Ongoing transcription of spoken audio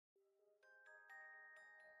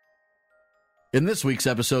In this week's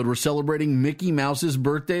episode, we're celebrating Mickey Mouse's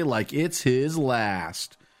birthday like it's his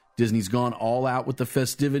last. Disney's gone all out with the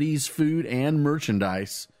festivities, food, and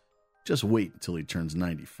merchandise. Just wait until he turns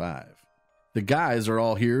 95. The guys are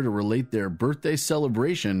all here to relate their birthday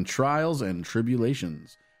celebration, trials, and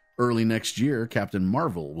tribulations. Early next year, Captain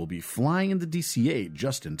Marvel will be flying into DCA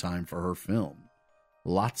just in time for her film.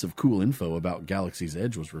 Lots of cool info about Galaxy's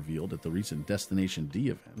Edge was revealed at the recent Destination D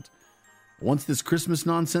event. Once this Christmas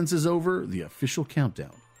nonsense is over, the official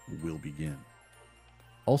countdown will begin.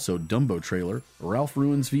 Also, Dumbo trailer, Ralph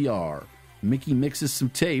Ruins VR, Mickey mixes some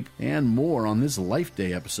tape, and more on this Life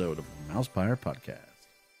Day episode of the Mousepire Podcast.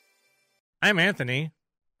 I'm Anthony.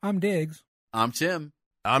 I'm Diggs. I'm Tim.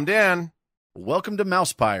 I'm Dan. Welcome to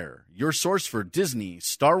Mousepire, your source for Disney,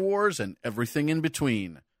 Star Wars, and everything in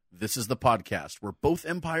between. This is the podcast where both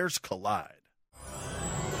empires collide.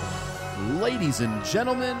 Ladies and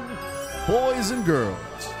gentlemen, boys and girls,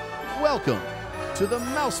 welcome to the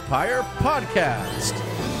Mousepire Podcast.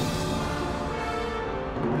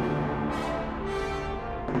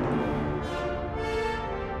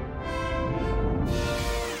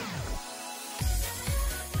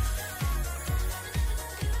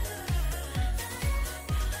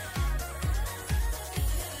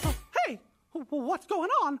 Hey, what's going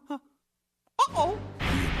on? Uh-oh. The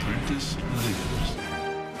Apprentice lives.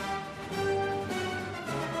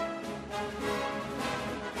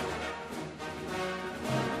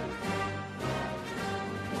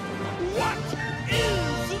 What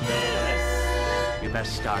is this? You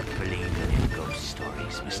best start believing in ghost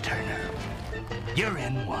stories, Miss Turner. You're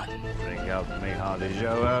in one. Bring out me how to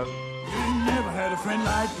show up. You never had a friend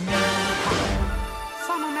like me.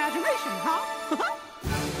 Some imagination, huh?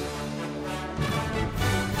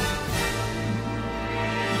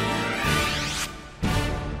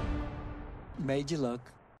 Made you look.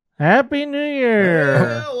 Happy New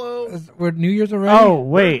Year! Hello. We're New Year's already? Oh,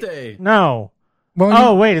 wait. Birthday. No. Well,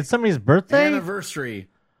 Oh, wait. It's somebody's birthday? Anniversary.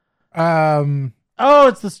 Oh,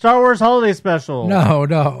 it's the Star Wars Holiday Special. No.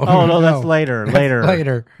 Oh, no, that's later. That's Later.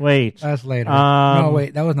 later. Wait. That's later. Um, no,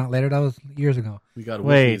 wait, that was not later. That was years ago. We got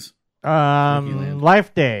Wait. Wikis. Land.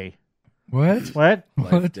 Life Day. What? What?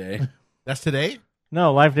 Life Day. That's today?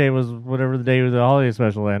 No, Life Day was whatever the day the Holiday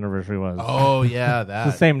Special anniversary was. Oh, yeah, It's that.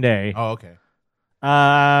 the same day. Oh, okay.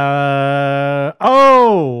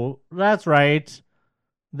 Oh, that's right.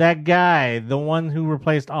 That guy, the one who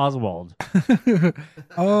replaced Oswald.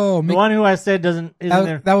 Oh, The one who I said isn't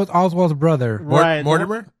there. that was Oswald's brother. Right.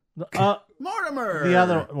 Mortimer? Mortimer. The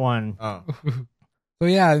other one. Oh. So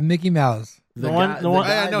yeah, Mickey Mouse. The one-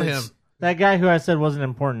 I know him. That guy who I said wasn't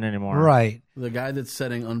important anymore. Right. The guy that's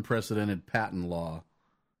setting unprecedented patent law,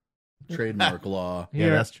 trademark law. Yeah,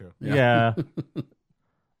 Here- that's true. Yeah.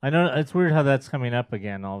 I know it's weird how that's coming up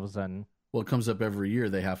again all of a sudden. Well, it comes up every year.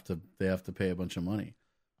 They have to pay a bunch of money.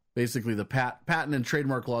 Basically, the patent and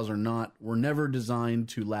trademark laws were never designed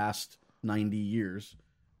to last 90 years.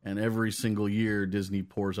 And every single year, Disney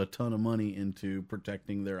pours a ton of money into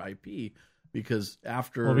protecting their IP because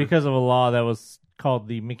Because of a law that was called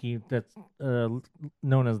that's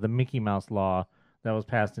known as the Mickey Mouse Law that was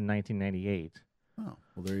passed in 1998, Oh,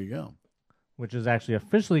 well, there you go. which is actually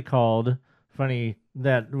officially called, funny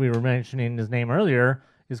that we were mentioning his name earlier,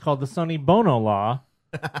 is called the Sonny Bono Law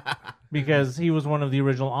because he was one of the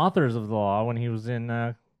original authors of the law when he was in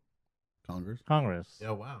Congress.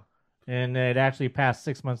 Yeah, wow. And it actually passed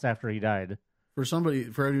 6 months after he died. For anybody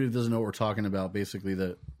who doesn't know what we're talking about, basically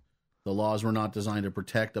the laws were not designed to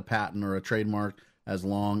protect a patent or a trademark as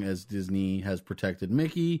long as Disney has protected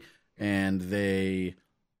Mickey, and they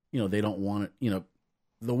don't want it,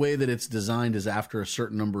 the way that it's designed is after a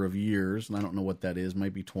certain number of years, and I don't know what that is,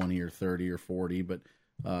 might be 20 or 30 or 40, but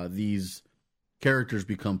these characters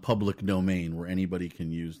become public domain where anybody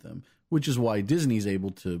can use them, which is why Disney's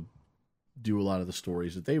able to do a lot of the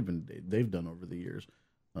stories that they've done over the years.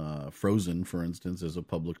 Frozen, for instance, is a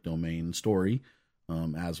public domain story,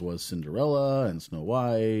 as was Cinderella and Snow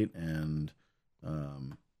White and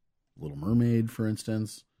Little Mermaid, for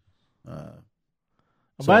instance.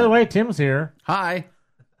 By the way, Tim's here. Hi.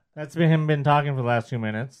 That's been talking for the last 2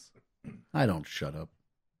 minutes. I don't shut up.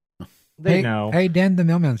 They know. Hey, Dan the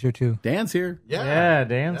mailman's here too. Dan's here. Yeah,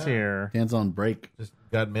 Dan's here. Dan's on break. Just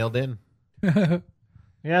got mailed in.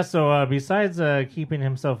 Yeah, so besides keeping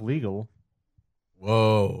himself legal,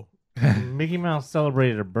 Whoa. Mickey Mouse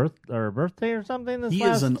celebrated a birthday or something this He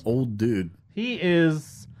last... is an old dude. He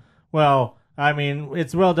is... Well, I mean,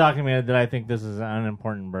 it's well documented that I think this is an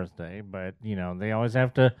unimportant birthday, but, they always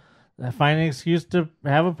have to find an excuse to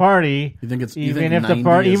have a party. You think it's even if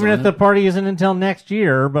the party isn't until next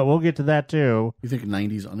year, but we'll get to that too. You think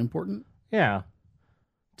 90's unimportant? Yeah.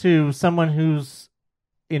 to someone who's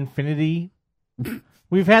infinity.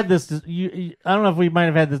 We've had this. I don't know if we might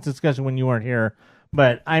have had this discussion when you weren't here,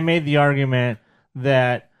 but I made the argument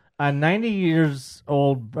that a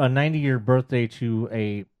 90-year birthday to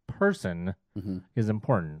a person is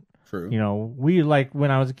important. True. You know, we like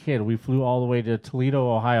when I was a kid, we flew all the way to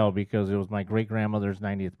Toledo, Ohio, because it was my great grandmother's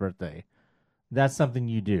 90th birthday. That's something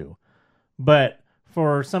you do. But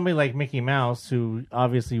for somebody like Mickey Mouse, who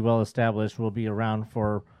obviously well established, will be around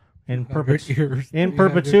for in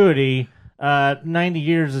perpetuity. 90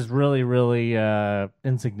 years is really, really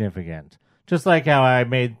insignificant. Just like how I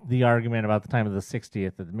made the argument about the time of the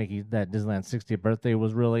 60th, that Disneyland's 60th birthday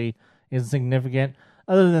was really insignificant,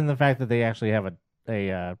 other than the fact that they actually have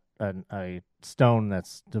a stone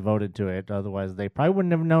that's devoted to it. Otherwise, they probably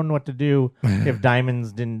wouldn't have known what to do if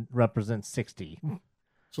diamonds didn't represent 60.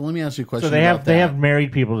 So let me ask you a question. So they about have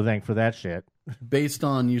married people to thank for that shit. Based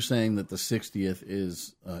on you saying that the 60th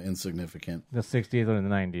is insignificant. The 60th and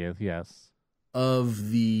the 90th, yes.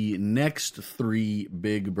 Of the next 3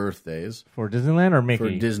 big birthdays for Disneyland or Mickey?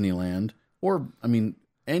 For Disneyland, or I mean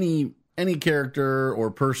any character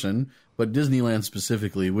or person, but Disneyland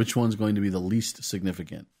specifically, which one's going to be the least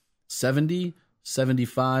significant? 70,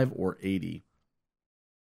 75, or 80?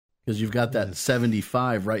 Because you've got that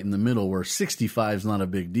 75 right in the middle, where 65 is not a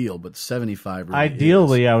big deal, but 75 really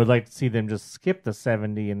Ideally, is. I would like to see them just skip the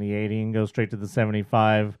 70 and the 80 and go straight to the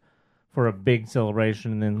 75 for a big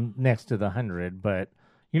celebration, and then next to the 100. But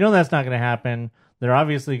you know that's not going to happen. They're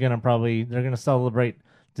obviously going to celebrate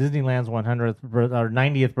Disneyland's 100th or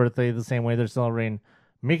 90th birthday the same way they're celebrating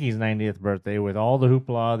Mickey's 90th birthday with all the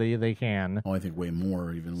hoopla they can. Oh, I think way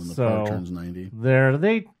more even when the park turns 90.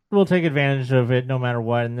 They will take advantage of it no matter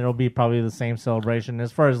what, and it'll be probably the same celebration.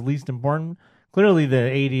 As far as least important, clearly the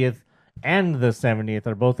 80th and the 70th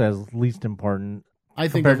are both as least important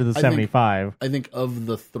compared to the 75. I think of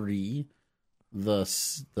the 3, the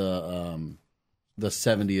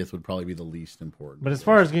 70th would probably be the least important. But as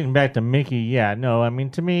far as getting back to Mickey, yeah, no. I mean,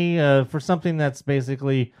 to me, for something that's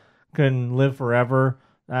basically can live forever,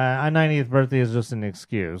 a 90th birthday is just an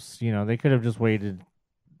excuse. You know, they could have just waited,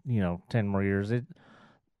 10 more years. The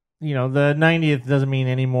 90th doesn't mean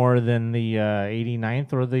any more than the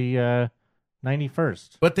 89th or the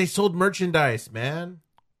 91st. But they sold merchandise, man.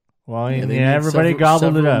 Well, everybody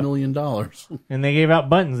gobbled it up. $1 million. And they gave out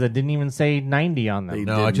buttons that didn't even say 90 on them.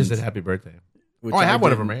 No, I just said happy birthday. Which I have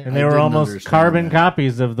one of them, right? And they were almost carbon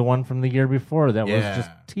copies of the one from the year before that was just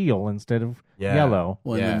teal instead of yellow.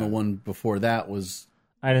 Well, and then the one before that was...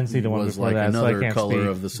 I didn't see the one before like that, another so I can't color speak.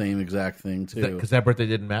 of the same exact thing, too. Because that birthday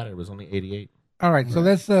didn't matter. It was only 88. All right, so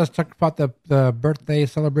let's talk about the birthday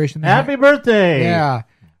celebration. Happy birthday! Yeah.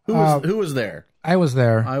 Who was there? I was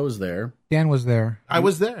there. I was there. Dan was there. I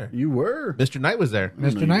was there. You were? Mr. Knight was there.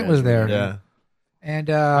 Mr. Knight was there. Yeah. And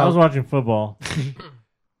I was watching football.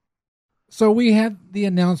 So we had the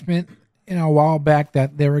announcement a while back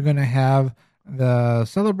that they were going to have the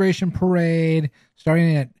celebration parade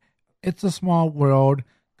starting at It's a Small World,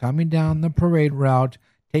 coming down the parade route,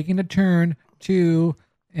 taking a turn to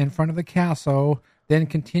in front of the castle, then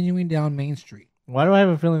continuing down Main Street. Why do I have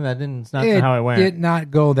a feeling that's not how it went? It did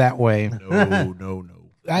not go that way. No.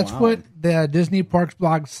 That's what the Disney Parks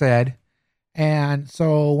blog said. And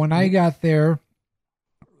so when I got there,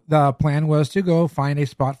 the plan was to go find a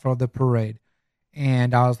spot for the parade.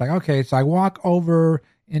 And I was like, okay, so I walk over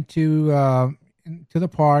into the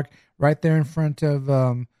park right there in front of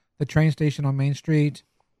the train station on Main Street,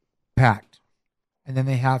 packed. And then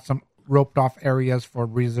they had some roped off areas for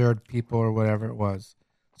reserved people or whatever it was.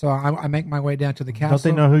 So I make my way down to the castle. Don't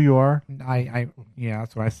they know who you are? Yeah,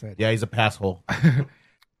 that's what I said. Yeah, he's a passhole.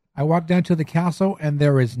 I walk down to the castle, and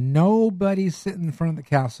there is nobody sitting in front of the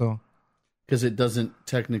castle. Because it doesn't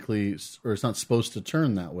technically, or it's not supposed to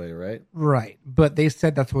turn that way, right? Right. But they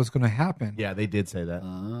said that's what's going to happen. Yeah, they did say that.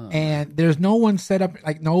 And there's no one set up,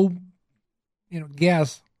 like no,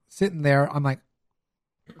 guest sitting there. I'm like,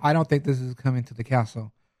 I don't think this is coming to the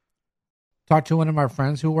castle. Talked to one of my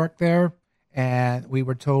friends who worked there, and we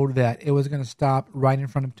were told that it was going to stop right in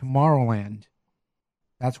front of Tomorrowland.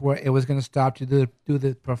 That's where it was going to stop to do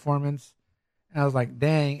the performance. And I was like,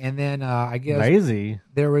 dang. And then I guess lazy.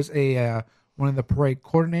 There was a one of the parade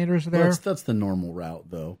coordinators there. Well, that's the normal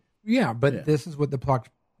route, though. Yeah, but this is what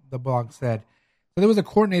the blog said. So there was a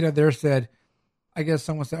coordinator there said, I guess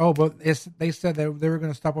someone said, oh, but they said that they were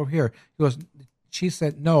going to stop over here. She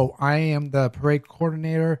said, no, I am the parade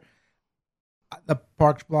coordinator. The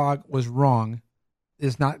Parks blog was wrong.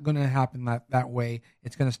 It's not going to happen that way.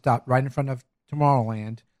 It's going to stop right in front of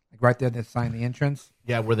Tomorrowland, like right there, that sign the entrance.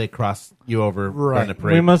 Yeah, where they cross you over Right. during the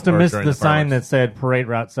parade. We must have or missed during the sign that fireworks. said parade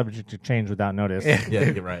route subject to change without notice. Yeah,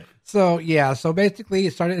 you're right. So yeah, so basically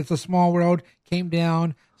it started. It's a small road. Came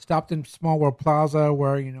down, stopped in Small World Plaza,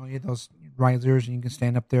 where you had those risers and you can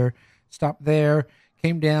stand up there. Stopped there.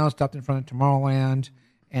 Came down, stopped in front of Tomorrowland,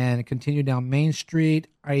 and continued down Main Street.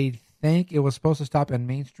 I think it was supposed to stop in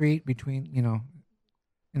Main Street between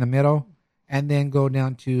in the middle, and then go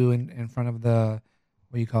down to in front of the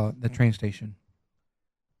what do you call it, the train station.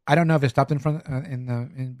 I don't know if it stopped in front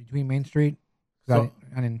in between Main Street. 'Cause So,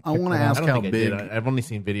 I didn't. I pick wanna that up. ask I don't how think I did. big- I've only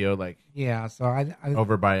seen video like Yeah, so I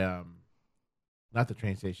over by not the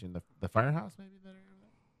train station, the firehouse maybe.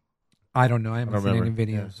 I don't know. I I haven't don't seen remember.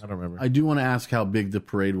 any Yeah, videos. I don't remember. I do want to ask how big the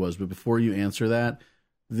parade was, but before you answer that,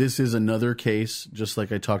 this is another case, just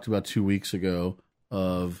like I talked about 2 weeks ago,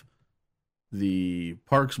 of the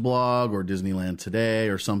Parks blog or Disneyland Today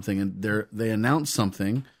or something, and they announce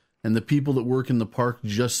something, and the people that work in the park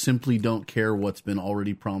just simply don't care what's been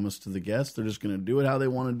already promised to the guests. They're just going to do it how they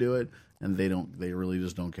want to do it, and they really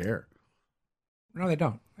just don't care. No, they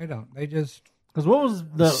don't. They just Because what was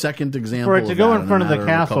The second example for it to of go that in a front of the matter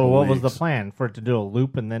a castle? couple What was the weeks. plan? For it to do a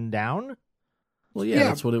loop and then down? Well, yeah, Yeah,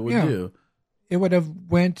 that's what it would yeah. do. it would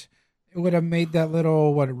have made that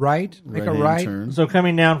little make a Right-hand right. turn. So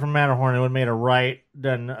coming down from Matterhorn, it would have made a right,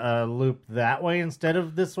 then a loop that way instead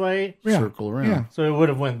of this way. Yeah. Circle around. Yeah. So it would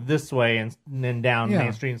have went this way and then down Yeah.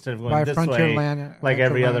 Main Street instead of going By this way, Frontierland, like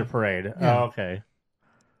every Frontierland. other parade. Yeah. Oh, okay.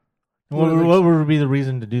 Well, What would be the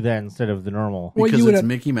reason to do that instead of the normal Well, Because you would it's have-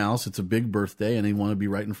 Mickey Mouse, it's a big birthday, and they want to be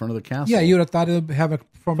right in front of the castle. Yeah, you would have thought it would have a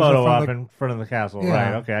performance photo from op the, in front of the castle? Yeah.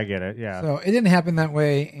 Right. Okay, I get it. Yeah. So it didn't happen that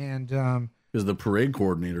way, and Because the parade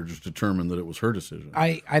coordinator just determined that it was her decision.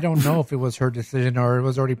 I don't know if it was her decision or it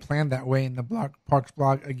was already planned that way. And the Parks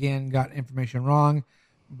blog again got information wrong,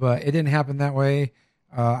 but it didn't happen that way.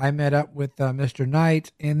 I met up with Mr.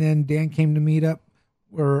 Knight, and then Dan came to meet up.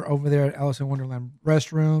 We're over there at Alice in Wonderland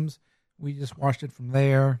restrooms. We just watched it from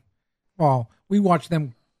there. Well, we watched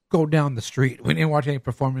them go down the street. We didn't watch any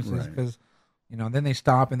performances because, then they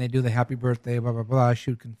stop and they do the happy birthday, blah, blah, blah,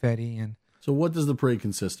 shoot confetti. And So what does the parade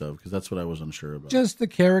consist of? Because that's what I was unsure about. just the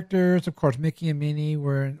characters. Of course, Mickey and Minnie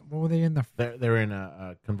were, what were they in the? They're in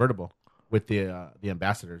a convertible with the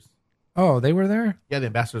ambassadors. Oh, they were there? Yeah, the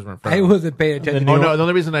ambassadors were in front. I of them. wasn't paying attention. Oh no! The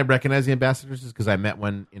only reason I recognize the ambassadors is because I met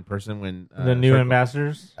one in person when the new Circle-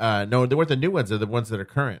 ambassadors. No, they weren't the new ones. They're the ones that are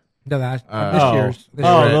current. No, this Oh, year's. This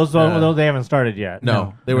oh, year. those they haven't started yet.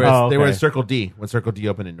 No, they were Oh, they were okay. at Circle D when Circle D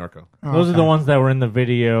opened in Norco. Oh, Those are the okay. ones that were in the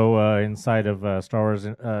video inside of Star Wars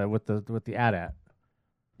with the AT-AT.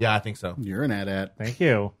 Yeah, I think so. You're an AT-AT. Thank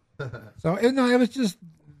you. So it was just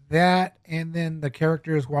that, and then the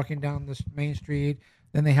characters walking down this main street.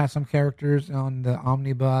 Then they had some characters on the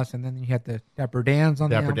omnibus, and then you had the Dapper Dans on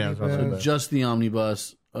Dapper the Dans on the omnibus. omnibus. Just the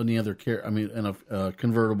omnibus. Any other and a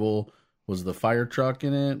convertible. Was the fire truck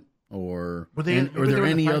in it, or Were they? were there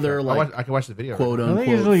any other like I can watch the video. quote Don't unquote?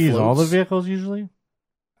 they usually use all the floats? vehicles? Usually,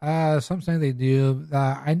 Sometimes they do.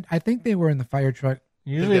 I think they were in the fire truck.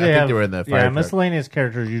 usually I they think have. they were in the fire yeah, truck. miscellaneous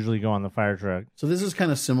characters usually go on the fire truck. So this is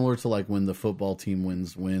kind of similar to like when the football team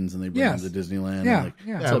wins, and they bring Yes. them to Disneyland. Yeah, and like,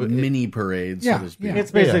 yeah. It's Yeah, a but mini parade, Yeah, so to speak. yeah.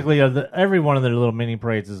 It's basically every one of their little mini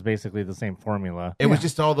parades is basically the same formula. It was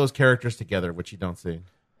just all those characters together, which you don't see.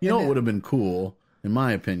 You know, it would have been cool, in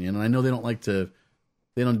my opinion. And I know they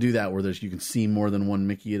don't do that where you can see more than one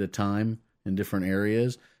Mickey at a time in different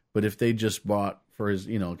areas. But if they just bought for his,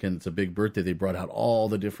 again, it's a big birthday, they brought out all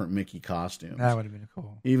the different Mickey costumes, That would have been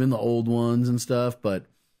cool. even the old ones and stuff. But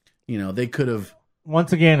they could have.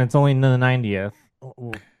 Once again, it's only the 90th.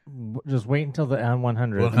 Just wait until the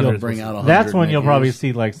 100th. 100th. You'll bring out 100 That's when you'll Mickeys. probably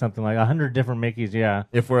see like something like 100 different Mickeys. Yeah.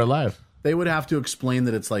 If we're alive, They would have to explain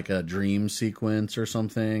that it's like a dream sequence or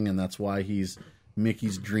something, and that's why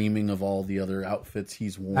Mickey's dreaming of all the other outfits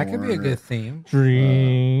he's worn. That could be a or- good theme.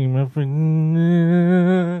 Dream of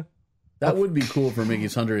That would be cool for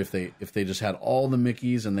Mickey's 100 if they just had all the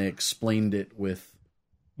Mickeys and they explained it with,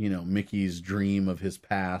 Mickey's dream of his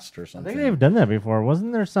past or I something. think they've done that before.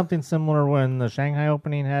 Wasn't there something similar when the Shanghai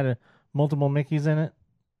opening had multiple Mickeys in it?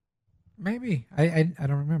 Maybe. I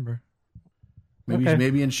don't remember. Maybe Okay.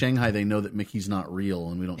 maybe in Shanghai they know that Mickey's not real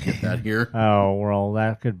and we don't get that here. Oh, well,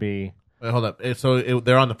 that could be. wait, hold up. So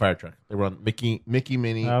they're on the fire truck. They were on Mickey,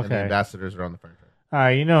 Minnie, and the Okay. ambassadors are on the fire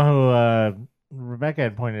truck. You know who Rebecca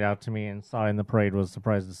had pointed out to me and saw in the parade, was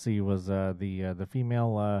surprised to see, was the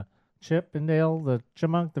female Chip and Dale, the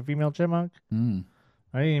chipmunk, the female chipmunk. Mm.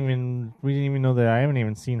 We didn't even know that. I haven't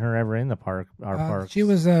even seen her ever in the park. Our park. She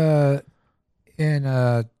was in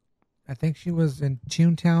I think she was in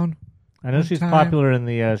Toontown. I know one she's time. popular in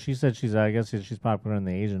the. She said she's. I guess she's popular in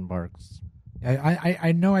the Asian parks.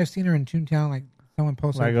 I know I've seen her in Toontown. Like someone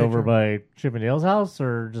posted Like a over picture. by Chippendale's house,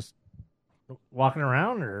 or just walking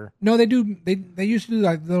around, or No, they do. They used to do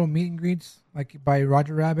like little meet and greets, like by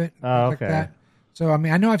Roger Rabbit, Oh, things okay. like that. So I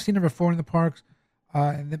mean, I know I've seen her before in the parks,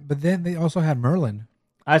 but then they also had Merlin.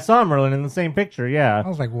 I saw Merlin in the same picture. I Yeah,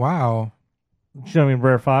 was like, wow. show me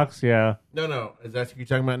Brer Fox. Yeah. No. Is that what you're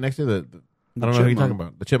talking about next to the I don't know who you're talking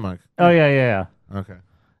about. The chipmunk. Oh yeah. Okay.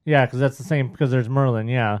 Yeah, because that's the same. Because there's Merlin.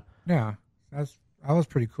 Yeah. Yeah, that was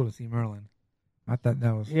pretty cool to see Merlin. I thought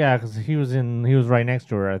that was. Yeah, because he was right next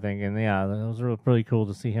to her, I think, and yeah, that was really cool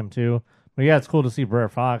to see him too. But yeah, it's cool to see Brer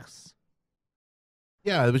Fox.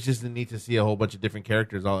 Yeah, it was just neat to see a whole bunch of different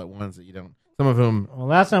characters all at once that you don't. Some of them. Well,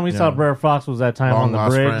 last time we saw Yeah. Brer Fox was that time Long on the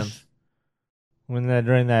lost bridge friends.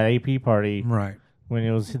 during that AP party Right. when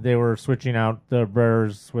they were switching out the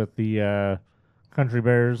bears with the country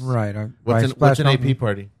bears. Right. What's an AP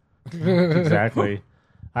party? Exactly.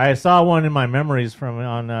 I saw one in my memories from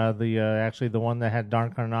on actually the one that had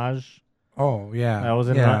Darn Carnage. Oh yeah. That was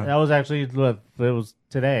that was actually it was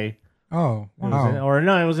today. Oh It was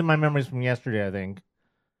wow. it was in my memories from yesterday, I think.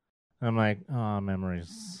 I'm like, oh,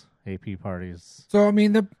 memories, AP parties. So I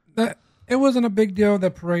mean, the it wasn't a big deal. The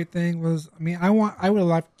parade thing was. I mean, I would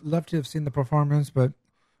have loved to have seen the performance, but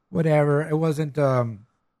whatever. It wasn't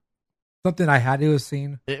something I had to have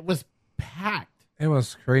seen. It was packed. It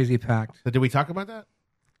was crazy packed. So did we talk about that?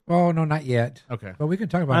 Oh no, not yet. Okay. But we can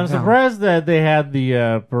talk about I'm it now. surprised that they had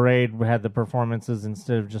the parade had the performances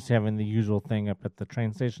instead of just having the usual thing up at the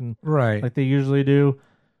train station Right. like they usually do.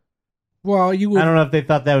 Well, you would. I don't know if they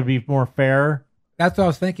thought that would be more fair. That's what I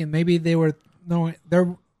was thinking. Maybe they were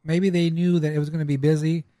maybe they knew that it was going to be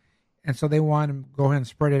busy, and so they wanted to go ahead and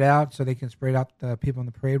spread it out so they can spread out the people on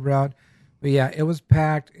the parade route. But yeah, it was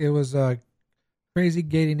packed. It was crazy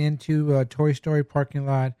getting into a Toy Story parking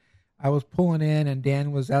lot. I was pulling in, and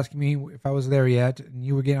Dan was asking me if I was there yet, and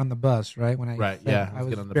you were getting on the bus, right? When I Right, said yeah, I let's was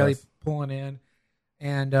get on the barely bus. pulling in,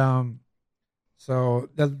 and so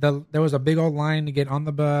there was a big old line to get on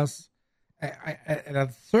the bus. At a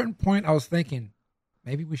certain point, I was thinking,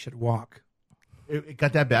 maybe we should walk. It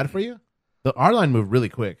got that bad for you? Our line moved really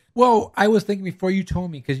quick. Well, I was thinking before you told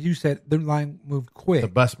me, because you said the line moved quick. The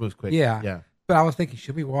bus moves quick. Yeah. Yeah. But I was thinking,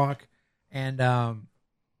 should we walk? And,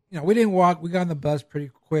 we didn't walk. We got on the bus pretty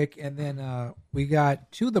quick. And then we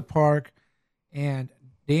got to the park. And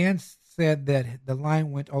Dan said that the line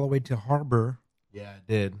went all the way to Harbor. Yeah, it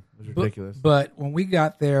did. It was ridiculous. But when we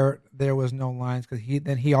got there, there was no lines because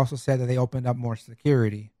he also said that they opened up more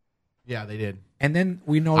security. yeah, they did. And then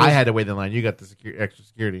we noticed. I had to wait in line. You got the extra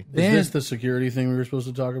security. Is Then- this the security thing we were supposed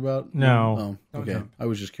to talk about? No. Oh, okay. No. I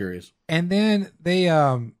was just curious. And then they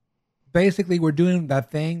basically were doing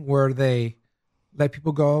that thing where they let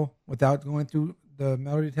people go without going through the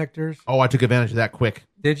metal detectors. Oh, I took advantage of that quick.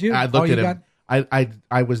 Did you? I Oh, looked you at him.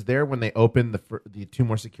 I was there when they opened the two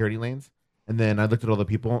more security lanes, and then I looked at all the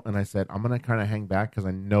people and I said, I'm gonna kind of hang back because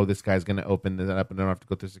I know this guy's gonna open that up and I don't have to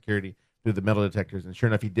go through security through the metal detectors. And sure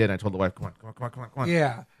enough, he did. And I told the wife, come on.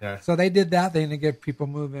 Yeah. Yeah. So they did that thing to get people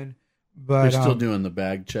moving. But They're still doing the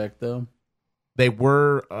bag check though. They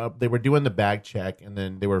were doing the bag check, and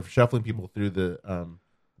then they were shuffling people through the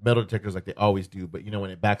metal detectors like they always do. But when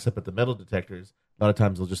it backs up at the metal detectors, a lot of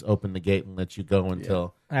times they'll just open the gate and let you go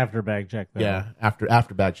until After bag check, though.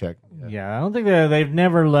 after bag check. Yeah, I don't think they've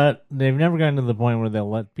never gotten to the point where they'll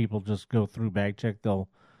let people just go through bag check.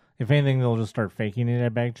 If anything, they'll just start faking it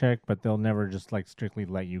at bag check, but they'll never just like strictly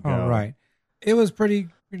let you go. Oh, right. It was pretty,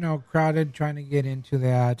 crowded trying to get into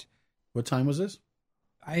that. What time was this?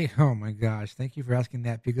 Oh my gosh, thank you for asking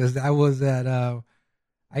that because I was at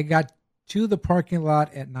I got to the parking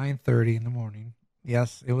lot at 9:30 in the morning.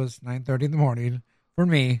 Yes, it was 9:30 in the morning for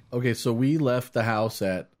me. Okay, so we left the house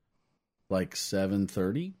at like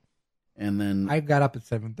 7:30, and then I got up at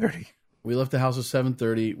 7:30. we left the house at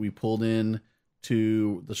 7:30. We pulled in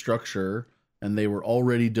to the structure, and they were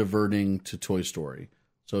already diverting to Toy Story.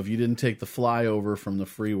 So if you didn't take the flyover from the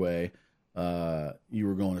freeway, you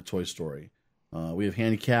were going to Toy Story. We have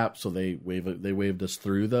handicap, so they waved us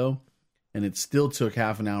through though, and it still took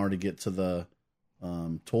half an hour to get to the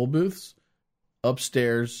toll booths.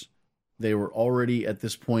 Upstairs, they were already at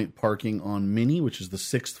this point parking on Minnie, which is the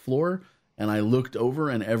 6th floor, and I looked over,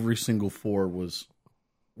 and every single floor was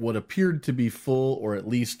what appeared to be full, or at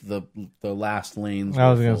least the last lanes. I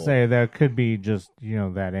was were going to full. say that could be just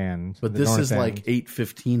that end, But the this north is like end.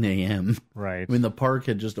 8:15 a.m. Right. I mean, the park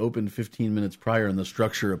had just opened 15 minutes prior, and the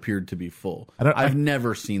structure appeared to be full. I've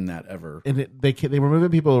never seen that ever. And they were moving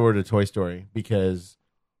people over to Toy Story because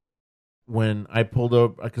when I pulled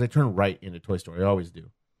over, because I turned right into Toy Story, I always do.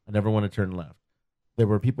 I never want to turn left. There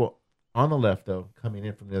were people on the left, though, coming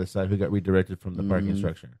in from the other side, who got redirected from the parking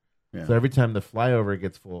structure. Yeah. So every time the flyover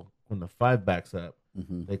gets full, when the 5 backs up,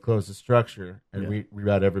 they close the structure and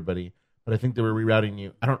reroute everybody. But I think they were rerouting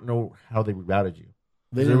you. I don't know how they rerouted you.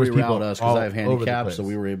 They There didn't was people reroute us because all I have over the handicaps, place. so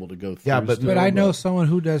we were able to go through. Yeah, but- still, But I know someone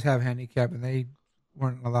who does have handicap, and they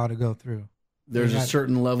weren't allowed to go through. there's they a had-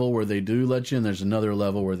 certain level where they do let you, and there's another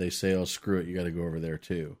level where they say, "Oh, screw it, you got to go over there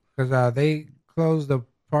too." Because they closed the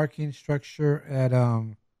parking structure at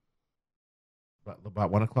About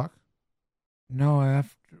 1 o'clock? no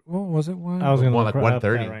after what was it one? I was going to More look like up that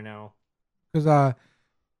 1:30. right now. Because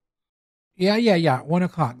yeah 1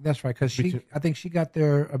 o'clock. That's right. Because Between- I think she got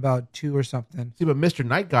there about 2 or something. See, but Mr.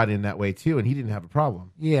 Knight got in that way, too, and he didn't have a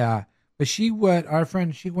problem. Yeah, but our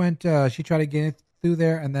friend she went she tried to get it through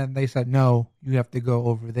there, and then they said no, you have to go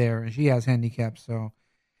over there, and she has handicap. So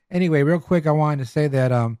anyway, real quick, I wanted to say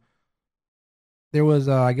that there was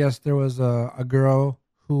I guess there was a girl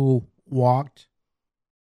who walked.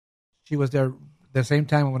 She was there the same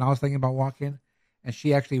time when I was thinking about walking, and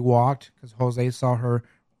she actually walked because Jose saw her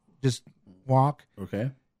just walk.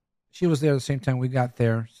 Okay. She was there the same time we got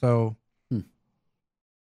there. So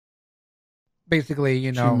basically,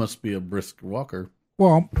 you She know, must be a brisk walker.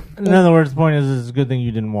 well, In other words, the point is it's a good thing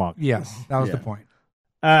you didn't walk. yes, that was the Yeah. point.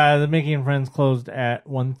 The Mickey and Friends closed at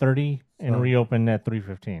 1:30 and So- reopened at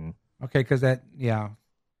 3:15. Okay, because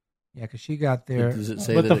because she got there. Does it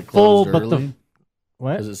say But that the it full- closed but the- early?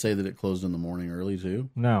 What? Does it say that it closed in the morning early too?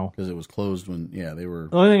 No. Because it was closed when they were.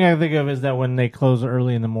 The only thing I think of is that when they close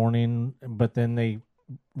early in the morning, but then they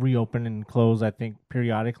reopen and close, I think,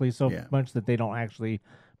 periodically so Yeah. much that they don't actually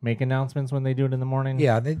make announcements when they do it in the morning.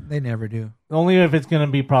 Yeah, they never do. Only if it's going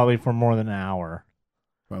to be probably for more than an hour.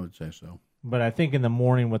 I would say so. But I think in the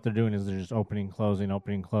morning what they're doing is they're just opening,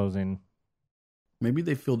 closing. Maybe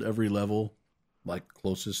they filled every level, like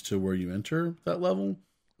closest to where you enter that level,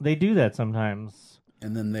 They do that sometimes.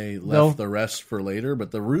 and then they left They'll- the rest for later. But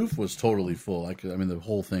the roof was totally full. The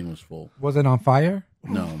whole thing was full. Was it on fire?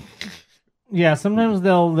 No, Yeah, sometimes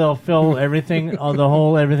they'll fill everything,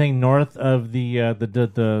 everything north of the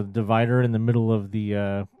divider in the middle of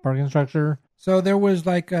the parking structure. So there was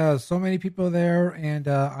like so many people there, and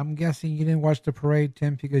I'm guessing you didn't watch the parade,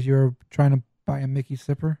 Tim, because you were trying to buy a Mickey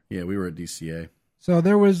Sipper. yeah, we were at DCA. So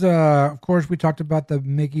there was, of course, we talked about the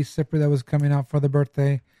Mickey Sipper that was coming out for the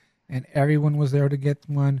birthday, and everyone was there to get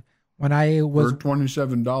one. When I was, For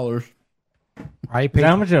 $27. I Is that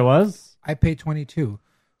how paid, much it was? I paid 22.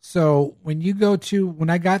 So when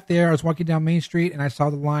I got there, I was walking down Main Street and I saw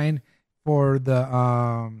the line for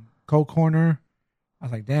the Coke Corner. I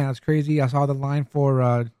was like, damn, that's crazy. I saw the line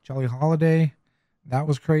for Jolly Holiday. That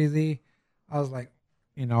was crazy. I was like,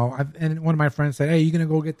 and one of my friends said, hey, you going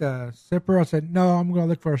to go get the Sipper? I said, no, I'm going to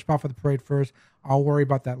look for a spot for the parade first. I'll worry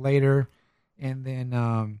about that later. And then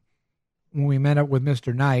when we met up with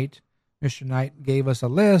Mr. Knight gave us a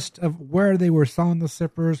list of where they were selling the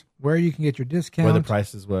Sippers, where you can get your discount. Where the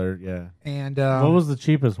prices were, yeah. And What was the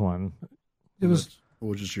cheapest one? it was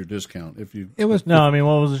Which is your discount if you No, I mean,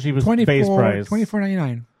 what was the cheapest base price?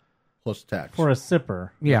 $24.99. plus tax. For a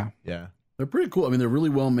sipper. Yeah, Yeah. They're pretty cool. I mean, they're really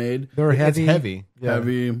well made. they're heavy. It's heavy. Yeah.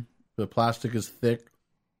 Heavy. The plastic is thick.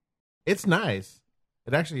 It's nice.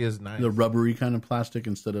 It actually is nice. The rubbery kind of plastic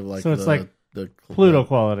instead of like So it's the, like the Pluto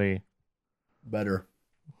quality. better.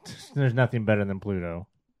 There's nothing better than Pluto.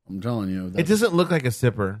 I'm telling you. It that's- doesn't look like a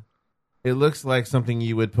sipper. It looks like something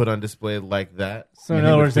you would put on display like that. So in And it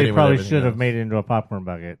other would words, fit they in with probably everything should have else. made it into a popcorn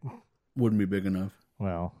bucket. wouldn't be big enough.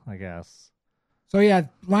 Well, I guess. So yeah,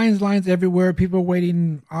 lines everywhere. People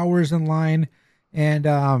waiting hours in line,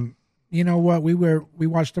 and you know what? We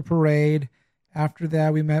watched the parade. After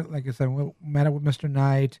that, we met, like I said, we met up with Mr.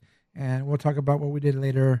 Knight, and we'll talk about what we did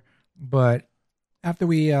later. But after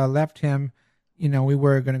we left him, we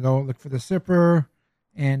were going to go look for the Sipper,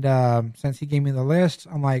 and since he gave me the list,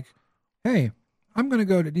 I'm like, hey, I'm going to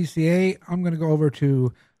go to DCA. I'm going to go over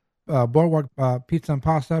to Boardwalk Pizza and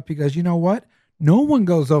Pasta because you know what? No one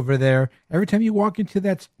goes over there. Every time you walk into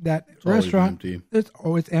that always restaurant, empty. it's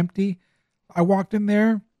always empty. I walked in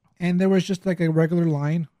there, and there was just like a regular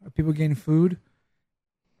line of people getting food.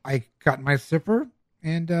 I got my Sipper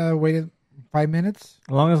and waited 5 minutes.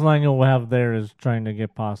 The longest line you'll have there is trying to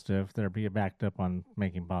get pasta if they're backed up on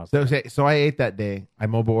making pasta. So I ate that day. I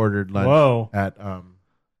mobile ordered lunch Whoa. at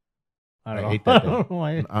I I don't hate know. that I don't know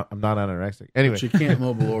why. I'm not anorexic. Anyway, But you can't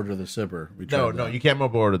mobile order the Sipper. We tried no, that. you can't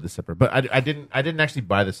mobile order the Sipper. But I didn't actually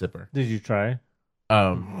buy the Sipper. Did you try?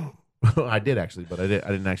 I did actually, but I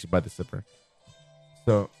didn't actually buy the Sipper.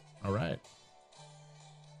 So, all right.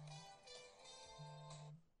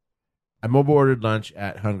 I mobile ordered lunch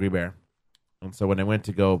at Hungry Bear. And so when I went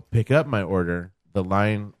to go pick up my order, the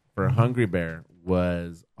line for a Hungry Bear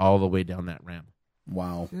was all the way down that ramp.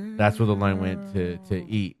 Wow. That's where the line went to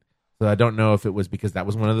eat. So I don't know if it was because that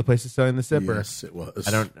was one of the places selling the Sipper. Yes, it was.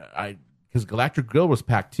 Because Galactic Grill was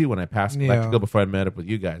packed too when I passed Galactic Yeah. Grill before I met up with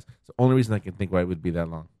you guys. It's the only reason I can think why it would be that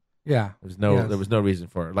long. Yeah. There was no reason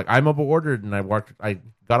for it. Like I mobile ordered and I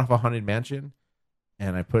got off a Haunted Mansion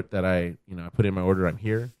and I put in my order, I'm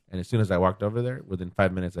here, and as soon as I walked over there, within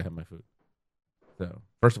 5 minutes I had my food. So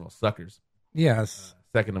first of all, suckers. Yes.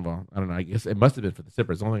 Second of all, I don't know, I guess it must have been for the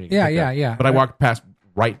Sipper. It's only Yeah. But I walked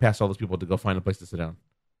right past all those people to go find a place to sit down.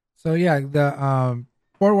 So yeah, the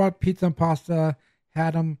Boardwalk Pizza and Pasta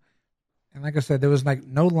had them, and like I said, there was like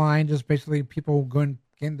no line, just basically people going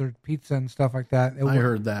getting their pizza and stuff like that. I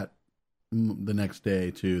heard that the next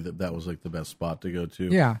day too, that was like the best spot to go to.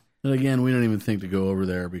 Yeah. And again, we don't even think to go over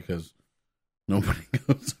there because nobody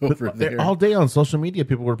goes over there. All day on social media,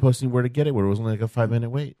 people were posting where to get it, where it was only like a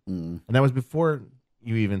 5-minute wait. Mm. And that was before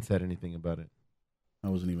you even said anything about it. I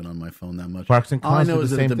wasn't even on my phone that much. Parks and All I Cons know did is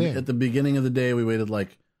the that same thing. at the beginning of the day, we waited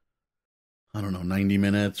like, I don't know, 90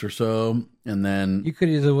 minutes or so. And then You could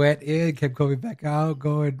either went in, kept going back out,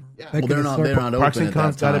 going. well, they're not open Parks and at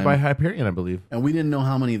Cons that got it time. by Hyperion, I believe. And we didn't know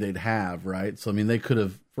how many they'd have, right? So, I mean, they could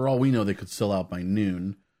have, for all we know, they could sell out by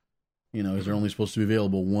noon, because they're only supposed to be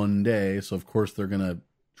available one day. So, of course, they're going to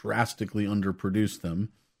drastically underproduce them.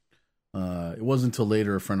 It wasn't until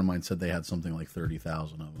later a friend of mine said they had something like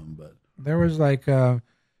 30,000 of them. But There was like,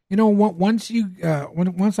 once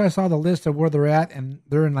once I saw the list of where they're at and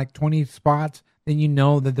they're in like 20 spots, then you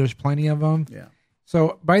know that there's plenty of them. yeah.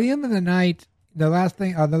 So by the end of the night, the last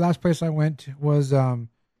place I went was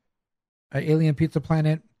Alien Pizza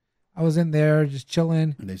Planet. I was in there just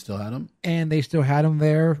chilling, And they still had them? and they still had them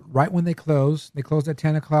there right when they closed. They closed at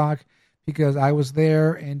 10 o'clock because I was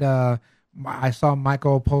there, and I saw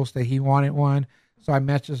Michael post that he wanted one. So I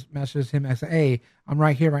messaged him. I said, "Hey, I'm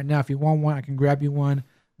right here right now. If you want one, I can grab you one." And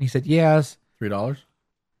he said, "Yes." $3?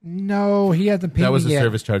 No, he hasn't paid me yet. That was the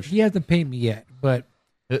service charge. He hasn't paid me yet, but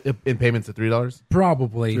In payments of $3?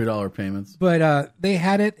 probably. $3 payments. But they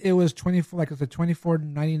had it. It was 24, like it's a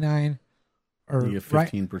 $24.99, or You get right,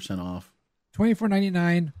 15% off.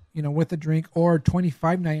 $24.99, with the drink, or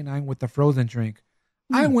 $25.99 with the frozen drink.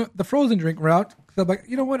 I went the frozen drink route because I'm like,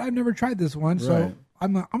 you know what? I've never tried this one, so Right.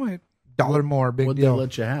 I'm a $1 more. Big What'd deal. they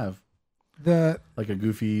let you have? Like a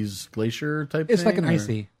Goofy's Glacier type it's thing? like an or-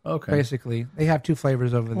 icy, Okay. basically. They have two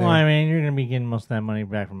flavors over there. Well, I mean, you're going to be getting most of that money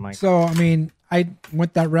back from Mike. So I mean, I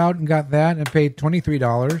went that route and got that and paid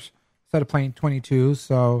 $23 instead of paying $22.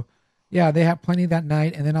 So yeah, they had plenty that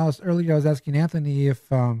night. And then I was asking Anthony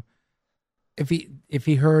if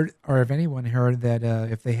he heard, or if anyone heard that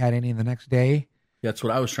if they had any the next day. That's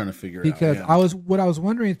what I was trying to figure Because out. Yeah. what I was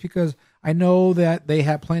wondering is because I know that they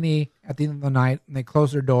had plenty at the end of the night and they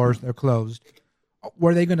closed their doors, they're closed.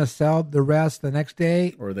 Were they going to sell the rest the next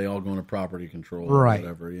day? Or are they all going to property control or Right.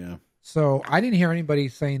 whatever, yeah. So I didn't hear anybody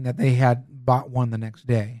saying that they had bought one the next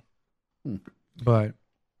day. But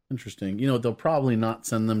Interesting. They'll probably not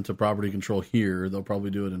send them to property control here. They'll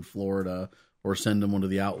probably do it in Florida or send them one to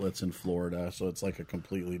the outlets in Florida. So it's like a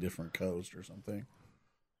completely different coast or something.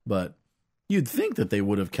 But you'd think that they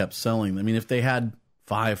would have kept selling them. I mean, if they had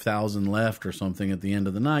 5,000 left or something at the end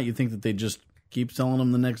of the night, you'd think that they'd just keep selling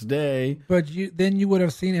them the next day. But then you would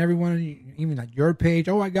have seen everyone, even like your page.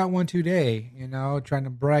 Oh, I got one today. Trying to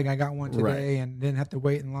brag, I got one today, and didn't have to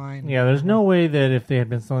wait in line. Yeah, there's no way that if they had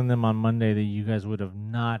been selling them on Monday that you guys would have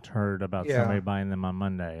not heard about Yeah. somebody buying them on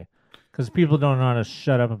Monday. Because people don't know how to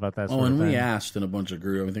shut up about that sort Oh, of and thing. we asked in a bunch of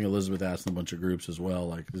groups. I think Elizabeth asked in a bunch of groups as well.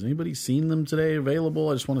 Like, has anybody seen them today available?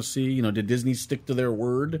 I just want to see. Did Disney stick to their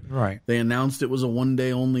word? Right. They announced it was a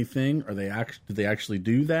one-day only thing. Did they actually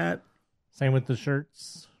do that? Same with the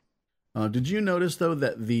shirts. Did you notice though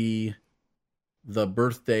that the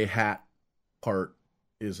birthday hat part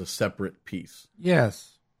is a separate piece?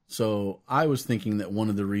 Yes. So I was thinking that one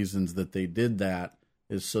of the reasons that they did that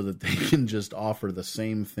is so that they can just offer the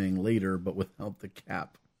same thing later, but without the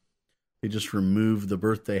cap. They just remove the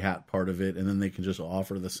birthday hat part of it, and then they can just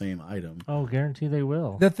offer the same item. Oh, guarantee they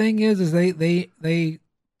will. The thing is they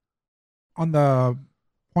on the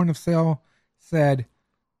point of sale said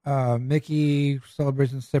Mickey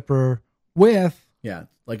Celebration Sipper with Yeah,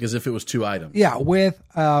 like as if it was two items. with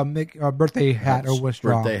Mickey, birthday hat or with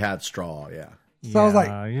straw. Birthday hat, straw, yeah. So I was like,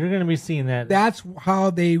 you're going to be seeing that. that's how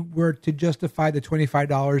they were to justify the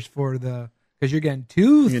 $25 for because you're getting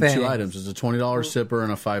two You things. get two items. It's a $20 sipper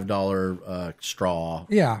and a $5 straw.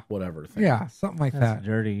 Yeah. Whatever thing. Yeah, something like That's that.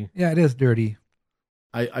 dirty. Yeah, it is dirty.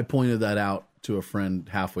 I pointed that out to a friend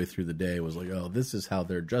halfway through the day. Was like, oh, this is how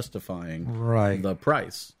they're justifying Right. the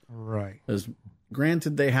price. Right. Because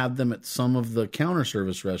granted, they had them at some of the counter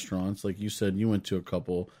service restaurants. Like you said, you went to a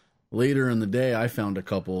couple. Later in the day, I found a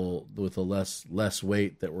couple with a less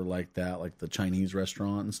weight that were like that, like the Chinese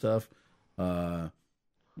restaurant and stuff.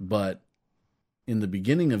 But in the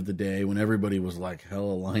beginning of the day, when everybody was like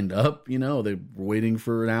hella lined up, they were waiting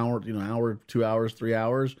for an hour, hour, 2 hours, 3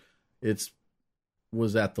 hours.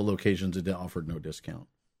 Was at the locations that offered no discount.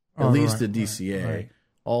 At least at DCA. Right.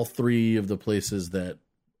 All three of the places that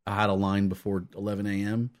had a line before 11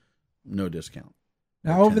 a.m., no discount.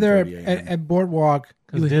 Now over there 10:30 at Boardwalk,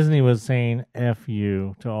 Because Disney was saying "F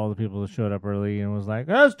you" to all the people that showed up early and was like,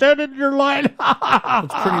 "Stand in your line."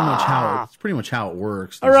 It's pretty much how it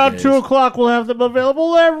works. these Around days. 2:00, we'll have them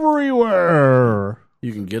available everywhere.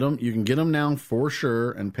 You can get them now for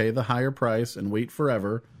sure and pay the higher price and wait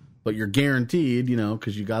forever, but you're guaranteed,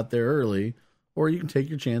 because you got there early. Or you can take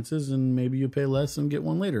your chances and maybe you pay less and get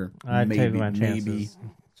one later. I'd take my chances. Maybe.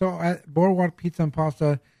 so at Boardwalk Pizza and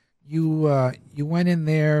Pasta, you went in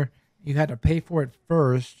there. You had to pay for it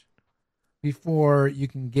first before you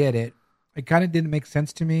can get it. It kind of didn't make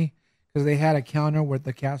sense to me because they had a counter with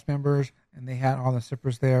the cast members and they had all the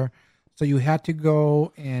sippers there. So you had to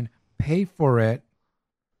go and pay for it,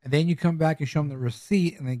 and then you come back and show them the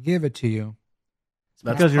receipt and they give it to you.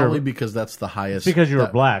 That's Because you're- probably because that's the highest. It's because you were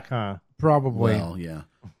that- black, huh? Probably. Well, yeah.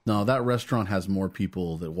 No, that restaurant has more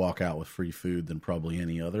people that walk out with free food than probably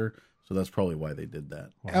any other. So that's probably why they did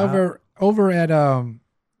that. Over at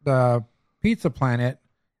the Pizza Planet,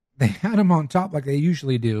 they had them on top like they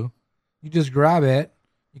usually do. You just grab it.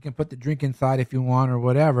 You can put the drink inside if you want or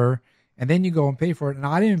whatever, and then you go and pay for it. And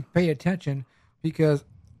I didn't pay attention because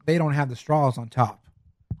they don't have the straws on top,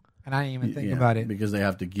 and I didn't even think Yeah, about it. because they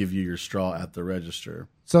have to give you your straw at the register.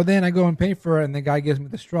 So then I go and pay for it, and the guy gives me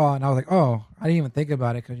the straw, and I was like, "Oh, I didn't even think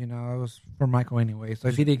about it because it was for Michael anyway." So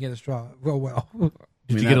if he didn't get a straw, well.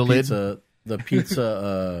 Did you get a lid? The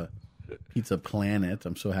Pizza Planet.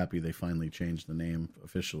 I'm so happy they finally changed the name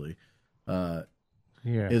officially.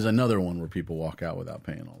 Yeah. Is another one where people walk out without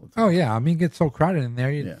paying all the time. Oh yeah, I mean, it gets so crowded in there.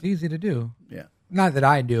 It's Yeah. easy to do. Yeah. Not that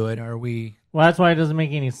I do it, or we. Well, that's why it doesn't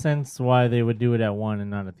make any sense why they would do it at one and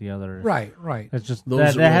not at the other. Right. It's just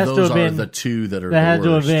Those, that has those to have are been the two that are that the had to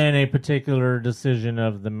have worst. been a particular decision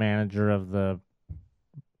of the manager of the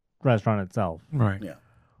restaurant itself. Right. Yeah.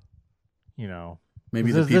 This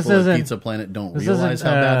Maybe the is- this people at isn't- Pizza Planet don't this realize isn't,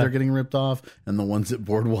 how bad they're getting ripped off, and the ones at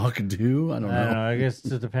Boardwalk do. I don't I don't know. know. I guess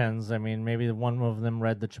it depends. I mean, maybe one of them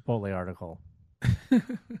read the Chipotle article.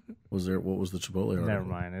 What was the Chipotle article? Never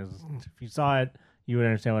mind. If you saw it, you would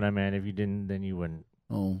understand what I meant. If you didn't, then you wouldn't.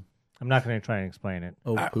 Oh, I'm not going to try and explain it.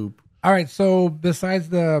 poop. All right. So besides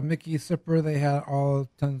the Mickey Sipper, they had all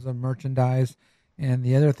tons of merchandise, and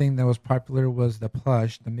the other thing that was popular was the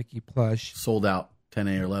plush, the Mickey plush. Sold out 10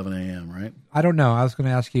 a or 11 a.m., right? I don't know. I was going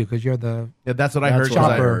to ask you because you're the Yeah, that's what I That's heard. what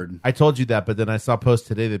 'cause I heard. I told you that, but then I saw posts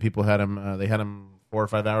today that people had them. They had them 4 or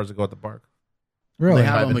 5 hours ago at the park. really. They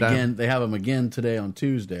have them Private time. again. They have them again today on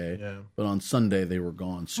Tuesday, Yeah. but on Sunday they were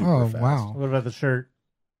gone super Oh fast. wow. What about the shirt?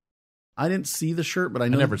 I didn't see the shirt, but I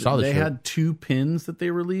know never saw the they shirt. had 2 pins that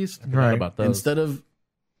they released. Right. About those. Instead of,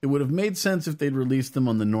 it would have made sense if they'd released them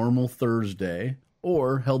on the normal Thursday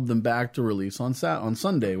or held them back to release on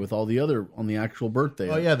Sunday with all the other on the actual birthday.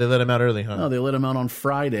 Oh yeah, they let them out early, huh? No, they let them out on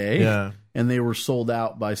Friday. Yeah. and they were sold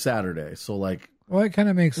out by Saturday. So like Well, it kind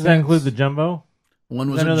of makes Does sense. that include the jumbo? one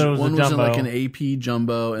was I know there was a one was in like jumbo. an AP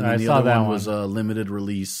jumbo, and I then the saw other that one one. was a limited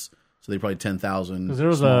release. So they probably 10,000. Because there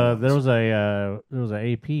was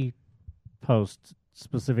a AP post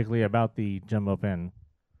specifically about the jumbo pin.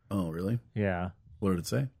 Oh really? Yeah, What did it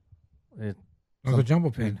say? it, It was a jumbo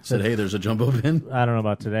pin. It said, hey, there's a jumbo pin. I don't know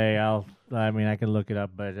about today. I can look it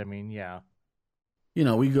up, but I mean, yeah. You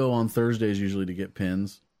know, we go on Thursdays usually to get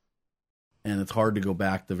pins, and it's hard to go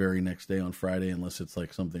back the very next day on Friday unless it's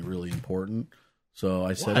like something really important. So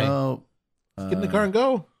I said, Why? "Oh, Get in the car and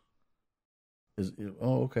go.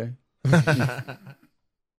 okay."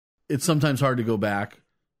 It's sometimes hard to go back,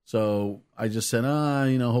 so I just said,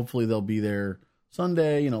 hopefully they'll be there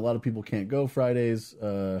Sunday. A lot of people can't go Fridays.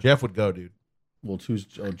 Jeff would go, dude. Well,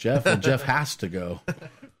 Jeff? Well, Jeff has to go.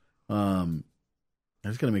 I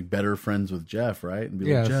just got to make better friends with Jeff, right? And be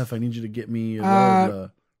Yes. like, Jeff, I need you to get me a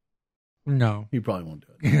road. No. He probably won't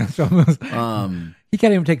do it. Yeah, so he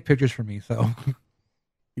can't even take pictures for me. So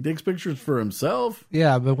He takes pictures for himself.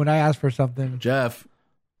 yeah, but when I ask for something, Jeff,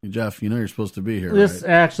 you're supposed to be here, This right?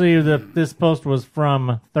 actually, this post was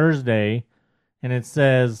from Thursday, and it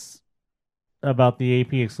says about the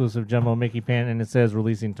AP exclusive jumbo Mickey pin, and it says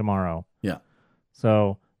releasing tomorrow. Yeah.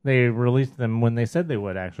 So they released them when they said they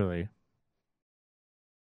would. Actually,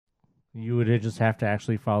 you would just have to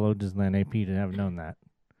actually follow Disneyland AP to have known that.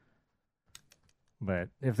 But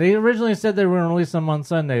if they originally said they were going to release them on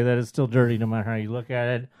Sunday, that is still dirty no matter how you look at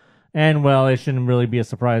it. And, well, it shouldn't really be a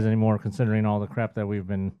surprise anymore considering all the crap that we've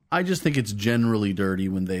been... I just think it's generally dirty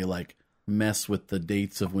when they, like, mess with the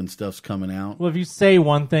dates of when stuff's coming out. Well, if you say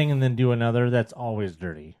one thing and then do another, that's always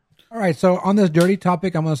dirty. All right, so on this dirty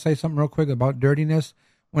topic, I'm going to say something real quick about dirtiness.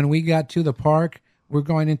 When we got to the park, we're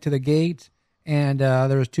going into the gate, and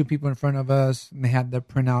there was two people in front of us, and they had to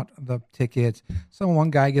print out the tickets. So one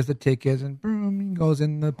guy gets the tickets, and boom, he goes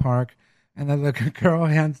in the park, and then the girl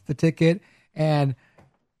hands the ticket, and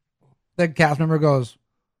the cast member goes,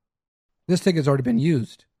 "This ticket's already been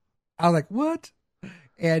used." I was like, "What?"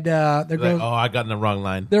 And there goes, Like, oh, I got in the wrong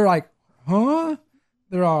line. they're like, "Huh?"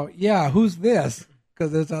 They're all, "Yeah, who's this?"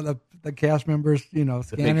 Because it's on the cast members, They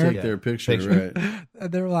scanner. take their picture, right?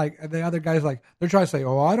 And they're like, and the other guy's like, they're trying to say,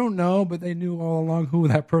 "Oh, I don't know," but they knew all along who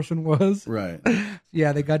that person was. Right.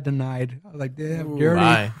 Yeah, they got denied. I was like, "Damn, Ooh, dirty!"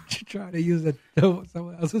 bye. Trying to use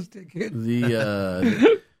someone else's ticket.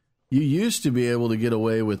 You used to be able to get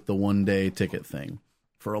away with the 1-day ticket thing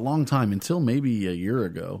for a long time, until maybe a year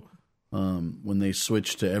ago, when they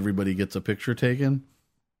switched to everybody gets a picture taken.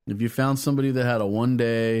 If you found somebody that had a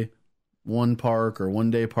 1-day, one park or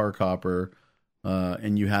 1-day park hopper,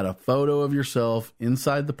 and you had a photo of yourself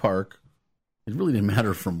inside the park, it really didn't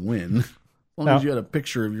matter from when. As long as you had a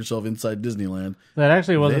picture of yourself inside Disneyland. That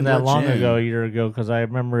actually wasn't They that let long you in. ago, a year ago, because I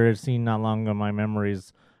remember seeing not long ago My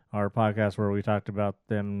Memories, our podcast where we talked about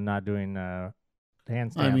them not doing hand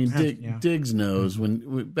stamps. I mean, Yeah. Diggs knows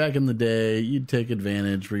when back in the day, you'd take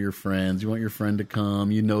advantage for your friends. You want your friend to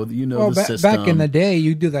come. You know Well, the system. back in the day,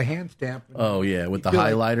 you do the hand stamp. Oh yeah, with the do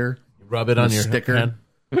like- highlighter, Rub it on the your sticker. hand.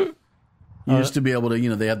 You used to be able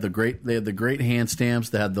to, they had the great hand stamps.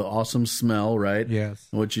 They had the awesome smell, right? Yes.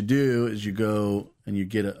 And what you do is you go and you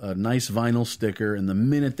get a nice vinyl sticker, and the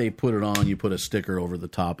minute they put it on, you put a sticker over the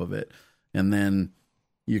top of it, and then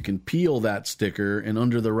you can peel that sticker, and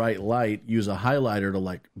under the right light, use a highlighter to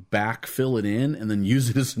like backfill it in, and then use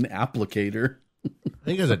it as an applicator. I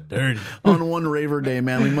think it's a dirty. On one raver day,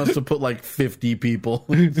 man, we must have put like 50 people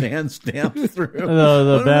hand stamps through. The I don't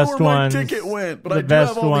know best where ones- my ticket went, but the I do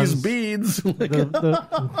best have all these ones- beads.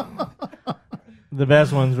 The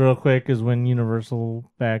best ones, real quick, is when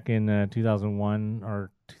Universal back in 2001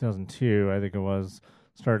 or 2002, I think it was,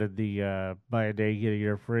 started the buy a day, get a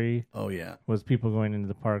year free. Oh yeah, Was people going into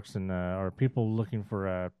the parks and or people looking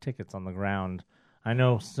for tickets on the ground. I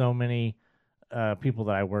know so many people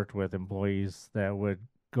that I worked with, employees that would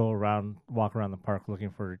walk around the park looking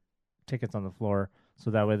for tickets on the floor,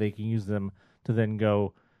 so that way they can use them to then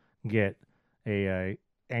go get a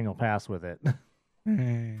annual pass with it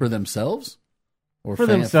for themselves, or for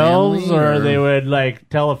themselves, family, or they would like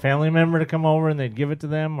tell a family member to come over and they'd give it to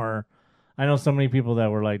them. Or I know so many people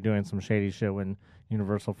that were like doing some shady shit when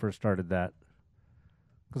Universal first started that,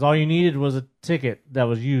 because all you needed was a ticket that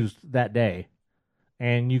was used that day,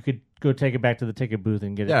 and you could go take it back to the ticket booth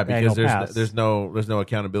and get Yeah, it. because pass. there's no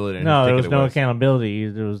accountability. in No, whose there was ticket it no accountability.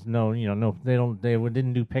 There was no, they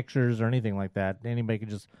didn't do pictures or anything like that. Anybody could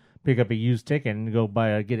just pick up a used ticket and go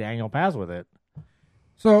get an annual pass with it.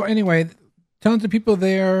 So anyway, tons of people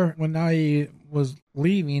there. When I was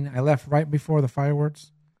leaving, I left right before the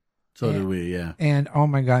fireworks, So did we, yeah. and oh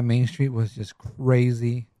my god, Main Street was just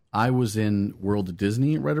crazy. I was in World of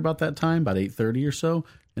Disney right about that time, about 8:30 or so,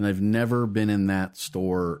 and I've never been in that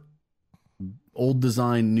store. Old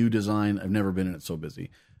design, new design. I've never been in it so busy.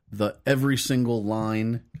 Every single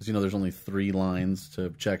line, because there's only 3 lines to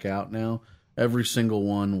check out now. Every single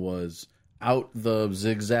one was out the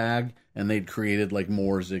zigzag, and they'd created like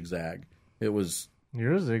more zigzag. It was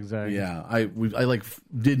You're a zigzag. yeah. I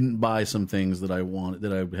didn't buy some things that I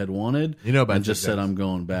had wanted. You know about and just said zigzags. I'm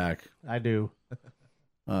going back. I do.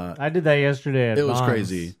 I did that yesterday at It was Vaughn's.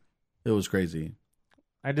 crazy. It was crazy.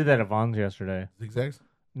 I did that at Vaughn's yesterday. Zigzags?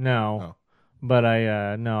 No. Oh. But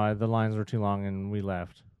the lines were too long and we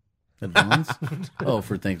left. Advance? Oh,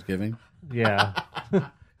 for Thanksgiving. Yeah.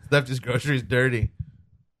 Left his groceries dirty.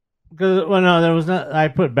 Because, there was not. I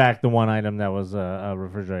put back the one item that was a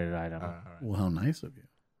refrigerated item. Well, how nice of you.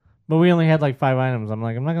 But we only had like 5 items. I'm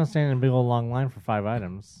like, I'm not going to stand in a big old long line for 5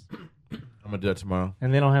 items. I'm going to do that tomorrow.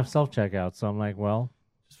 And they don't have self-checkout. So I'm like, well,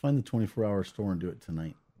 Just find the 24-hour store and do it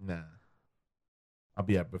tonight. Nah. I'll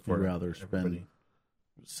be up before. I'd rather spend everybody.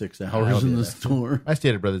 6 I'll hours do in the that. store. My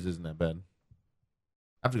Stater Brothers isn't that bad.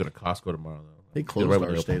 I have to go to Costco tomorrow, though. They Get closed right when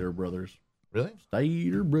our they open. Stater Brothers. Really?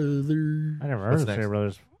 Stater Brothers. I never heard What's of next? Stater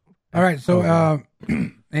Brothers. All right, so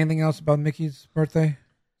anything else about Mickey's birthday?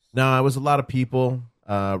 No, it was a lot of people.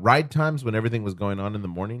 Ride times when everything was going on in the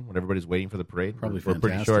morning, when everybody's waiting for the parade, Probably were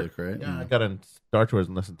pretty short. fantastic, right? Yeah, I got on Star Tours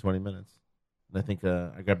in less than 20 minutes. And I think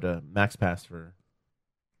I grabbed a Max Pass for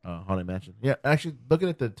Haunted Mansion. Yeah, actually, looking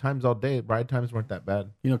at the times all day, ride times weren't that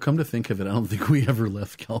bad. You know, come to think of it, I don't think we ever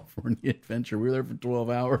left California Adventure. We were there for 12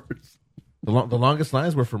 hours. The longest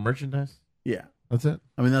lines were for merchandise. Yeah. That's it.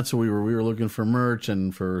 I mean, that's what we were. We were looking for merch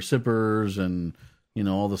and for sippers and, you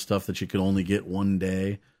know, all the stuff that you could only get one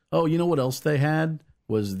day. Oh, you know what else they had?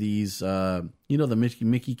 Was these, you know, the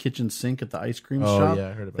Mickey kitchen sink at the ice cream shop? Yeah,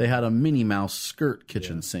 I heard about They that. had a Minnie Mouse skirt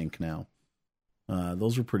kitchen sink now.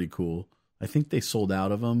 Those were pretty cool. I think they sold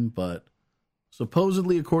out of them, but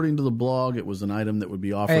supposedly, according to the blog, it was an item that would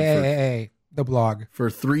be offered Hey, the blog. for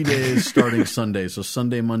 3 days starting Sunday. So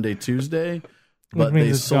Sunday, Monday, Tuesday. But means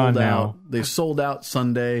they it's sold gone out. now. They sold out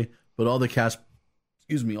Sunday, but all the cast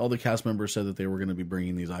members said that they were going to be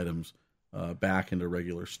bringing these items back into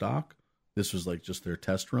regular stock. This was like just their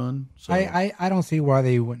test run. So I don't see why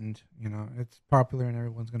they wouldn't. You know, it's popular and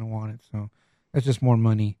everyone's going to want it. So it's just more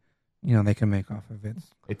money, you know, they can make off of it.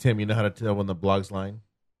 Hey, Tim, you know how to tell when the blog's lying?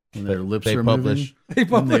 when their lips They are publish. moving.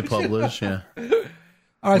 When they publish, yeah.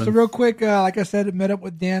 All right, so When- real quick, like I said, I met up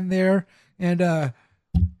with Dan there, and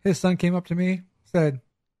his son came up to me, said,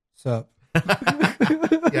 "Sup?"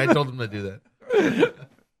 Yeah, I told him to do that.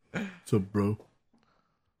 What's up, bro?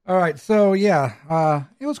 All right, so yeah,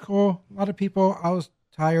 it was cool. A lot of people. I was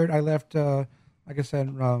tired. I left, like I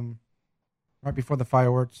said, right before the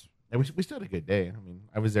fireworks. And we still had a good day. I mean,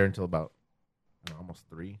 I was there until about almost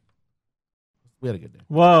 3. We had a good day.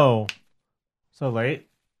 Whoa. So late?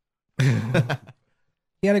 He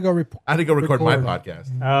had to go report. I had to go record my podcast.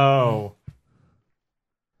 Oh.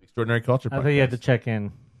 Extraordinary Culture I podcast. thought you had to check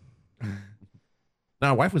in. No,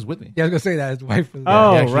 my wife was with me. Yeah, I was gonna say that his wife was there.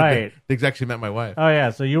 Oh, Actually, right. Diggs actually met my wife. Oh, yeah.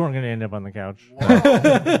 So you weren't going to end up on the couch.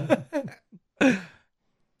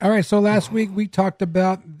 All right, so last week we talked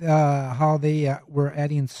about how they were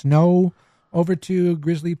adding snow over to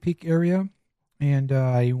Grizzly Peak area, and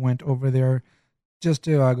I went over there just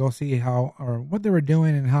to go see how or what they were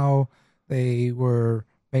doing and how they were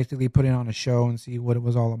basically putting on a show and see what it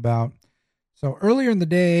was all about. So earlier in the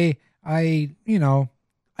day, I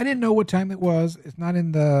didn't know what time it was. It's not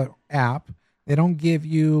in the app. They don't give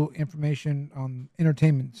you information on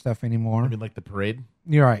entertainment stuff anymore. I mean, like the parade?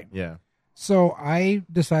 You're right. Yeah. So I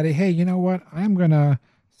decided, hey, you know what? I'm going to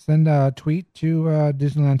send a tweet to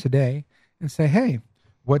Disneyland today and say, hey,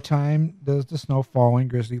 what time does the snow fall in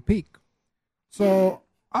Grizzly Peak? So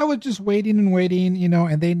I was just waiting and waiting,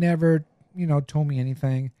 and they never, told me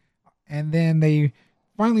anything. And then they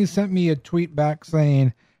finally sent me a tweet back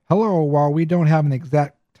saying, hello, while we don't have an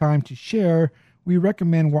exact time to share, we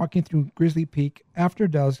recommend walking through Grizzly Peak after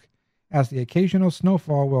dusk as the occasional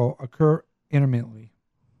snowfall will occur intermittently.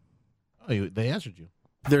 Oh, they answered you.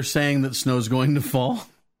 They're saying that snow's going to fall.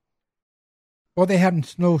 Well, they have a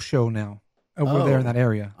snow show now over there in that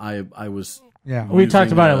area. I was Yeah. We talked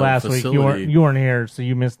using about it a last week. facility. You weren't here, so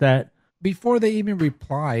you missed that. Before they even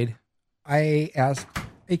replied, I asked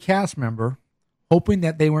a cast member, hoping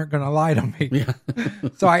that they weren't going to lie to me. Yeah.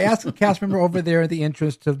 So I asked a cast member over there at the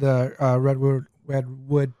entrance to the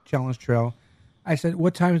Redwood Challenge Trail. I said,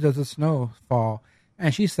 what time does the snow fall?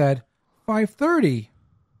 And she said, 5:30.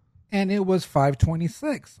 And it was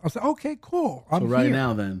 5:26. I was like, okay, cool. I'm So right here.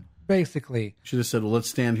 now, then, Basically. should have said, well, let's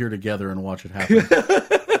stand here together and watch it happen.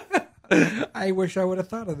 I wish I would have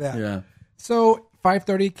thought of that. Yeah. So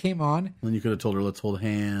 5:30 came on. Then you could have told her, let's hold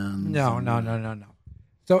hands. No.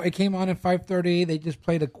 So it came on at 5:30. They just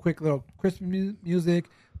played a quick little Christmas music.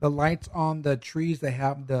 The lights on the trees, they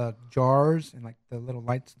have the jars and like the little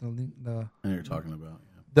lights. The I know what you're talking about.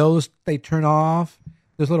 Yeah. those they turn off.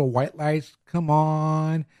 Those little white lights come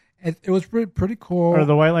on. It was pretty cool. Are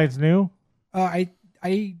the white lights new? I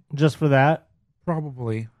Just for that?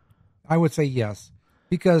 probably, I would say yes,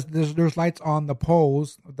 because there's lights on the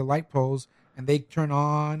poles, the light poles, and they turn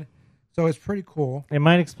on. So it's pretty cool. It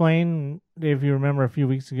might explain, if you remember a few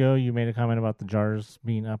weeks ago, you made a comment about the jars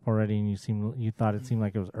being up already, and you thought it seemed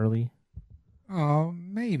like it was early. Oh,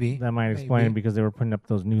 maybe That might explain Maybe. because they were putting up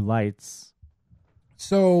those new lights.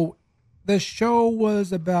 So the show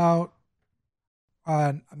was about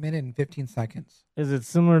a minute and 15 seconds. Is it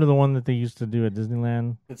similar to the one that they used to do at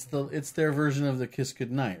Disneyland? It's their version of the Kiss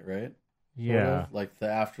Goodnight, right? Yeah. Sort of, like the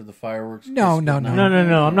after the fireworks. No, Kiss no, Goodnight.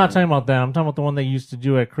 No. I'm not talking about that. I'm talking about the one they used to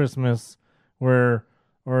do at Christmas, where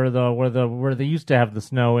they used to have the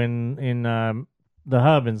snow in the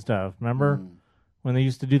hub and stuff. Remember when they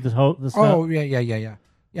used to do the snow? Oh, yeah. Yeah,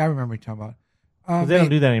 I remember what you're talking about. 'Cause they don't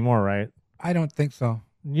do that anymore, right? I don't think so.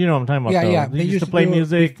 You know what I'm talking about? Yeah, though. yeah. They used to play do it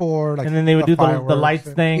music before, like, and then they would do the fireworks lights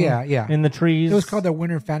and- thing. Yeah. In the trees. It was called the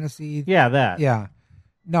Winter Fantasy. Yeah, that. Yeah.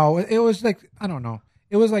 No, it was like, I don't know.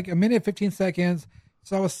 It was like a minute, 15 seconds.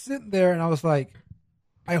 So I was sitting there and I was like,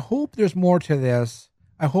 I hope there's more to this.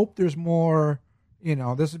 I hope there's more.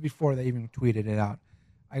 This is before they even tweeted it out.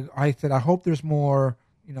 I said, I hope there's more.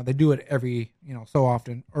 They do it every so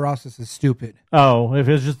often, or else this is stupid. Oh, if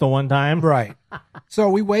it's just the one time, Right. So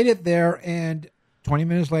we waited there, and 20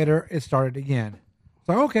 minutes later, it started again.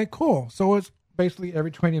 So, okay, cool. So it's basically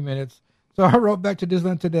every 20 minutes. So I wrote back to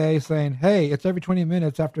Disneyland today saying, hey, it's every 20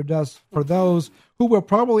 minutes after dusk for those who will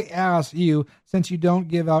probably ask you since you don't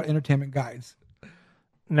give out entertainment guides.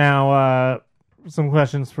 Now, some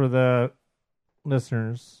questions for the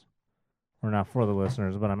listeners. Or not for the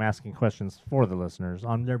listeners, but I'm asking questions for the listeners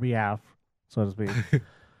on their behalf, so to speak.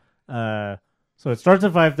 So it starts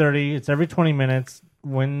at 5:30. It's every 20 minutes.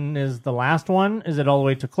 When is the last one? Is it all the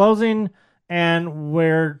way to closing? And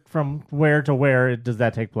from where to where does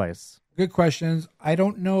that take place? Good questions. I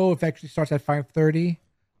don't know if it actually starts at 5:30.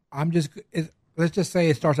 Let's just say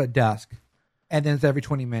it starts at dusk, and then it's every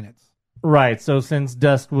 20 minutes. Right. So since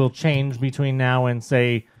dusk will change between now and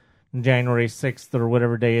say January 6th or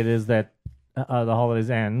whatever day it is that the holidays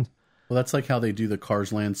end. Well, that's like how they do the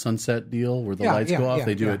Cars Land sunset deal where the Yeah, lights go off. yeah,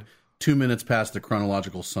 They do yeah. it 2 minutes past the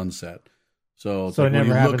chronological sunset. So, it's So like it when never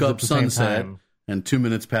you happens look at up the same sunset, time. and 2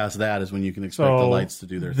 minutes past that is when you can expect the lights to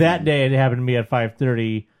do their that thing. day it happened to be at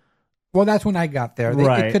 5:30. Well, that's when I got there.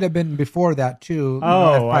 Right. It could have been before that, too.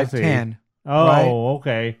 Oh, I at see. 5:10. Oh, Right?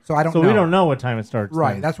 okay. So I don't So know. we don't know what time it starts.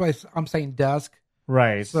 Right. then. That's why I'm saying dusk.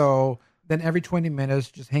 right. So then every 20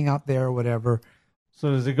 minutes, just hang out there or whatever. So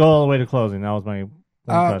does it go all the way to closing? That was my one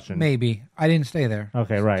question. Maybe. I didn't stay there.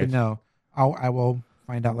 Okay, To right. know. I will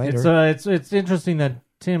find out later. It's interesting that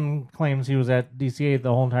Tim claims he was at DCA the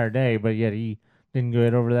whole entire day, but yet he didn't go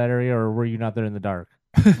over that area, or were you not there in the dark?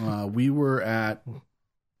 We were at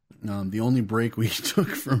the only break we took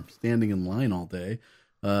from standing in line all day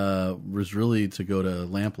was really to go to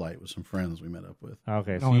Lamplight with some friends we met up with.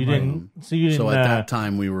 Okay, so No, you right. didn't. So you didn't. So at that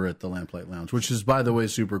time, we were at the Lamplight Lounge, which is, by the way,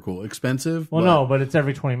 super cool. Expensive. well, no, but it's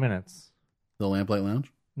every 20 minutes. The Lamplight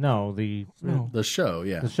Lounge? No, the The show,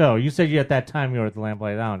 yeah. the show. You said at that time you were at the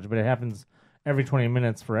Lamplight Lounge, but it happens every 20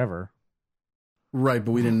 minutes forever. Right,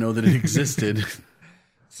 but we didn't know that it existed.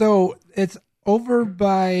 So it's over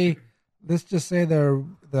by, let's just say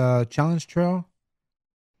the Challenge Trail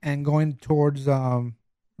and going towards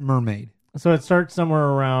Mermaid. So it starts somewhere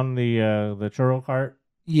around the churro cart,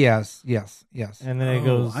 Yes. and then it Oh,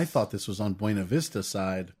 goes. I thought this was on Buena Vista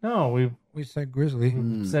side. No, we We said Grizzly.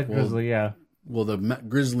 said well- Grizzly. Yeah. Well, the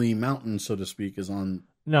Grizzly Mountain, so to speak, is on.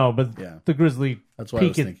 No, but Yeah. the Grizzly That's what I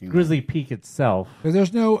was Peak. thinking. Grizzly Peak itself. Because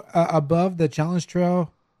there's no, above the Challenge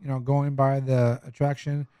Trail, going by the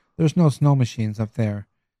attraction, there's no snow machines up there.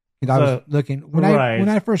 I was So- looking, when right.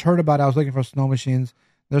 I first heard about it, I was looking for snow machines.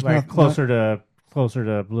 There's Like no, closer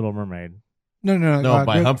to Little Mermaid. No. No,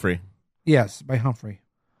 by there- Humphrey. Yes, by Humphrey.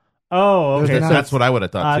 Oh, There's okay. not- So That's what I would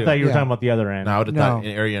have thought I too. thought you were Yeah. talking about the other end. No, I would have No. thought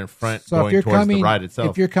an area in front So if going you're towards coming, the ride itself.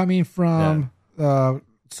 if you're coming from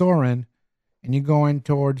Soren and you're going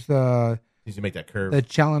towards You need to make that curve. the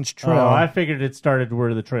Challenge Trail, Oh, I figured it started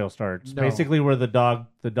where the trail starts. No. Basically, where the dog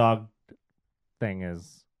thing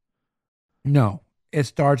is. no, it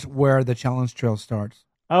starts where the Challenge Trail starts.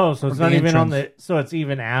 Oh, so Or it's the not even on entrance. the. So it's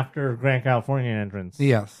even after Grand Californian entrance.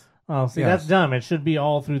 Yes, Oh, see, Yes. that's dumb. It should be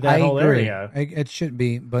all through that I whole agree. area. It should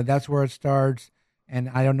be, but that's where it starts, and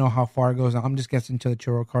I don't know how far it goes. I'm just guessing to the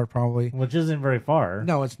churro cart probably. Which isn't very far.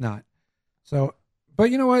 No, it's not. So, but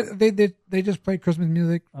you know what? They just play Christmas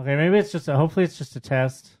music. Okay, maybe it's just hopefully it's just a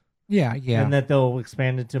test, Yeah. and that they'll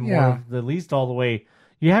expand it to more. Yeah. At least all the way.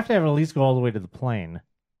 You have to have at least go all the way to the plane.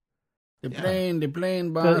 the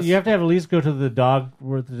plane, So boss. you have to have at least go to the dog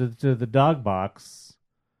to the dog box.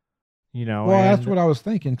 well, that's what I was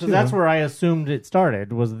thinking too. Because that's where I assumed it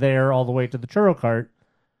started, was there all the way to the churro cart,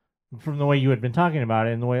 from the way you had been talking about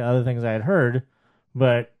it and the way other things I had heard.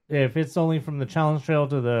 But if it's only from the Challenge Trail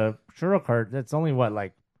to the churro cart, that's only what,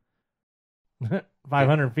 like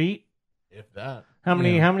 500 feet? if that. How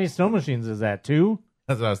many snow machines is that? 2?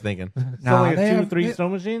 That's what I was thinking. It's Nah, only they 2, have- 3 they- snow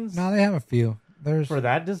machines? No, they have a few. There's For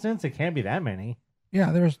that distance, it can't be that many.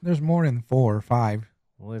 there's more than 4 or 5.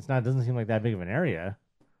 Well, it's not. Doesn't seem like that big of an area.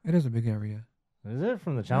 It is a big area. Is it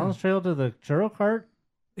from the Challenge Trail to the churro cart?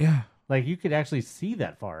 Yeah, Like you could actually see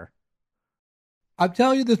that far. I'll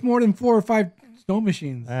tell you, there's more than 4 or 5 snow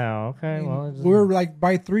machines. Oh, okay. Well, it We're like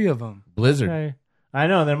by 3 of them. Blizzard. okay. I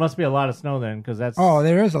know there must be a lot of snow then, because that's Oh,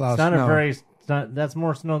 there is a lot it's of not snow. a very. It's not, that's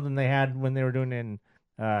more snow than they had when they were doing it in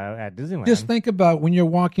at Disneyland. Just think about when you're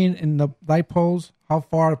walking in the light poles, how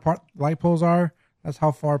far apart light poles are. That's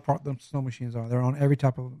how far apart the snow machines are. They're on every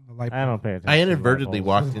type of the light I pole. don't pay attention. I to light inadvertently poles.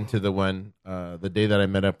 walked into the one the day that I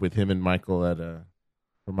met up with him and Michael at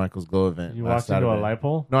for Michael's Glow event. You last walked into a Saturday. light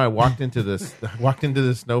pole. No, I walked into this. Walked into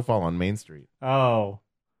the snowfall on Main Street. Oh,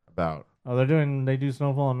 about. Oh, they do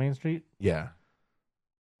Snowfall on Main Street? Yeah,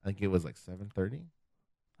 I think it was like 7:30.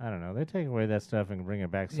 I don't know. They take away that stuff and bring it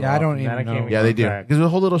back. So Yeah, I don't often that even can't know. even Yeah, they go do. back. Because it was a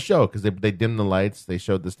whole little show. Because they dimmed the lights. They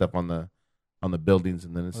showed the stuff on the buildings,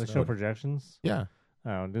 and then it's Oh, they show projections. yeah.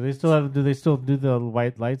 Oh, do they still do the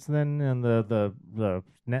white lights then and the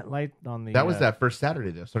net light on the? That was that first Saturday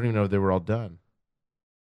though. So I don't even know if they were all done.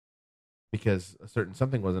 Because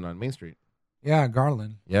something wasn't on Main Street. Yeah,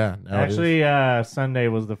 Garland. Yeah, now it is. Actually, Sunday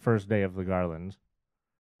was the first day of the Garland.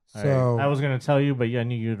 So I was going to tell you, but I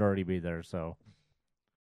knew you'd already be there. So,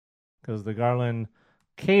 because the Garland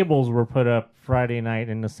cables were put up Friday night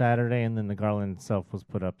into Saturday, and then the Garland itself was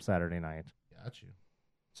put up Saturday night. Got you.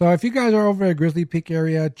 So if you guys are over at Grizzly Peak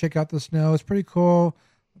area, check out the snow. It's pretty cool.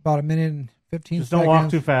 About a minute and 15 Just seconds. don't walk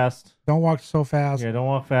too fast. Don't walk so fast. Yeah, don't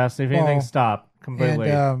walk fast. If anything, Well, stop completely.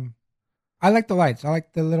 And I like the lights. I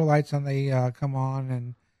like the little lights when they come on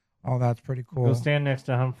and all that's pretty cool. Go stand next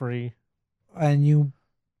to Humphrey. And you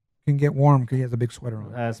can get warm because he has a big sweater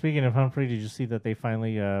on. Speaking of Humphrey, did you see that they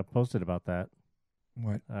finally posted about that?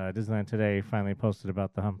 What? Disneyland Today finally posted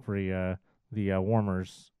about the Humphrey, the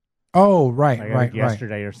warmers. Oh, right, Like, I right, think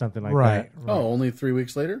yesterday or something like right, that. right. Oh, only 3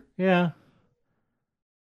 weeks later? Yeah.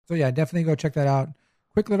 So yeah, definitely go check that out.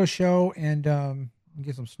 Quick little show and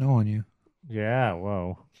get some snow on you. Yeah,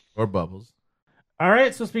 whoa. Or Bubbles. All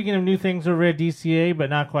right, so speaking of new things over at DCA, but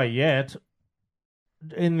not quite yet,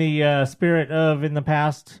 in the spirit of in the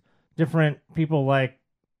past, different people like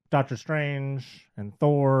Doctor Strange and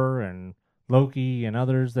Thor and Loki and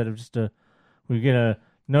others that have just we get a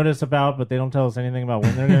notice about, but they don't tell us anything about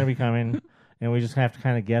when they're going to be coming, and we just have to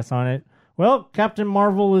kind of guess on it. Well, Captain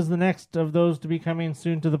Marvel is the next of those to be coming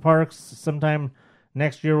soon to the parks. Sometime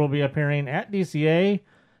next year will be appearing at DCA.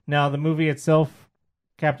 Now, the movie itself,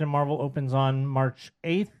 Captain Marvel, opens on March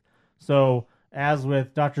 8th. So, as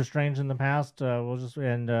with Doctor Strange in the past,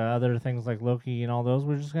 and other things like Loki and all those,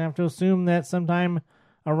 we're just going to have to assume that sometime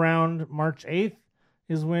around March 8th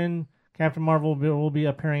is when Captain Marvel will be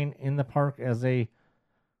appearing in the park as a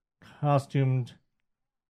costumed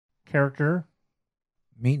character.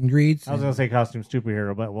 Meet and greets. I was going to say costume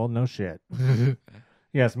superhero, but well, no shit.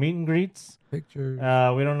 Yes, meet and greets. Pictures.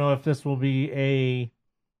 We don't know if this will be a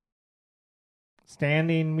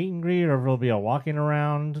standing meet and greet or if it'll be a walking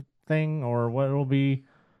around thing or what it'll be.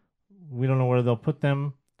 We don't know where they'll put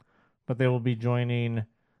them, but they will be joining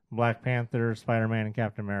Black Panther, Spider-Man, and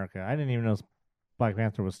Captain America. I didn't even know Black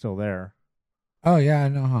Panther was still there. Oh yeah, I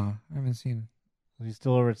know, huh? I haven't seen Is he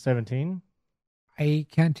still over at 17? I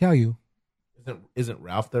can't tell you. Isn't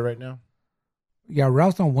Ralph there right now? Yeah,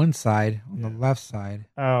 Ralph's on one side, on the left side.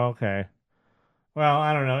 Oh, okay. Well,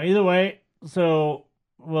 I don't know. Either way, so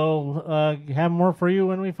we'll have more for you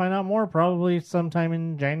when we find out more, probably sometime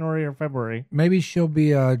in January or February. Maybe she'll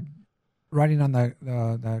be riding on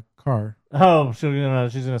the car. Oh,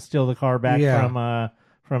 she's gonna steal the car back Yeah.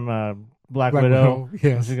 from Black Black Widow.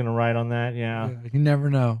 Yes. She's gonna ride on that. Yeah. You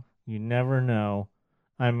never know. You never know.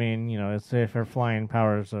 I mean, it's if her flying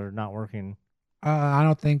powers are not working. I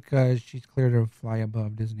don't think she's clear to fly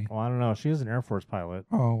above Disney. Well, I don't know. She is an Air Force pilot.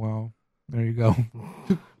 Oh well, there you go.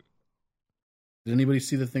 Did anybody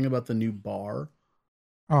see the thing about the new bar?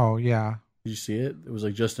 Oh yeah, Did you see it? It was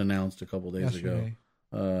like just announced a couple days yesterday.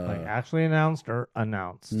 ago. Like actually announced or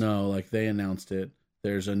announced? No, like they announced it.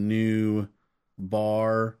 There's a new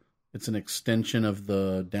bar. It's an extension of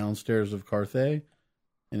the downstairs of Carthay,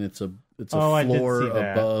 and it's a Oh, I did floor see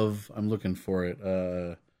that. above. I'm looking for it.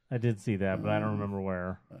 I did see that, but I don't remember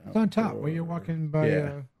where. It's on top where you're walking by.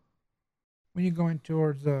 Yeah. When you're going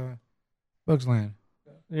towards Bugs Land.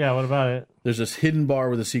 Yeah, what about it? There's this hidden bar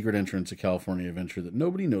with a secret entrance to California Adventure that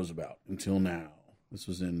nobody knows about until now. This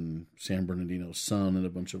was in San Bernardino Sun and a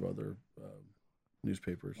bunch of other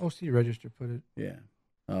newspapers. OC Register put it. Yeah.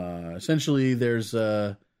 Essentially, there's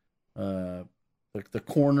like the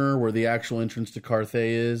corner where the actual entrance to Carthay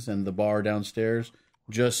is and the bar downstairs.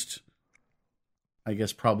 Just, I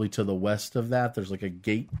guess, probably to the west of that, there's like a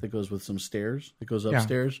gate that goes with some stairs that goes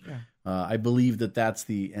upstairs. Yeah. I believe that's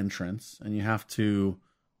the entrance, and you have to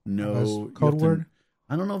know That's you code have to- word?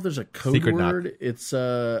 I don't know if there's a code Secret knock. word. It's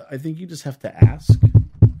I think you just have to ask,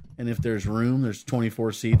 and if there's room, there's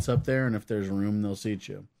 24 seats up there, and if there's room, they'll seat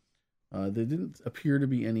you. There didn't appear to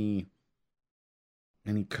be any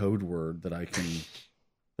code word that I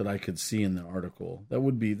could see in the article. That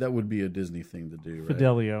would be a Disney thing to do, right?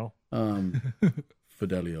 Fidelio.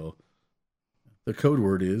 Fidelio. The code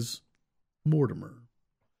word is Mortimer.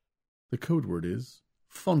 The code word is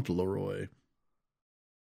Fauntleroy.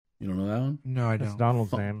 You don't know that one? No, I That's don't.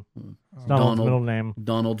 Donald's Fun- name. Oh, It's Donald's Donald. middle name.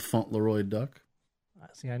 Donald Fauntleroy Duck.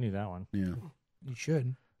 See, I knew that one. Yeah. you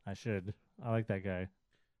should. I should. I like that guy.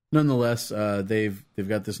 nonetheless, they've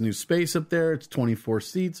got this new space up there. It's 24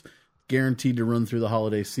 seats, guaranteed to run through the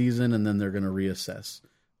holiday season, and then they're going to reassess.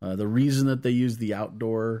 The reason that they use the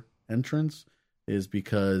outdoor entrance is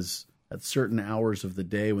because at certain hours of the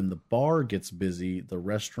day when the bar gets busy, the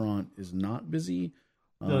restaurant is not busy.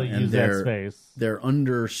 They'll use that space. They're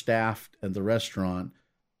understaffed at the restaurant,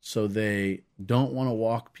 so they don't want to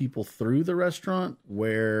walk people through the restaurant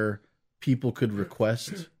where people could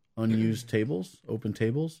request unused tables, open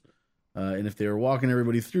tables. And if they were walking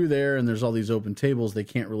everybody through there and there's all these open tables, they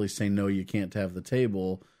can't really say, no, you can't have the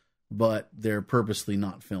table, but they're purposely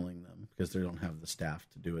not filling them because they don't have the staff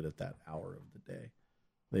to do it at that hour of the day.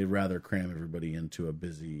 They'd rather cram everybody into a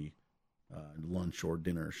busy lunch or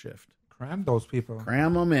dinner shift. Cram those people.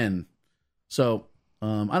 Cram them in. So, I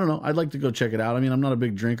don't know. I'd like to go check it out. I mean, I'm not a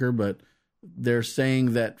big drinker, but they're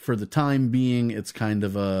saying that for the time being, it's kind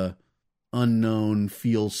of a unknown,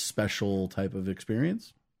 feels special type of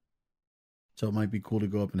experience. So it might be cool to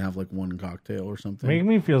go up and have like one cocktail or something. Make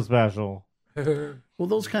me feel special. Well,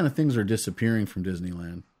 those kind of things are disappearing from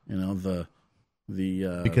Disneyland. You know, the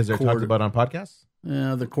because they're talked about on podcasts.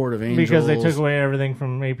 Yeah, the Court of Angels. Because they took away everything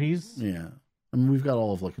from APs? Yeah. I mean, we've got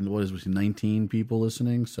all of, like, what is it, 19 people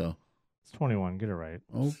listening, so. It's 21. Get it right.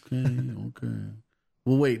 Okay.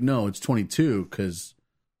 Well, wait, no, it's 22, because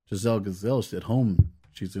Giselle Gazelle's at home.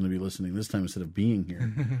 She's going to be listening this time instead of being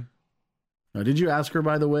here. Now, did you ask her,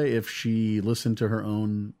 by the way, if she listened to her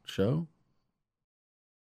own show?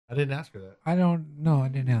 I didn't ask her that. I don't know. I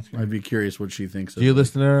didn't ask her. I'd be curious what she thinks of Do you it.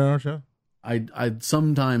 listen to her own show? I'd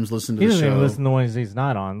sometimes listen to He the doesn't show. even listen to the ones he's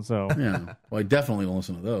not on, so. Yeah. Well, I definitely don't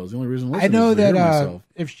listen to those. The only reason I I listen know is to hear that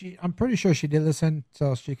myself. I'm pretty sure she did listen,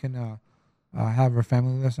 so she can have her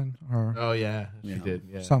family listen or Oh yeah, she Yeah. did.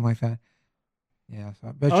 Yeah. something like that. Yeah.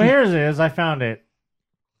 So, but Oh, here it is. I found it.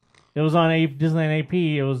 It was on Disneyland AP.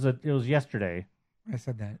 It was yesterday. I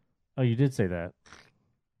said that. Oh, you did say that.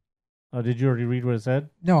 Oh, did you already read what it said?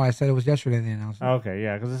 No, I said it was yesterday. The announcement. Okay,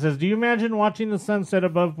 yeah, because it says, do you imagine watching the sunset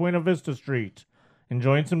above Buena Vista Street,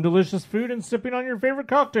 enjoying some delicious food and sipping on your favorite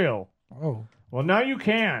cocktail? Oh. Well, now you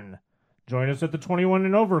can. Join us at the 21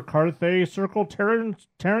 and over Carthay Circle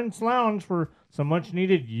Terrace Lounge for some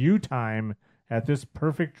much-needed you time at this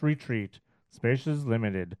perfect retreat. Space is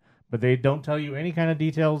limited, but they don't tell you any kind of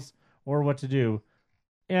details or what to do.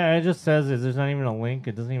 Yeah, it just says there's not even a link.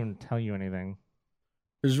 It doesn't even tell you anything.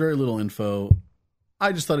 There's very little info.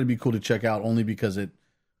 I just thought it'd be cool to check out only because it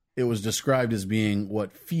was described as being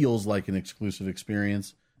what feels like an exclusive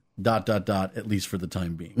experience, ... at least for the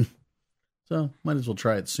time being. So might as well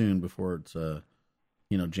try it soon before it's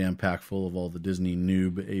jam-packed full of all the Disney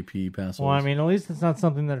noob AP passes. Well, I mean, at least it's not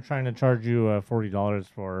something they're trying to charge you $40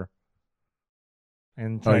 for.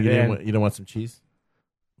 And Oh, you don't want some cheese?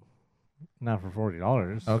 not for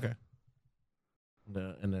 $40. Okay.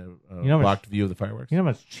 And a You know how blocked much- view of the fireworks. You know how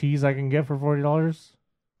much cheese I can get for $40?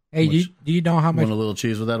 Hey, do you know how much? Want a little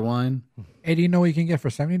cheese with that wine? Hey, do you know what you can get for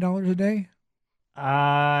 $70 a day?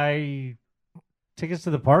 Tickets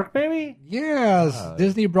to the park, maybe? Yes,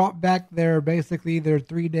 Disney brought back their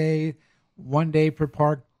 3-day, 1 day per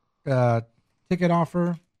park ticket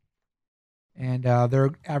offer, and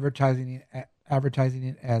they're advertising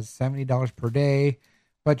it as $70 per day.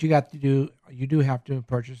 But you do have to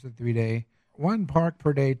purchase a 3-day, 1 park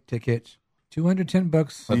per day ticket,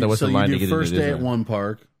 $210. But there was So a line you to do get first into day at Disneyland. one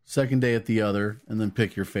park, second day at the other, and then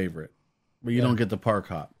pick your favorite. But you don't get the park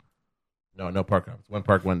hop. No park hops. 1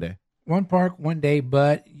 park, 1 day. 1 park, 1 day,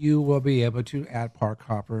 but you will be able to add park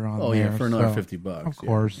hopper on Oh there. yeah, for another so, $50. Of yeah,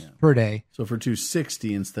 course, yeah. per day. So for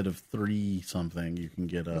 $260 instead of $3 something, you can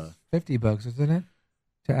get a. $50, isn't it?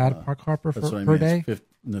 To add park hopper That's what I per mean. day.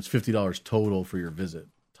 That's $50 total for your visit,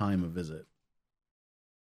 time of visit.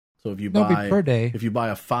 So if you No, buy per day. if you buy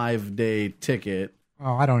a 5-day ticket,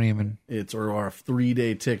 Oh, I don't even. it's or a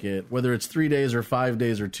 3-day ticket, whether it's 3 days or 5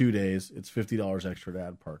 days or 2 days, it's $50 extra to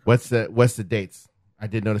add park. What's the dates? I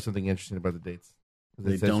did notice something interesting about the dates.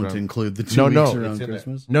 They It says don't around- include the 2 No, weeks no, around it's in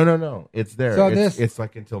Christmas. there. No. It's there. So It's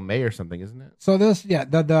like until May or something, isn't it? So this, yeah,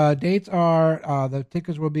 the dates are the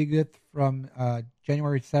tickets will be good from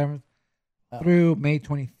January 7th through May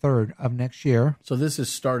 23rd of next year. So this is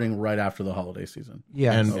starting right after the holiday season.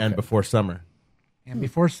 Yes, And before summer. and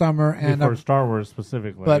before summer, and Before Star Wars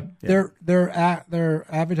specifically. but they're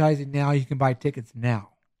advertising now. You can buy tickets now.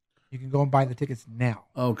 You can go and buy the tickets now.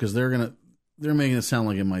 Oh, because they're making it sound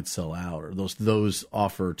like it might sell out, or those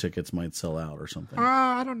offer tickets might sell out, or something.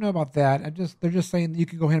 I don't know about that. They're just saying you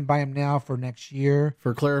can go ahead and buy them now for next year.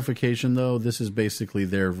 For clarification, though, this is basically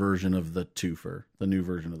their version of the twofer, the new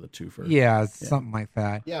version of the twofer. Yeah, something like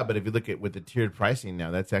that. Yeah, but if you look at with the tiered pricing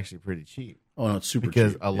now, that's actually pretty cheap Oh no, it's super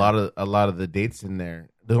because cheap. a lot of the dates in there,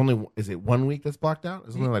 there's only is it 1 week that's blocked out?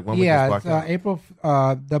 It's only like 1 week Yeah, that's it's blocked out. April.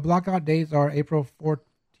 The blockout days are April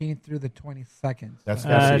 14th through the 22nd. That's That's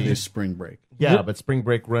gotta be, spring break. yeah, but spring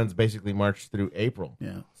break runs basically March through April.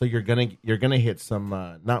 Yeah. So you're gonna hit some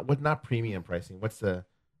not premium pricing. What's the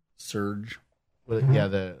Surge. yeah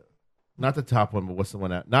the not the top one, but what's the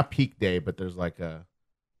one at not peak day, but there's like the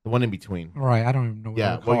one in between. Right. I don't even know what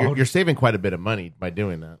Yeah, they're well called. you're saving quite a bit of money by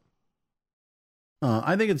doing that.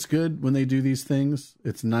 I think it's good when they do these things.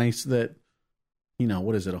 It's nice that,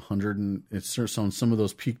 what is it, 100 and it's on some of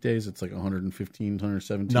those peak days, it's like $115,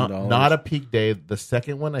 $117. Not a peak day. The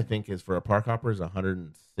second one I think is for a park hopper is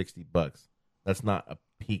 $160. That's not a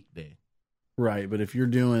peak day. Right, but if you're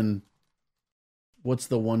doing, what's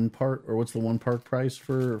the one park price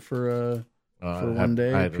for one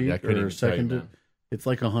day I peak couldn't or even tell you, second? man. It's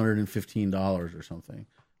like $115 or something.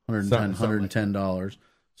 Something $110.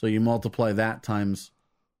 So you multiply that times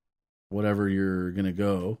whatever you're going to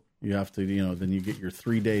go. You have to, then you get your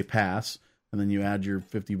 3-day pass, and then you add your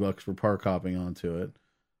 $50 for park hopping onto it.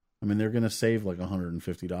 I mean, they're going to save like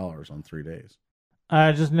 $150 on 3 days.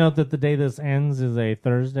 Just note that the day this ends is a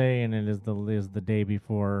Thursday, and it is the day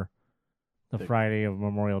before the Friday of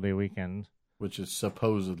Memorial Day weekend. Which is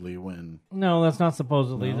supposedly when. No, that's not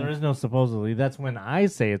supposedly. No? There is no supposedly. That's when I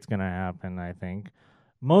say it's going to happen, I think.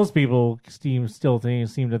 Most people seem to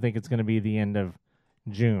think it's going to be the end of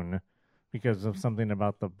June because of something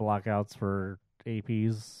about the blockouts for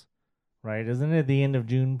APs, right? Isn't it the end of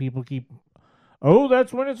June? People keep,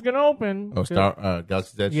 that's when it's going to open. Oh,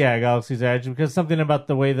 Galaxy's Edge? Yeah, Galaxy's Edge. Because something about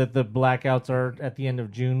the way that the blackouts are at the end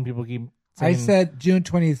of June, people keep I saying, said June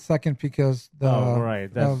 22nd because right.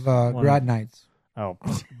 That's of one grad nights Oh,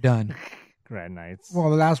 done. grad nights.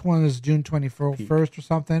 Well, the last one is June 21st or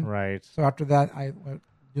something. Right. So after that, I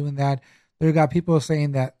doing that. There got people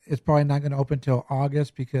saying that it's probably not going to open till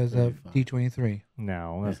August because of D23.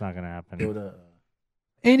 No, that's not going to happen.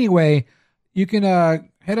 Anyway, you can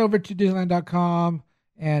head over to Disneyland.com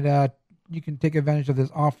and you can take advantage of this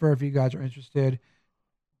offer if you guys are interested.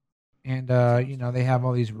 And, they have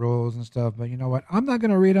all these rules and stuff. But you know what? I'm not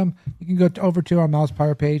going to read them. You can go over to our Mouse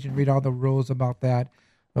Power page and read all the rules about that.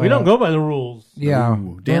 We don't go by the rules. Yeah.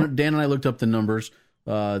 Ooh. Dan and I looked up the numbers.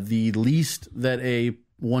 The least that a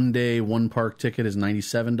 1 day, 1 park ticket is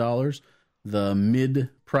 $97. The mid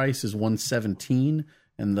price is $117,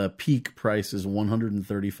 and the peak price is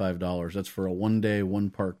 $135. That's for a 1 day, 1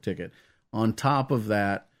 park ticket. On top of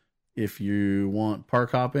that, if you want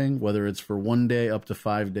park hopping, whether it's for 1 day up to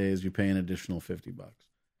 5 days, you pay an additional $50.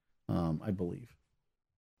 I believe.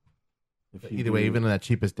 If you Either way, do- even on that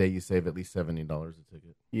cheapest day, you save at least $70 a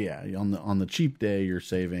ticket. yeah, on the cheap day, you're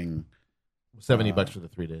saving. $70 for the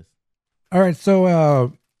 3 days. All right,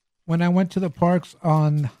 so when I went to the parks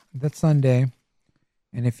on that Sunday,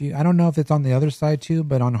 and I don't know if it's on the other side too,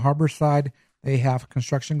 but on Harbor side, they have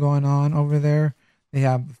construction going on over there. They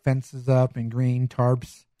have fences up and green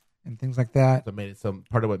tarps and things like that. So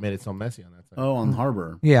part of what made it so messy on that side. Oh, on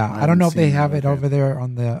Harbor. Yeah, I don't know if they haven't have seen it that. over there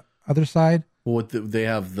on the other side. Well, they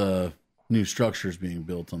have the new structures being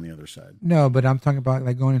built on the other side. No, but I'm talking about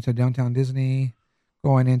like going into downtown Disney,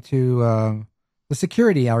 going into the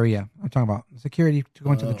security area. I'm talking about security to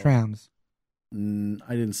go into the Oh. trams. I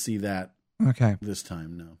didn't see that Okay. this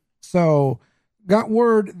time, no. So, got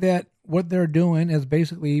word that what they're doing is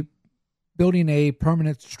basically building a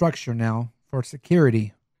permanent structure now for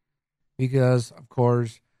security, because of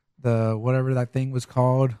course the whatever that thing was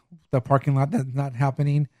called, the parking lot that's not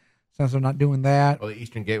happening, since they're not doing that. Oh, the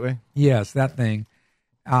Eastern Gateway? Yes, that thing.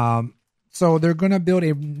 So they're going to build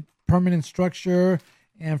a permanent structure,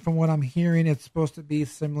 and from what I'm hearing, it's supposed to be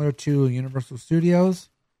similar to Universal Studios,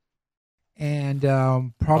 and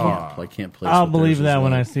probably I can't place. I'll what theirs believe is that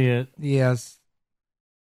when I like. see it. yes,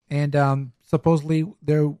 and supposedly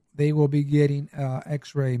they will be getting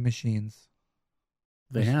X-ray machines.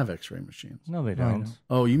 They have X-ray machines. No, they I don't. know.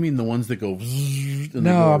 Oh, you mean the ones that go? And they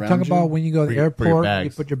No, go I'm around talking you? about when you go to the For your airport, you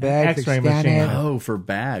bags. put your bags, they X-ray scan machine. it. Oh, for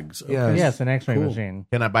bags. Okay. Yes. Yes, an X-ray Cool. machine.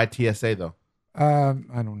 Can I buy TSA, though? I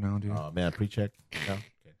don't know, dude. Oh, man, pre-check? No?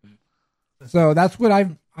 So that's what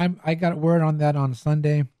I got word on that on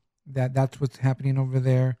Sunday. That's what's happening over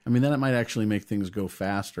there. I mean, that might actually make things go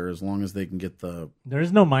faster as long as they can get There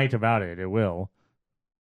is no might about it. It will.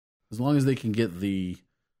 the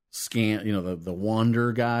scan, the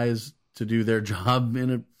wander guys to do their job in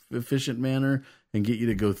an efficient manner and get you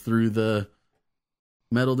to go through the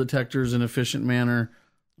metal detectors in an efficient manner.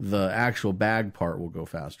 The actual bag part will go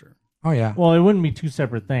faster. Oh yeah. Well, it wouldn't be two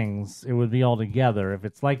separate things. It would be all together. If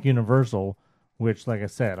it's like Universal, which, like I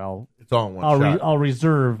said, It's all in one shot. I'll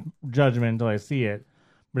reserve judgment until I see it.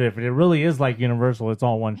 But if it really is like Universal, it's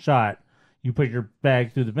all one shot. You put your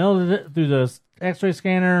bag through the X-ray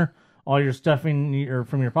scanner. All your stuff from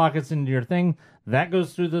your pockets into your thing that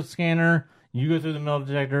goes through the scanner. You go through the metal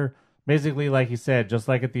detector. Basically, like you said, just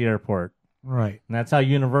like at the airport. Right. And that's how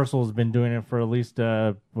Universal has been doing it for at least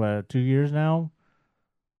 2 years now.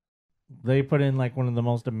 They put in like one of the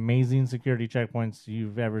most amazing security checkpoints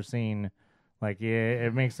you've ever seen. Like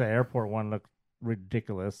it makes the airport one look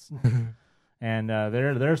ridiculous. And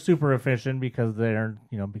they're super efficient because they don't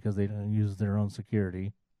use their own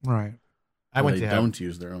security. Right. They don't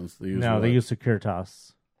use their own. They use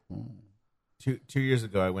Securitas. 2 years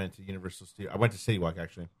ago, I went to Universal Studios. I went to City Walk,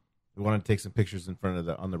 actually. We wanted to take some pictures in front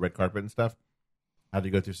of on the red carpet and stuff. Had to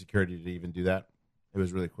go through security to even do that. It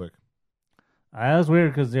was really quick. That's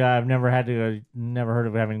weird because I've never heard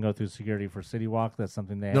of having to go through security for City Walk. That's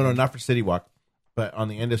something they No, not for City Walk, but on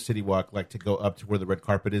the end of City Walk, like to go up to where the red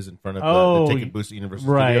carpet is in front of the ticket booth at Universal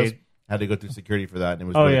Studios. Had to go through security for that, and it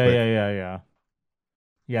was really quick. yeah.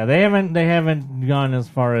 Yeah, they haven't gone as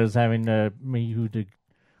far as having to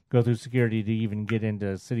go through security to even get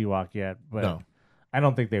into City Walk yet, but No. I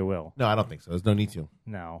don't think they will. No, I don't think so. There's no need to.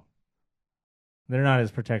 No. They're not as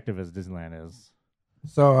protective as Disneyland is.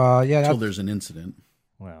 So until there's an incident.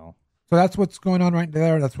 Well, so that's what's going on right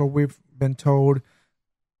there. That's what we've been told.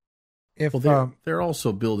 They're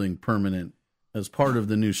also building permanent, as part of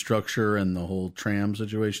the new structure and the whole tram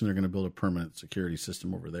situation, they're going to build a permanent security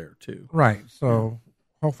system over there too. Right. So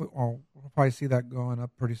hopefully we'll probably see that going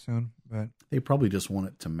up pretty soon. But they probably just want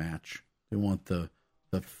it to match. They want the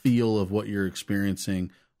feel of what you're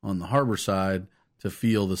experiencing on the harbor side to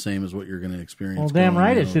feel the same as what you're going to experience. Well, damn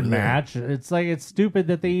right it should there. match. It's like, it's stupid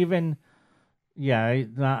that they even... Yeah,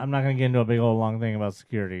 I'm not going to get into a big old long thing about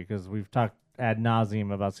security because we've talked ad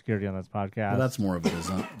nauseum about security on this podcast. Well, that's more of a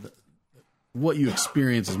design. What you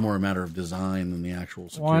experience is more a matter of design than the actual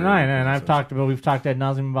security. Well, and we've talked ad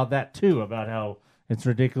nauseum about that too, about how it's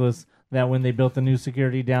ridiculous that when they built the new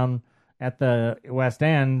security down at the West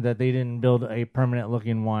End, that they didn't build a permanent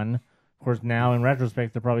looking one. Of course, now in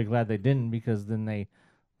retrospect, they're probably glad they didn't because then they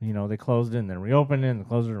closed it and then reopened it and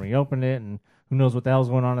closed it and reopened it, and who knows what the hell's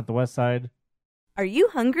going on at the West Side. Are you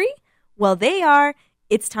hungry? Well, they are.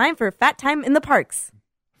 It's time for Fat Time in the Parks.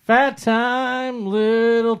 Fat time,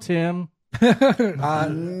 little Tim.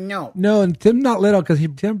 No, and Tim not little because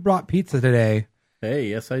Tim brought pizza today. Hey,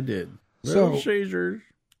 yes, I did. So, Little Caesars.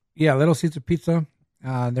 Yeah, Little Caesar Pizza.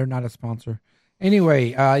 They're not a sponsor.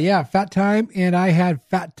 Anyway, Fat Time, and I had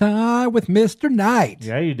Fat Time with Mr. Knight.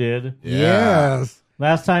 Yeah, you did. Yeah. Yes.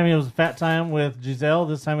 Last time it was Fat Time with Giselle.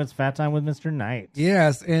 This time it's Fat Time with Mr. Knight.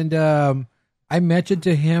 Yes, and I mentioned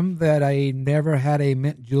to him that I never had a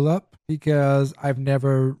mint julep because I've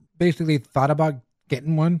never basically thought about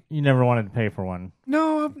getting one. You never wanted to pay for one.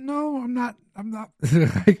 No, I'm not.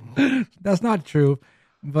 That's not true.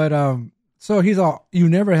 But so he's all, you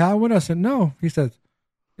never had one? I said, no. He says,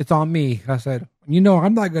 it's on me. I said,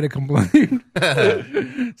 I'm not going to complain.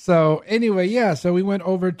 So anyway, so we went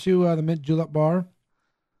over to the mint julep bar,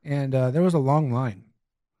 and there was a long line.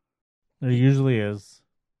 There usually is.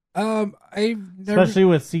 Especially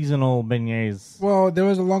with seasonal beignets. Well, there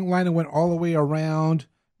was a long line that went all the way around,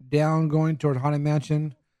 down, going toward Haunted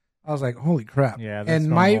Mansion. I was like, holy crap. Yeah, that's and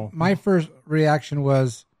normal. my first reaction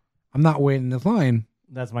was, I'm not waiting in this line.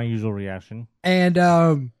 That's my usual reaction. And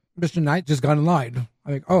Mr. Knight just got in line.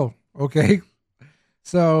 I'm like, oh, okay.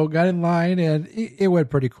 So got in line, and it went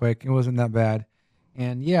pretty quick. It wasn't that bad.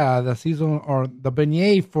 And the seasonal, or the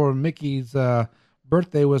beignet for Mickey's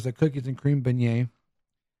birthday was a cookies and cream beignet.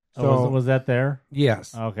 So was that there?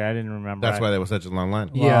 Yes. Okay, I didn't remember. That's why there was such a long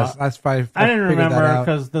line. Yes, that's why I didn't remember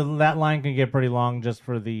because that line can get pretty long just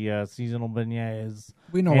for the seasonal beignets.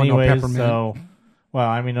 We don't want no peppermint. So,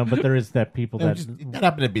 but there is that people that that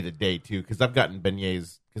happened to be the day too, because I've gotten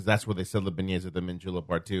beignets because that's where they sell the beignets at the mint julep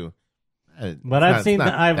bar too. But I've seen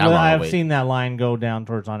that line go down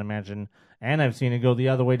towards Haunted Mansion, and I've seen it go the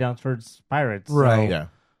other way down towards Pirates. Right. So,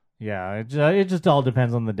 yeah. It just all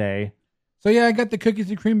depends on the day. So I got the cookies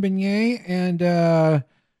and cream beignet, and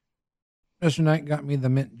Mr. Knight got me the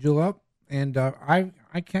mint julep, and I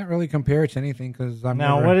can't really compare it to anything because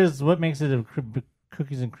what makes it a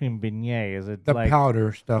cookies and cream beignet? Is it the like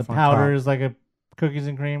powder stuff? The powder top. is like a cookies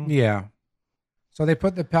and cream. Yeah. So they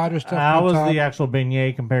put the powder stuff. How was top. the actual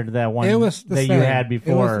beignet compared to that one? It was the that same. You had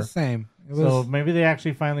before. It was the same. So maybe they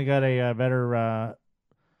actually finally got a better,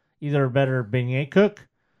 either a better beignet cook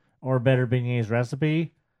or better beignets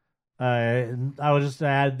recipe. I would just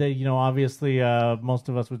add that, obviously most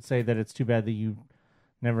of us would say that it's too bad that you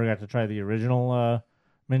never got to try the original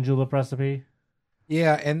mint julep recipe.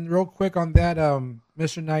 Yeah, and real quick on that,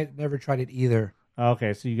 Mr. Knight never tried it either.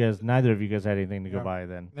 Okay, so neither of you guys had anything to go by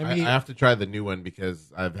then. I have to try the new one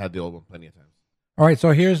because I've had the old one plenty of times. All right,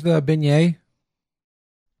 so here's the beignet.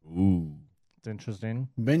 Ooh. It's interesting.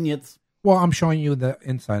 Beignets. Well, I'm showing you the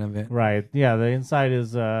inside of it. Right. Yeah, the inside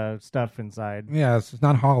is stuff inside. Yeah, it's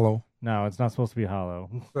not hollow. No, it's not supposed to be hollow.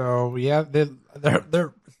 So yeah,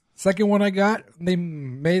 their second one I got, they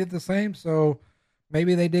made it the same. So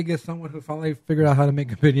maybe they did get someone who finally figured out how to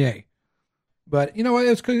make a beignet. But you know what?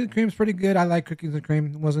 Cookies and cream's pretty good. I like cookies and cream.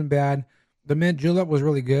 It wasn't bad. The mint julep was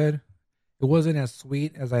really good. It wasn't as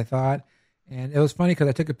sweet as I thought. And it was funny because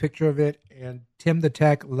I took a picture of it, and Tim the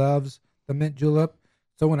Tech loves the mint julep.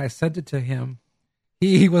 So when I sent it to him,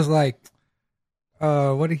 he was like,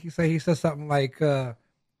 what did he say? He said something like,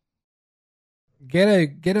 get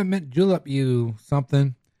a mint julep, you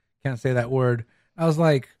something. Can't say that word. I was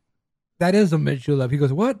like, that is a mint julep. He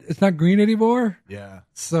goes, what? It's not green anymore? Yeah.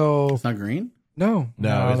 So It's not green? no.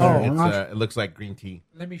 It looks like green tea.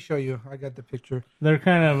 Let me show you. I got the picture. They're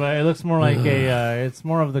kind of. It looks more like a. It's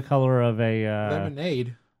more of the color of a. Lemonade.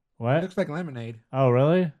 It What? looks like lemonade. Oh,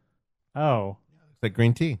 really? Oh, It's like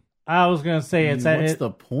green tea. I was gonna say it's. What's the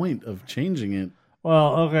point of changing it?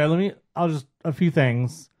 Well, okay. I'll just a few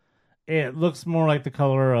things. It looks more like the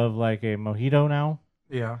color of like a mojito now.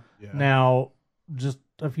 Yeah. Now, just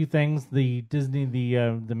a few things. The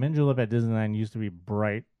mint julep at Disneyland used to be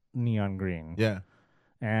bright neon green. Yeah.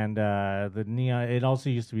 And the neon. It also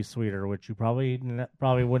used to be sweeter, which you probably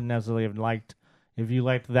wouldn't necessarily have liked if you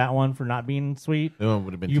liked that one for not being sweet. That one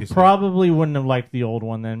would have been You too sweet. probably wouldn't have liked the old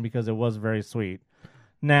one then because it was very sweet.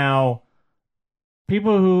 Now,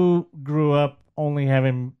 people who grew up only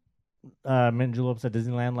having mint juleps at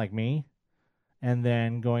Disneyland like me, and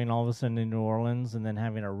then going all of a sudden to New Orleans and then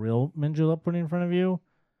having a real mint julep put in front of you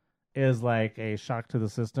is like a shock to the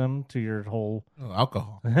system, to your whole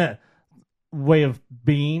alcohol way of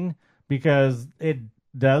being, because it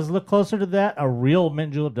does look closer to that. A real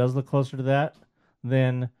mint julep does look closer to that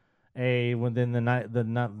than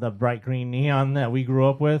the bright green neon that we grew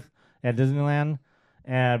up with at Disneyland,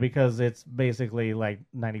 because it's basically like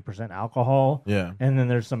 90% alcohol. Yeah. And then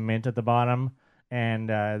there's some mint at the bottom,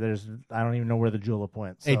 and I don't even know where the julep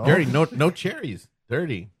went. Hey, so. dirty. No cherries.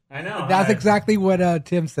 Dirty. I know. That's exactly what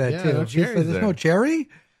Tim said Yeah, too. no He cherries said, "There's there." no cherry."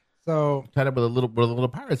 So Tied up with a little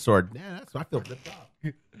pirate sword. Yeah, that's what I feel ripped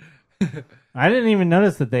off. I didn't even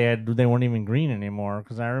notice that they weren't even green anymore,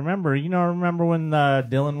 because I remember when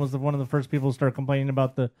Dylan was one of the first people to start complaining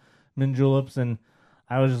about the mint juleps, and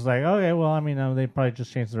I was just like, okay, well, I mean, they probably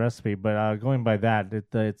just changed the recipe, but going by that,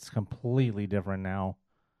 it's completely different now.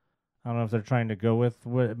 I don't know if they're trying to go with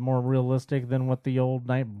more realistic than what the old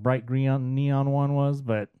bright green neon one was,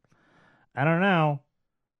 but I don't know.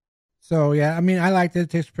 So yeah, I mean, I liked it. It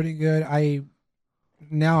tastes pretty good.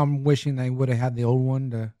 I'm wishing they would have had the old one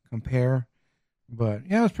to compare, but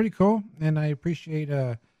yeah, it was pretty cool, and I appreciate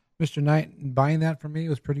Mr. Knight buying that for me. It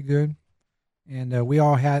was pretty good, and we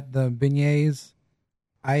all had the beignets.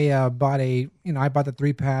 I bought the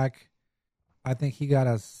 3-pack. I think he got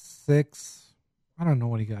a 6. I don't know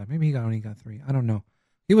what he got. Maybe he only got 3. I don't know.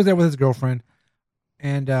 He was there with his girlfriend,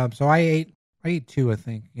 and so I ate 2. I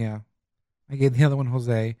think. Yeah, I gave the other one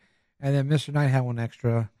Jose. And then Mr. Knight had one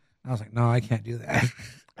extra. I was like, no, I can't do that.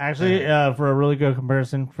 Actually, for a really good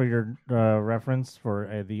comparison for your reference,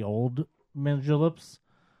 for the old mint juleps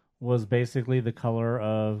was basically the color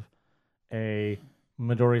of a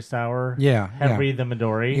Midori sour. Yeah. Heavy the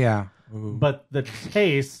Midori. Yeah. Ooh. But the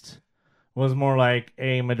taste was more like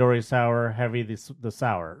a Midori sour, heavy the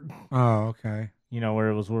sour. Oh, okay. Where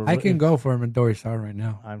it was. I can go for a Midori sour right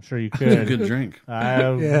now. I'm sure you could. Good drink.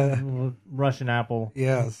 Yeah. Russian apple.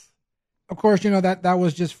 Yes. Of course, that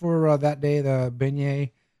was just for that day, the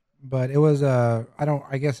beignet, but it was I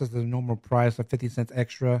guess it's the normal price of 50 cents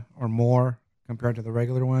extra or more compared to the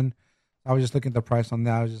regular one. I was just looking at the price on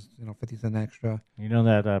that. I was just 50 cents extra.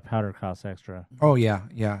 That powder costs extra. Oh yeah.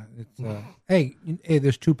 It's hey,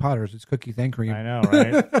 there's 2 powders. It's cookies and cream. I know,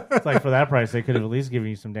 right? It's like for that price, they could have at least given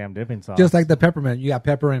you some damn dipping sauce. Just like the peppermint, you got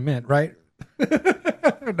pepper and mint, right?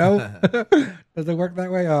 No, does it work that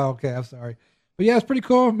way? Oh, okay. I'm sorry. But yeah, it's pretty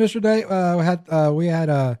cool. Mr. Day, we had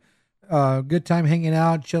a good time hanging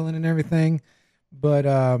out, chilling, and everything. But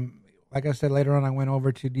like I said, later on, I went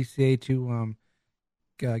over to DCA to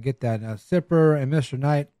get that sipper. And Mr.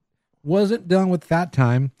 Knight wasn't done with that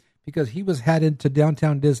time because he was headed to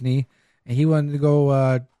downtown Disney, and he wanted to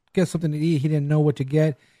go get something to eat. He didn't know what to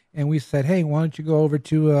get, and we said, "Hey, why don't you go over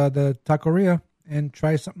to the Taqueria and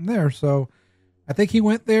try something there?" So I think he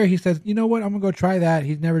went there. He said, "You know what? I'm gonna go try that."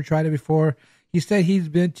 He's never tried it before. He said he's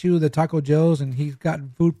been to the Taco Joe's and he's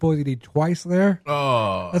gotten food poisoning twice there.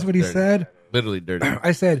 Oh, That's what he dirty. said. Literally dirty.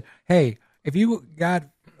 I said, "Hey, if you got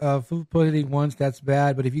food poisoning once, that's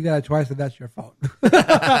bad. But if you got it twice, then that's your fault.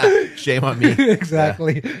 Shame on me.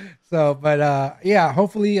 Exactly. So, but yeah,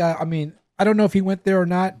 hopefully, I mean, I don't know if he went there or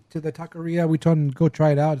not to the taqueria. We told him to go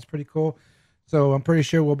try it out. It's pretty cool. So I'm pretty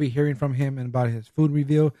sure we'll be hearing from him about his food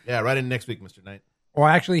review. Yeah, right in next week, Mr. Knight. Or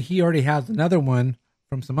actually, he already has another one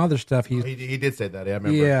from some other stuff. He did say that. Yeah, I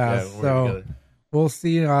remember. Yeah, when we were so together. we'll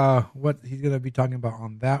see what he's going to be talking about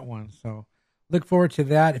on that one. So look forward to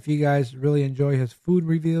that. If you guys really enjoy his food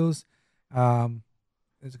reviews,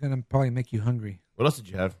 it's going to probably make you hungry. What else did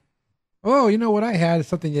you have? Oh, you know what I had?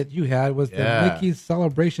 Something that you had was the Mickey's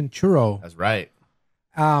Celebration Churro. That's right.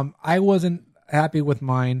 I wasn't happy with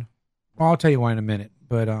mine. Well, I'll tell you why in a minute.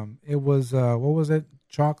 But it was, what was it?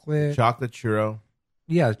 Chocolate churro.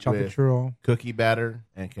 Yeah, chocolate with churro. Cookie batter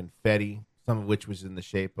and confetti, some of which was in the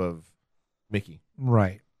shape of Mickey.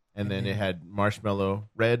 Right. And then it had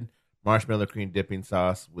red marshmallow cream dipping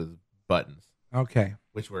sauce with buttons. Okay.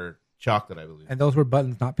 Which were chocolate, I believe. And those were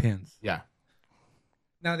buttons, not pins. Yeah.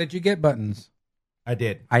 Now, did you get buttons? I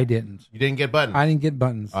did. I didn't. You didn't get buttons? I didn't get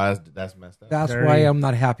buttons. Oh, that's messed up. That's why I'm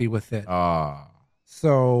not happy with it.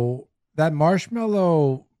 So that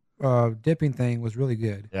marshmallow dipping thing was really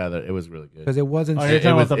good. Yeah, it was really good. Because it wasn't... Oh, you're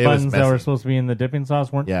talking about the buttons that were supposed to be in the dipping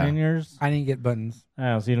sauce weren't in yours? I didn't get buttons.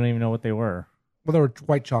 Oh, so you don't even know what they were. Well, they were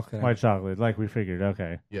white chocolate. White chocolate, like we figured.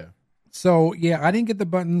 Okay. Yeah. So, yeah, I didn't get the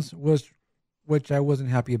buttons, which I wasn't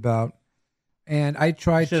happy about. And I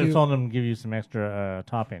tried Should have told them to give you some extra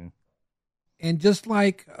topping. And just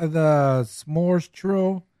like the s'mores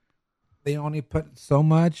churro, they only put so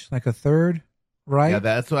much, like a third, right? Yeah,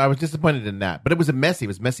 that's what I was disappointed in that. But it was messy. It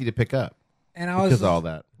was messy to pick up. And I was because of all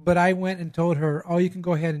that. But I went and told her, "Oh, you can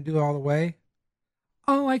go ahead and do it all the way."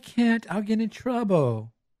 "Oh, I can't. I'll get in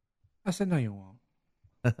trouble." I said, "No, you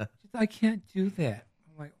won't." "I can't do that."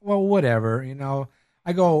 I'm like, "Well, whatever, you know."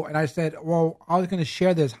 I go and I said, "Well, I was going to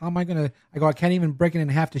share this. How am I going to?" I go, "I can't even break it in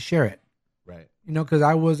half to share it." Right. You know, because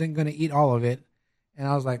I wasn't going to eat all of it, and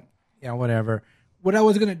I was like, "Yeah, whatever." What I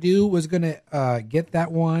was going to do was going to get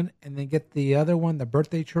that one and then get the other one, the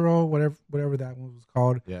birthday churro, whatever that one was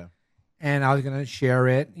called. Yeah. And I was going to share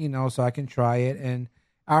it, you know, so I can try it. And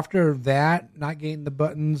after that, not getting the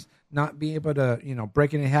buttons, not being able to, you know,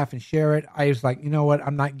 break it in half and share it, I was like, you know what?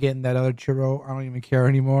 I'm not getting that other churro. I don't even care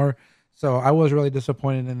anymore. So I was really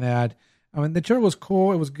disappointed in that. I mean, the churro was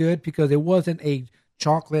cool. It was good because it wasn't a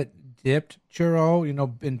chocolate dipped churro, you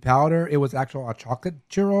know, in powder. It was actual a chocolate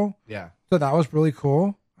churro. Yeah. So that was really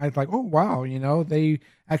cool. I was like, oh, wow, you know, they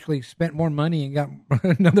actually spent more money and got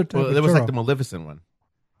another type of Well, it was churro. like the Maleficent one.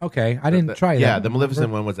 Okay, I didn't try that. Yeah, the Maleficent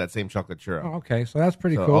one was that same chocolate churro. Oh, okay, so that's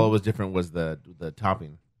pretty So cool. all it was different was the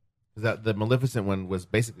topping. Because the Maleficent one was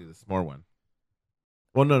basically the s'more one.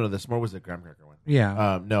 Well, no, the s'more was the graham cracker one.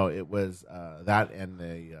 Yeah. No, it was that and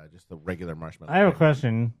the just the regular marshmallow. I have a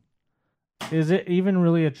question. Is it even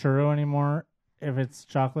really a churro anymore if it's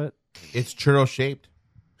chocolate? It's churro shaped.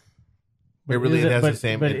 It really is has the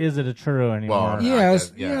same. But is it a churro anymore? Well,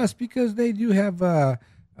 Yes, yeah. yes, because they do have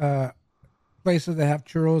places that have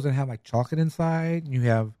churros and have like chocolate inside. And you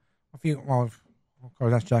have of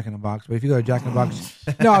course that's Jack in the Box. But if you go to Jack in the Box,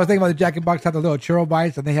 no, I was thinking about the Jack in the Box have the little churro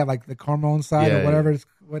bites and they have like the caramel inside Yeah, or whatever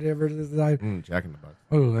whatever it is inside. Jack in the Box.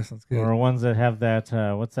 Oh, that sounds good. Or ones that have that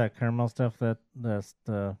what's that caramel stuff that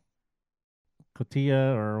the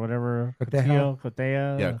cotilla or whatever Coteja.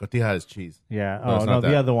 cotilla. Yeah, cotija is cheese. Yeah. No, it's Oh not no, the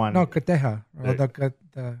that. other one. No, coteja. Or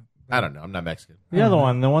the I don't know. I'm not Mexican. The other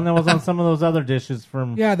one, the one that was on some of those other dishes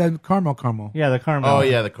from. yeah, the caramel. Yeah, the caramel. Oh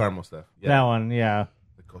yeah, the caramel stuff. Yeah. That one. Yeah.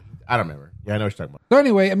 I don't remember. Yeah, I know what you're talking about. So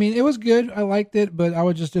anyway, I mean, it was good. I liked it, but I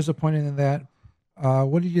was just disappointed in that.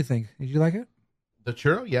 What did you think? Did you like it? The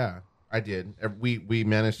churro, yeah, I did. We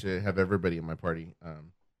managed to have everybody in my party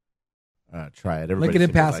try it. Everybody Lick it and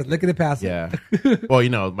seemed to pass like it. Lick it and pass it. Yeah. Well, you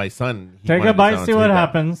know, my son he Take wanted a bite, his own, see so what he got-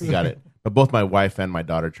 happens. He got it, but both my wife and my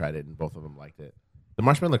daughter tried it, and both of them liked it. The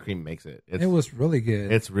marshmallow cream makes it. It was really good.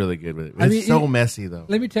 It's really good with it. It's I mean, so messy though.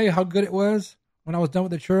 Let me tell you how good it was. When I was done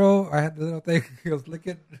with the churro, I had the little thing. He goes, lick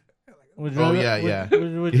it. Would you Oh rather- yeah.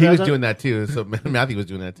 would you He was rather- doing that too. So Matthew was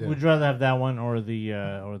doing that too. Would you rather have that one or the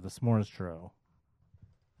s'mores churro?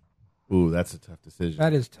 Ooh, that's a tough decision.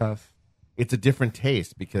 That is tough. It's a different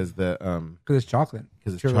taste because Because it's chocolate.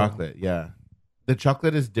 because it's Churro. chocolate. Yeah, the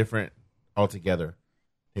chocolate is different altogether.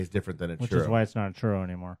 Tastes different than a Which churro. is why it's not a churro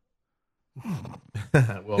anymore.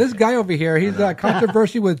 Well, This guy over here, he's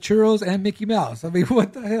controversy with churros and Mickey Mouse. I mean,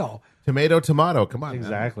 what the hell? tomato. Come on, man.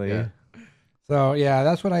 Exactly. Yeah. So, yeah,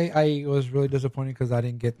 that's what I was really disappointed because I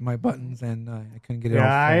didn't get my buttons and I couldn't get it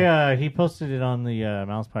Yeah, he posted it on the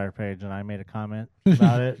Mouse Pirate page, and I made a comment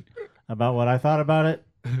about it, about what I thought about it.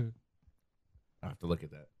 I'll have to look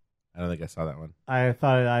at that. I don't think I saw that one. I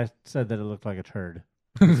thought I said that it looked like a turd.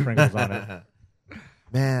 With sprinkles on it.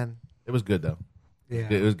 Man, it was good though. Yeah.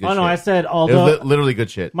 It was good. Oh no, shit. I said It although was literally good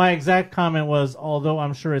shit. my exact comment was although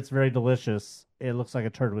I'm sure it's very delicious, it looks like a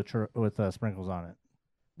turd with sprinkles on it.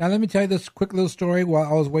 Now let me tell you this quick little story while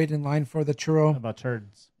I was waiting in line for the churro. About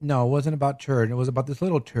turds. No, it wasn't about turd. It was about this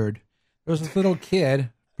little turd. There was this little kid,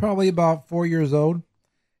 probably about 4 years old,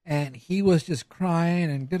 and he was just crying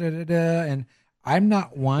and da-da-da-da. And I'm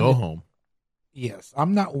not one. Go home. Yes,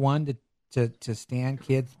 I'm not one to stand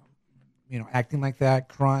kids, acting like that,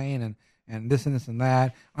 crying and this and this and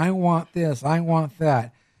that. I want this, I want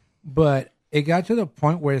that. But it got to the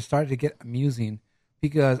point where it started to get amusing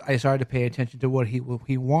because I started to pay attention to what he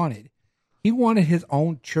wanted. He wanted his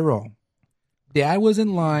own churro. Dad was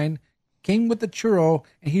in line, came with the churro,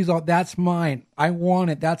 and he's all, "That's mine. I want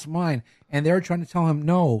it. That's mine." And they were trying to tell him,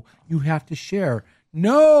 "No, you have to share."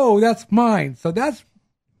 "No, that's mine." So that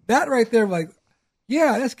right there, like,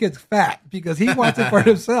 yeah, this kid's fat because he wants it for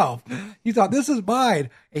himself. He thought, "This is mine,"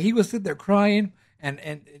 and he was sitting there crying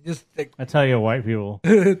and just like, I tell you, white people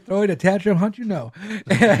throwing a tantrum, how'd you know?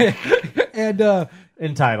 and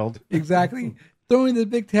entitled. exactly, throwing this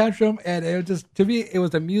big tantrum, and it was just, to me, it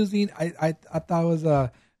was amusing. I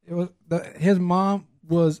thought his mom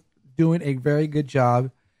was doing a very good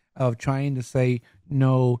job of trying to say,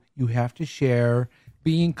 "No, you have to share,"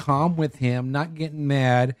 being calm with him, not getting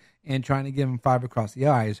mad, and trying to give him 5 across the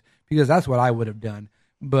eyes, because that's what I would have done.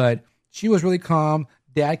 But she was really calm.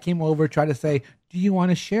 Dad came over, tried to say, "Do you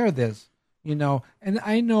want to share this?" And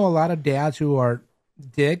I know a lot of dads who are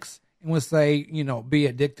dicks and would say, be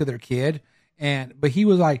a dick to their kid. But he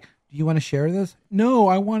was like, "Do you want to share this?" "No,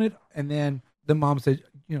 I want it." And then the mom said,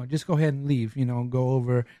 "Just go ahead and leave, and go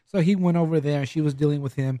over." So he went over there and she was dealing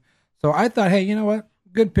with him. So I thought, hey, you know what?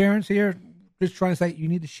 Good parents here. Just trying to say you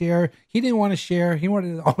need to share. He didn't want to share. He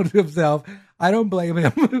wanted it all to himself. I don't blame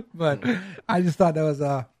him, but I just thought that was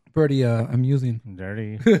pretty amusing.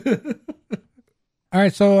 Dirty. All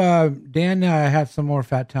right, so Dan had some more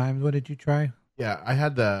fat times. What did you try? Yeah, I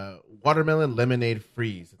had the watermelon lemonade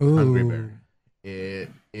freeze at the Ooh. Hungry Bear. It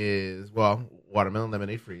is, watermelon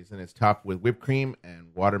lemonade freeze, and it's topped with whipped cream and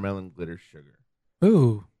watermelon glitter sugar.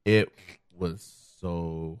 Ooh. It was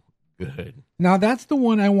so good. Now that's the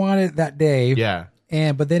one I wanted that day. Yeah.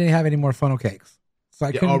 But they didn't have any more funnel cakes. So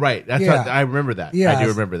I couldn't. Oh, right. That's yeah. I remember that. Yeah, I do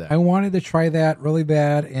remember that. I wanted to try that really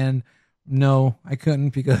bad, and no, I couldn't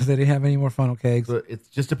because they didn't have any more funnel cakes. So it's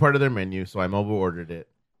just a part of their menu, so I mobile ordered it.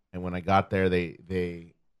 And when I got there,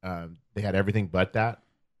 they had everything but that.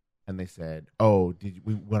 And they said, "Oh,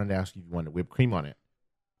 we wanted to ask you if you wanted whipped cream on it."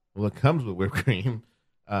 Well, it comes with whipped cream.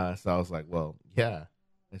 So I was like, "Well, yeah."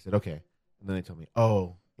 They said, "Okay." And then they told me,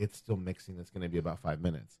 "Oh, it's still mixing. It's going to be about 5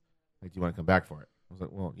 minutes. Like, do you want to come back for it?" I was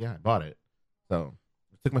like, "Well, yeah, I bought it." So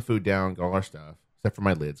I took my food down, got all our stuff, except for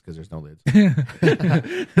my lids because there's no lids.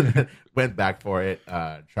 Went back for it,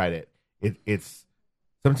 tried it. It's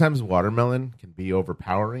sometimes watermelon can be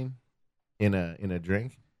overpowering in a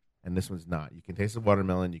drink, and this one's not. You can taste the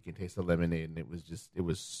watermelon, you can taste the lemonade, and it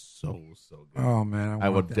was so good. Oh man, I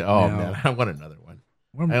want another one.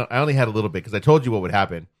 Well, I only had a little bit because I told you what would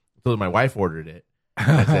happen. I told my wife ordered it.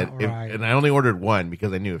 And I said, Right. and I only ordered one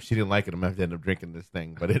because I knew if she didn't like it, I'm gonna have to end up drinking this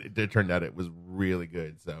thing. But it turned out it was really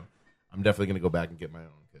good. So I'm definitely gonna go back and get my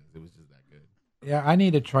own because it was just that good. Yeah, I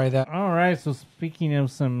need to try that. All right, so speaking of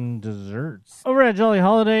some desserts, over at Jolly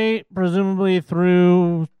Holiday, presumably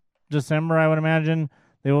through December, I would imagine,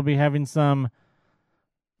 they will be having some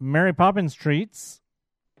Mary Poppins treats.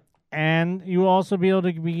 And you will also be able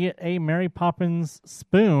to get a Mary Poppins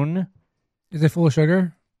spoon. Is it full of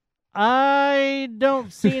sugar? I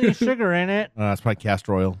don't see any sugar in it. It's probably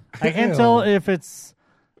castor oil. I can't tell if it's...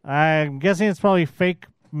 I'm guessing it's probably fake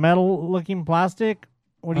metal-looking plastic.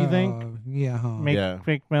 What do you think? Yeah. Huh.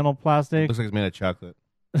 Fake metal plastic. Looks like it's made of chocolate.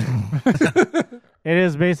 It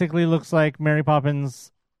is basically looks like Mary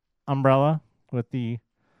Poppins umbrella with the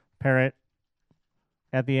parrot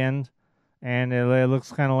at the end, and it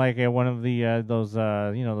looks kind of like one of the those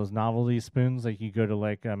novelty spoons. Like you go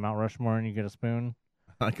to Mount Rushmore and you get a spoon.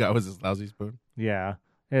 Like I was this lousy spoon. Yeah,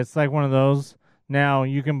 it's like one of those. Now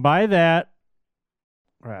you can buy that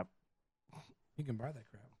crap. You can buy that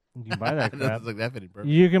crap. You can buy that crap. Like that fitted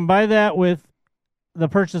perfect. You can buy that with the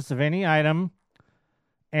purchase of any item,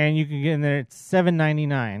 and you can get in there. It's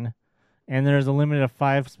 $7.99, and there's a limit of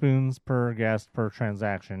 5 spoons per guest per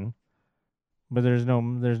transaction. But there's no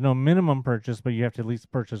minimum purchase, but you have to at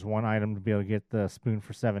least purchase one item to be able to get the spoon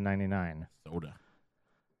for $7.99. Soda.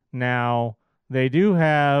 Now they do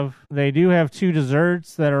have 2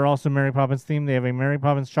 desserts that are also Mary Poppins themed. They have a Mary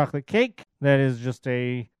Poppins chocolate cake that is just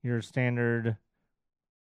your standard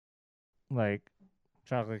like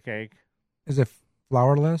chocolate cake. Is it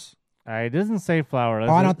flourless? It doesn't say flour.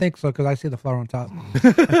 Oh, I don't think so because I see the flour on top.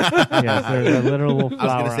 Yes, there's a literal flour. I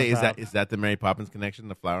was going to say, on top. is that the Mary Poppins connection?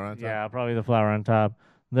 The flour on top? Yeah, probably the flour on top.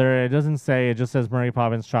 There, it doesn't say. It just says Mary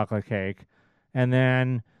Poppins chocolate cake, and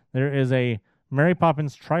then there is a Mary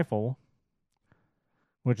Poppins trifle,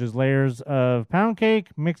 which is layers of pound cake,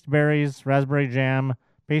 mixed berries, raspberry jam,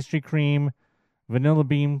 pastry cream, vanilla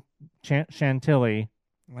bean chantilly,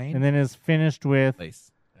 Lane? and then is finished with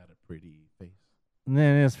Lace. Got a pretty face. and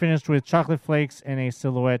then is finished with chocolate flakes and a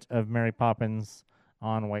silhouette of Mary Poppins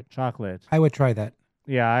on white chocolate. I would try that.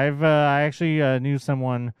 Yeah, I actually knew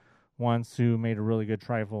someone once who made a really good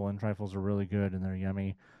trifle, and trifles are really good and they're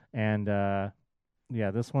yummy. And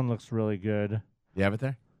yeah, this one looks really good. You have it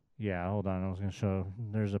there? Yeah, hold on. I was going to show.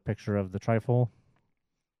 There's a picture of the trifle.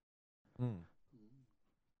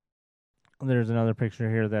 There's another picture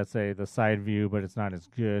here that's the side view, but it's not as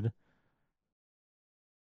good.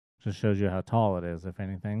 Just shows you how tall it is, if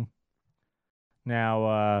anything.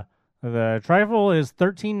 Now, the trifle is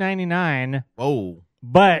 $13.99. Whoa.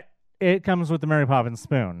 But it comes with the Mary Poppins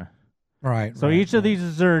spoon. Right. So each of these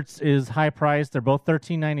desserts is high priced. They're both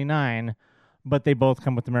 $13.99, but they both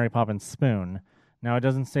come with the Mary Poppins spoon. Now, it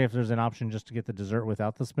doesn't say if there's an option just to get the dessert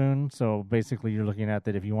without the spoon. So basically, you're looking at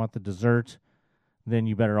that if you want the dessert, then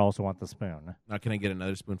you better also want the spoon. Now, can I get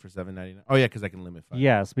another spoon for $7.99? Oh, yeah, because I can limit 5.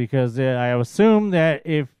 Yes, because I assume that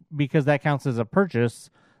because that counts as a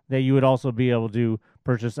purchase, that you would also be able to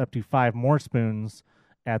purchase up to 5 more spoons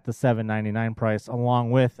at the $7.99 price,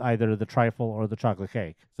 along with either the trifle or the chocolate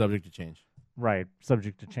cake. Subject to change. Right,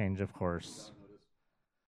 subject to change, of course.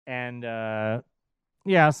 And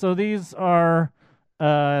yeah, so these are,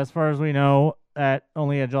 as far as we know,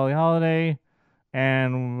 only at Jolly Holiday,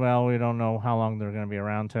 and well, we don't know how long they're going to be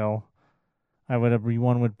around till.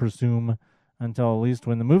 One would presume until at least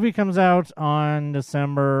when the movie comes out on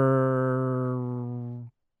December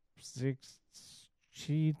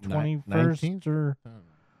 21st or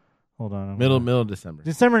hold on, Middle of December.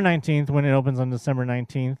 December 19th, when it opens on December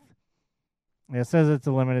 19th. It says it's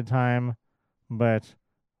a limited time, but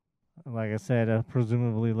like I said,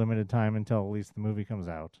 presumably limited time until at least the movie comes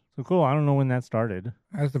out. So cool. I don't know when that started.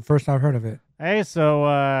 That's the first I've heard of it. Hey,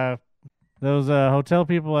 so those hotel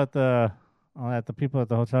people at the people at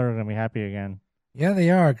the hotel are going to be happy again. Yeah, they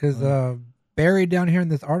are, because buried down here in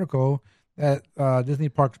this article that Disney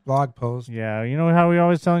Parks blog post. Yeah, you know how we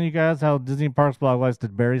always telling you guys how Disney Parks blog likes to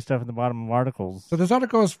bury stuff at the bottom of articles. So this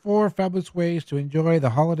article is 4 fabulous ways to enjoy the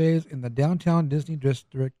holidays in the downtown Disney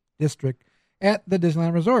district at the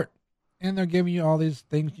Disneyland Resort. And they're giving you all these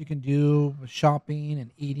things you can do, shopping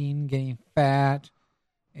and eating, getting fat.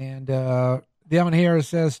 And down here it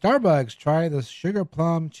says, Starbucks, try the sugar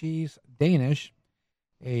plum cheese Danish,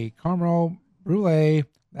 a caramel brulee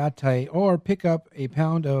latte, or pick up a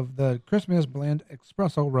pound of the Christmas blend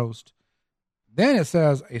espresso roast. Then it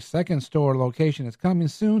says a second store location is coming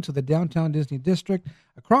soon to the downtown Disney district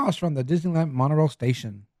across from the Disneyland Monorail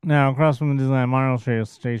station. Now, across from the Disneyland Monorail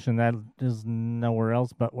station, that is nowhere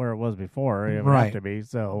else but where it was before. It would have to be.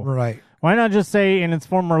 So Right. why not just say in its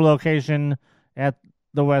former location at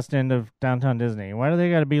the west end of downtown Disney? Why do they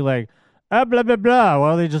got to be like, blah, blah, blah?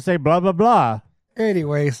 Why don't they just say blah, blah, blah?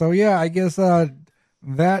 Anyway, so yeah, I guess that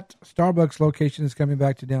Starbucks location is coming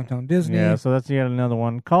back to downtown Disney. Yeah, so that's yet another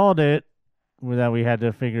one. Called it that we had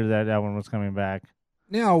to figure that one was coming back.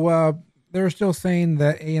 Now, they're still saying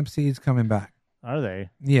that AMC is coming back. Are they?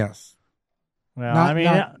 Yes. Well,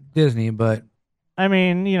 Not Disney, but I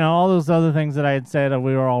mean, all those other things that I had said,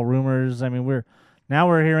 we were all rumors. I mean, we're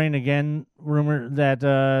hearing again rumor that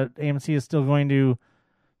AMC is still going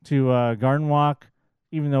to Garden Walk,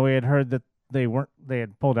 even though we had heard that they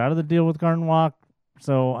had pulled out of the deal with Garden Walk.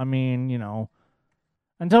 So, I mean,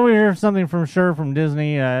 until we hear something from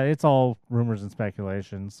Disney, it's all rumors and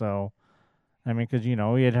speculation. So, I mean, because,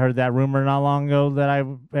 we had heard that rumor not long ago that I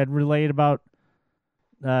had relayed about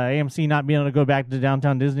AMC not being able to go back to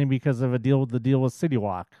downtown Disney because of the deal with City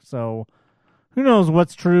Walk. So, who knows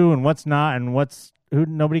what's true and what's not and who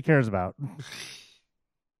nobody cares about.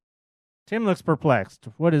 Tim looks perplexed.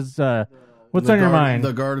 What's on your mind?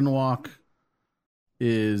 The Garden Walk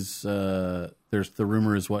is there's the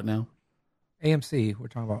rumor is what now? AMC we're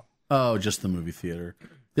talking about. Oh, just the movie theater.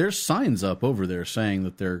 There's signs up over there saying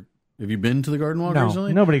that they're. Have you been to the Garden Walk No,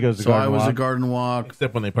 recently? nobody goes to Garden So I was Walk. at Garden Walk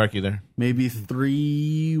Except when they park you there. maybe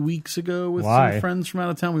 3 weeks ago with Why? some friends from out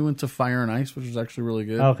of town. We went to Fire and Ice, which was actually really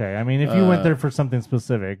good. Okay, I mean, if you went there for something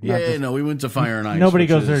specific. Yeah, not just- no, we went to Fire and Ice. Nobody which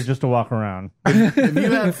goes there is- just to walk around. If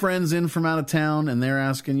you have friends in from out of town and they're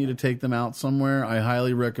asking you to take them out somewhere, I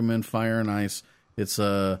highly recommend Fire and Ice. It's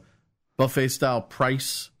a buffet style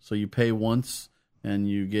price, So you pay once and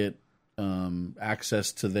you get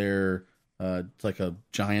access to their it's like a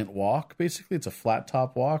giant walk. Basically, it's a flat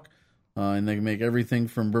top walk, and they make everything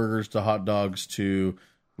from burgers to hot dogs to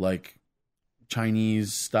like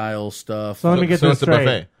Chinese style stuff. So let me get So this it's a straight.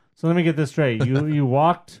 buffet. So let me get this straight. You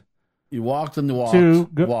walked You walked and walked.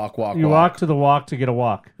 Walk. You walked to the walk to get a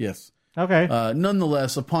walk. Yes. Okay.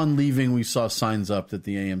 Nonetheless, upon leaving, we saw signs up that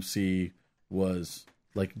the AMC was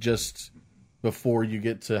like just before you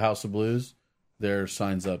get to House of Blues. There are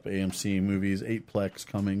signs up AMC movies 8plex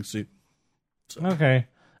coming soon. Okay.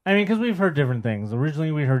 I mean, because we've heard different things.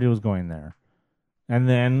 Originally, we heard it was going there. And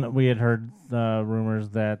then we had heard rumors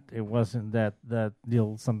that it wasn't, that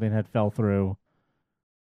deal, something had fell through.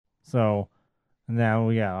 So now,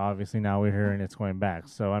 obviously now we're hearing it's going back.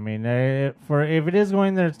 So, I mean, if it is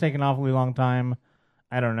going there, it's taken an awfully long time.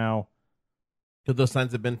 I don't know. Could those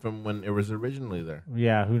signs have been from when it was originally there?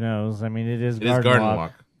 Yeah, who knows? I mean, it is Garden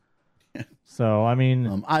Walk. So, I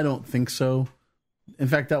mean... I don't think so. In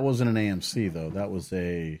fact, that wasn't an AMC, though. That was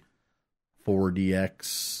a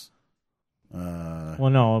 4DX. Well,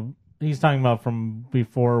 no. He's talking about from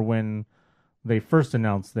before when they first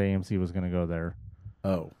announced the AMC was going to go there.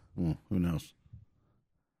 Oh, who knows?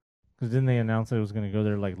 Because didn't they announce that it was going to go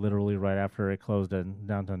there like literally right after it closed at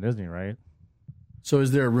Downtown Disney, right? So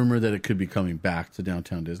is there a rumor that it could be coming back to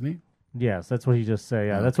Downtown Disney? Yes, that's what he just said.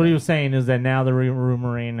 Yeah, Okay. that's what he was saying is that now they're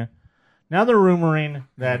rumoring. Now they're rumoring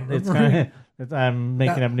that it's kind of. I'm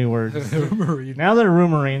making up new words. Now they're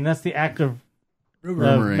rumoring. That's the act of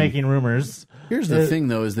making rumors. Here's the thing,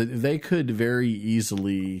 though, is that they could very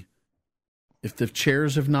easily, if the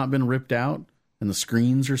chairs have not been ripped out and the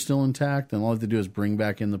screens are still intact, then all they have to do is bring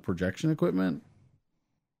back in the projection equipment.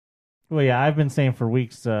 Well, yeah, I've been saying for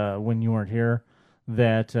weeks when you weren't here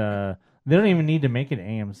that they don't even need to make it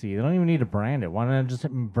AMC. They don't even need to brand it. Why not just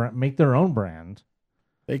make their own brand?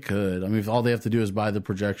 They could. I mean, if all they have to do is buy the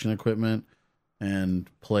projection equipment and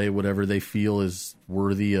play whatever they feel is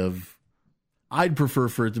worthy of. I'd prefer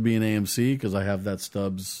for it to be an AMC because I have that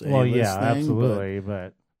Stubbs A-list thing. Absolutely.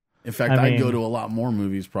 But in fact, I'd go to a lot more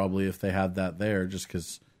movies probably if they had that there, just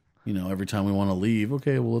because, every time we want to leave,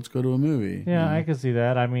 okay, well, let's go to a movie. Yeah, I can see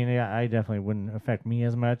that. I mean, I definitely wouldn't affect me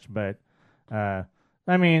as much, but I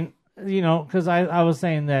mean, because I was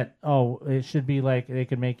saying that it should be like they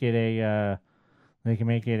could make it a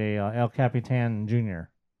El Capitan Jr.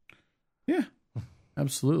 Yeah,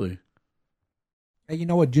 absolutely. Hey, you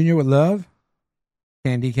know what Junior would love?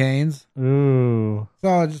 Candy canes. Ooh.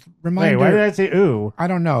 So just reminder. Wait, why did I say ooh? I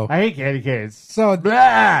don't know. I hate candy canes. So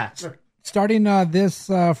starting this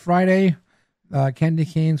Friday, candy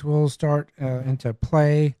canes will start into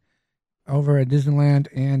play over at Disneyland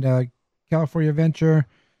and California Adventure.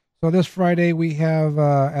 So this Friday we have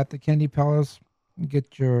at the Candy Palace.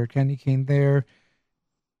 Get your candy cane there.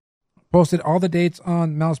 Posted all the dates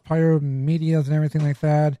on Mousepire Medias and everything like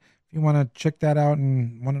that. If you want to check that out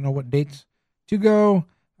and want to know what dates to go,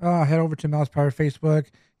 head over to Mousepire Facebook.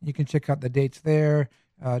 You can check out the dates there.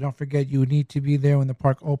 Don't forget you need to be there when the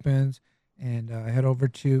park opens, and head over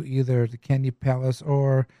to either the Candy Palace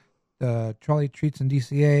or the Trolley Treats in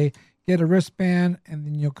DCA. Get a wristband, and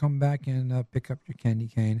then you'll come back and pick up your candy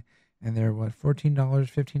cane. And they're $14,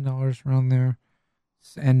 $15 around there,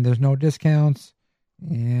 and there's no discounts.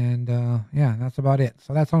 And that's about it.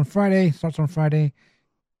 So that's on Friday. Starts on Friday.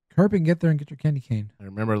 Hurry and get there and get your candy cane. I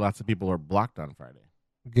remember lots of people are blocked on Friday.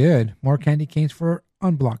 Good. More candy canes for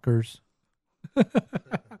unblockers.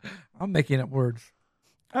 I'm making up words.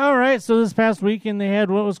 All right. So this past weekend they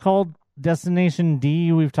had what was called Destination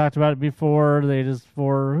D. We've talked about it before. They just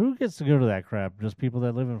for who gets to go to that crap? Just people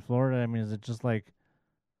that live in Florida. I mean, is it just like?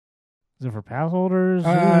 Is it for pass holders?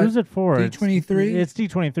 Who's it for? D23? It's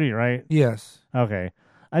D23, right? Yes. Okay.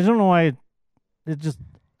 I just don't know why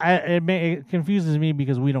it confuses me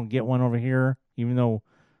because we don't get one over here, even though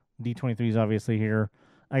D23 is obviously here.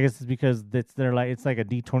 I guess it's because it's like a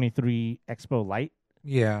D23 Expo Light.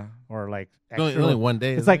 Yeah. Or like extra, only one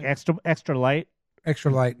day. It's like extra light.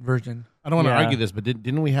 Extra light version. I don't want to argue this, but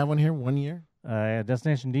didn't we have one here 1 year?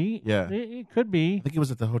 Destination D? Yeah. It could be. I think it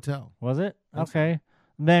was at the hotel. Was it? Okay.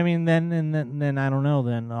 I mean, then I don't know.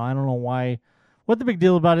 Then I don't know what the big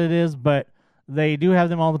deal about it is, but they do have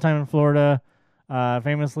them all the time in Florida.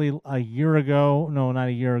 Famously, a year ago, no, not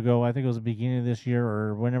a year ago. I think it was the beginning of this year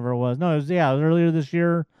or whenever it was. No, it was earlier this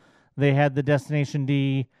year. They had the Destination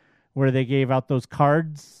D where they gave out those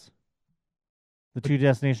cards. The two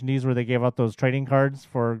Destination Ds where they gave out those trading cards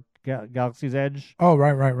for Galaxy's Edge. Oh,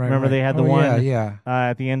 right. Remember they had the one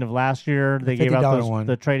at the end of last year. They gave out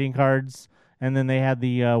the trading cards. And then they had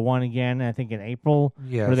the one again, I think in April,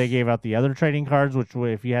 where they gave out the other trading cards, which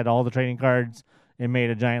if you had all the trading cards, it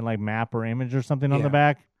made a giant like map or image or something on Yeah. the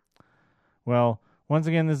back. Well, once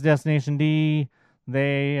again, this Destination D,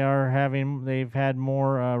 they've had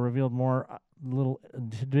more, revealed more little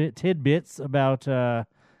tidbits about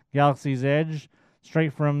Galaxy's Edge,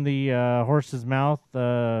 straight from the horse's mouth,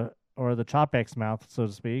 or the Chopek's mouth, so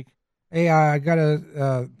to speak. Hey, I got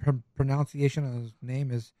a pronunciation of his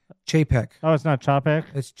name is Chapek. Oh, it's not Chopek?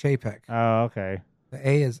 It's Chapek. Oh, okay. The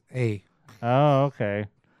A is A. Oh, okay.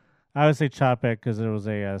 I would say Chopek because it was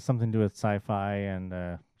a something to do with sci-fi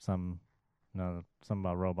and something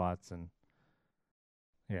about robots and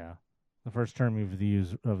yeah. The first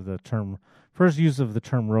use of the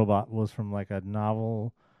term robot was from like a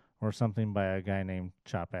novel or something by a guy named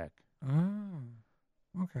Chopek.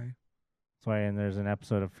 Oh, okay. That's why, and there's an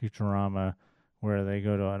episode of Futurama where they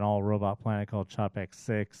go to an all-robot planet called Chopek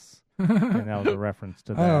 6, and that was a reference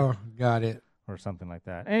to that. Oh, got it. Or something like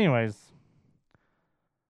that. Anyways.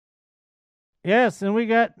 Yes, and we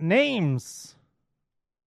got names.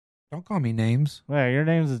 Don't call me names. Well, your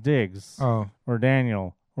name is Diggs. Oh. Or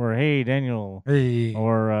Daniel. Or hey, Daniel. Hey.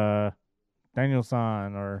 Or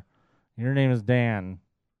Daniel-san. Or your name is Dan.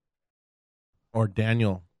 Or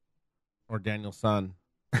Daniel. Or Daniel-san.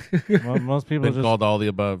 Well, most people Been called all the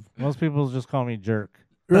above. Most people just call me Jerk.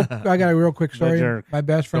 I got a real quick story. Jerk. My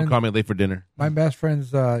best friend. Don't call me late for dinner. My best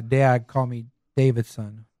friend's dad called me David's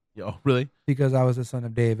son. Yo, really? Because I was the son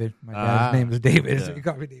of David. My dad's name is David, so Yeah. he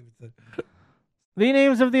called me David's son. The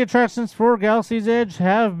names of the attractions for Galaxy's Edge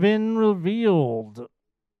have been revealed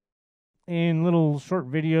in little short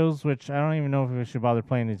videos, which I don't even know if we should bother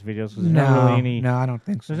playing these videos because there's not really any. No, I don't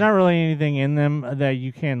think so. There's not really anything in them that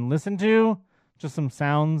you can listen to. Just some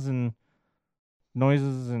sounds and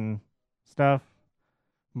noises and stuff.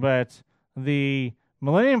 But the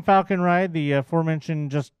Millennium Falcon ride, the aforementioned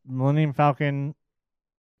just Millennium Falcon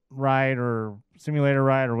ride or simulator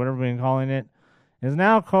ride or whatever we've been calling it, is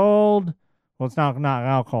now called. Well, it's not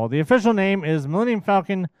now called. The official name is Millennium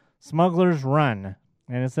Falcon Smuggler's Run.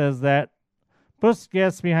 And it says that Bus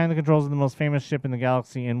gets behind the controls of the most famous ship in the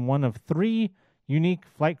galaxy in one of 3 unique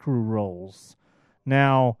flight crew roles.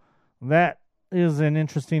 Now, that is an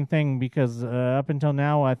interesting thing because up until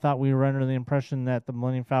now, I thought we were under the impression that the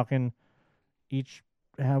Millennium Falcon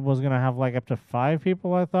was going to have like up to 5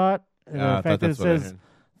 people, I thought. The fact that it says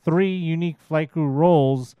 3 unique flight crew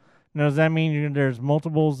roles. Now, does that mean there's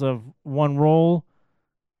multiples of one role?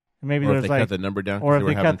 Maybe Or there's if they like, cut the number down. or if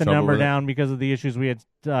they cut the number with it. down because of the issues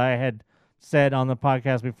I had said on the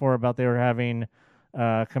podcast before about they were having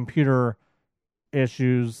computer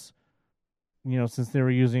issues. You know, since they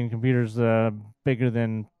were using computers bigger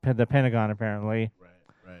than the Pentagon, apparently.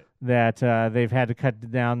 Right. That they've had to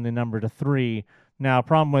cut down the number to 3. Now,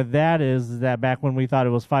 problem with that is that back when we thought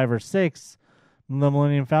it was 5 or 6, the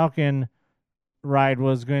Millennium Falcon ride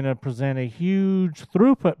was going to present a huge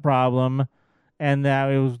throughput problem, and that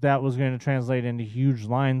was going to translate into huge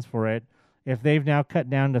lines for it. If they've now cut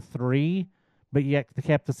down to 3, but yet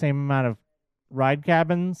kept the same amount of ride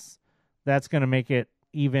cabins, that's going to make it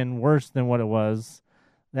even worse than what it was.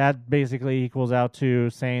 That basically equals out to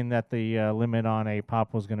saying that the limit on a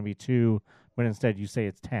pop was going to be 2, but instead you say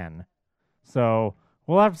it's 10. So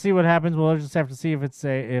we'll have to see what happens. We'll just have to see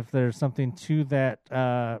if there's something to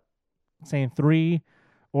that saying 3,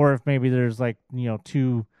 or if maybe there's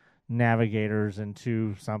 2 navigators and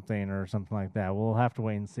 2 something or something like that. We'll have to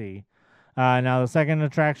wait and see. Now the second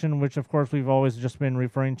attraction, which of course we've always just been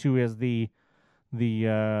referring to as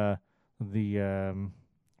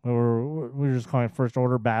we're just calling it First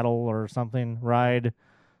Order Battle or something ride.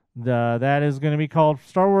 That is going to be called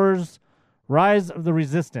Star Wars Rise of the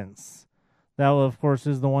Resistance. That, of course,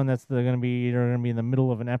 is the one that's going to be in the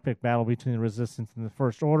middle of an epic battle between the Resistance and the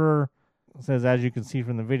First Order. It says, as you can see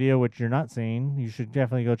from the video, which you're not seeing, you should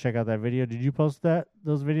definitely go check out that video. Did you post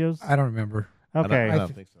those videos? I don't remember. Okay. I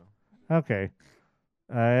don't think so. Okay.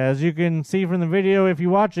 As you can see from the video, if you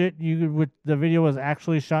watch it, the video was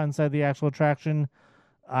actually shot inside the actual attraction.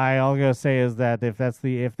 All I gotta say is that if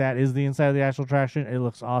that is the inside of the actual attraction, it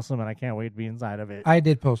looks awesome, and I can't wait to be inside of it. I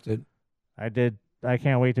did post it. I did. I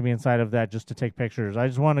can't wait to be inside of that just to take pictures. I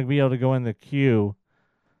just want to be able to go in the queue.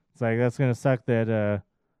 It's like that's gonna suck that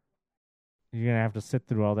you're gonna have to sit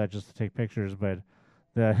through all that just to take pictures, but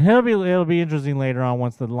it'll be interesting later on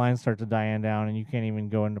once the lines start to die down and you can't even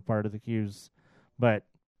go into part of the queues. But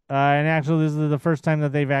and actually, this is the first time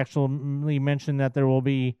that they've actually mentioned that there will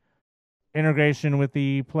be integration with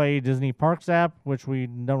the Play Disney Parks app, which we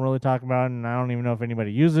don't really talk about, and I don't even know if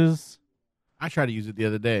anybody uses. I tried to use it the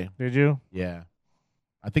other day. Did you? Yeah.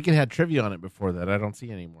 I think it had trivia on it before that. I don't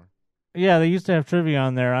see anymore. Yeah, they used to have trivia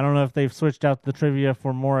on there. I don't know if they've switched out the trivia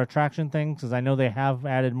for more attraction things, because I know they have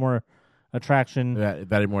added more attraction.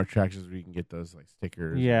 They've added more attractions where you can get those like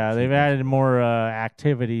stickers. Yeah, they've added more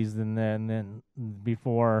activities than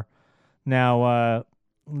before. Now,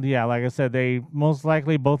 yeah, like I said, they most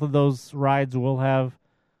likely both of those rides will have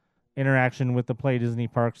interaction with the Play Disney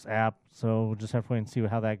Parks app. So we'll just have to wait and see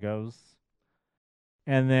how that goes.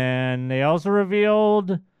 And then they also revealed,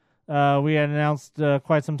 we had announced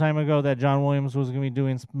quite some time ago that John Williams was going to be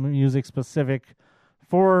doing music specific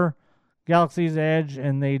for Galaxy's Edge,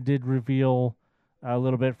 and they did reveal a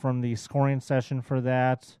little bit from the scoring session for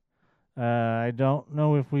that. I don't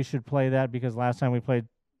know if we should play that because last time we played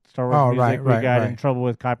Star Wars music, we got in trouble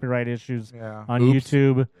with copyright issues on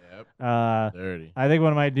YouTube. Yep. Dirty. I think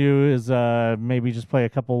what I might do is maybe just play a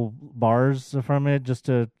couple bars from it just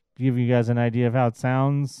to give you guys an idea of how it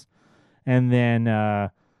sounds. And then,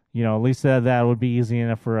 at least that would be easy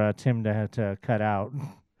enough for Tim to have to cut out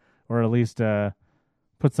or at least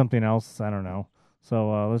put something else. I don't know.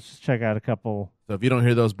 So let's just check out a couple. So if you don't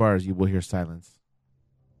hear those bars, you will hear silence.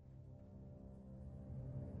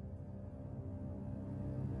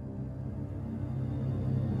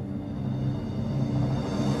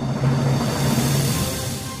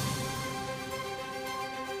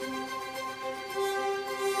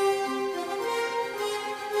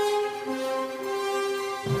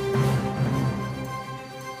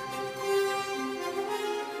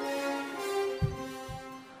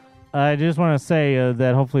 I just want to say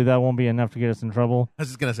that hopefully that won't be enough to get us in trouble. I was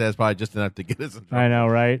just going to say that's probably just enough to get us in trouble. I know,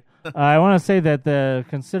 right? I want to say that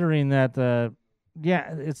considering that,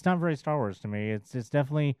 it's not very Star Wars to me. It's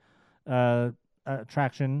definitely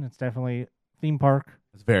attraction. It's definitely theme park.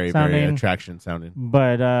 It's very, very attraction sounding.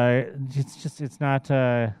 But it's not.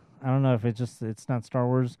 I don't know if it's not Star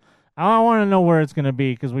Wars. I want to know where it's going to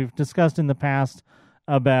be because we've discussed in the past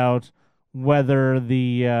about whether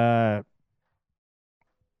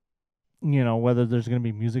whether there's going to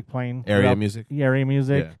be music playing. Area music.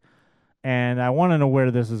 Yeah. And I want to know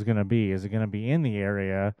where this is going to be. Is it going to be in the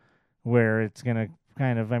area where it's going to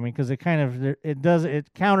kind of, because it counter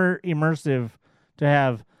immersive to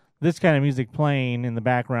have this kind of music playing in the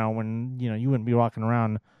background when, you wouldn't be walking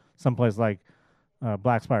around someplace like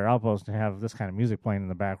Black Spire Outpost to have this kind of music playing in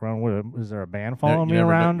the background. Is there a band following me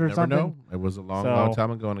around or something? Know. It was a long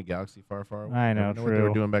time ago in a galaxy far, far away. I know, true. What they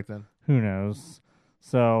were doing back then. Who knows?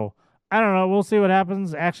 So I don't know. We'll see what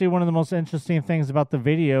happens. Actually, one of the most interesting things about the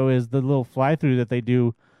video is the little fly-through that they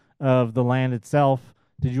do of the land itself.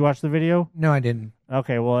 Did you watch the video? No, I didn't.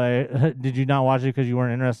 Okay, well, did you not watch it because you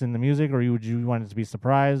weren't interested in the music, or you wanted to be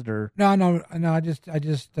surprised, or? No. I just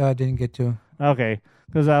didn't get to. Okay,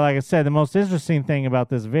 because like I said, the most interesting thing about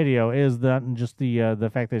this video is not just the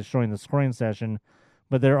fact that it's showing the scoring session,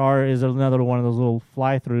 but is another one of those little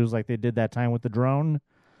fly-throughs like they did that time with the drone.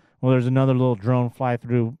 Well, there's another little drone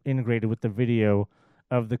fly-through integrated with the video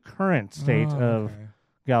of the current state of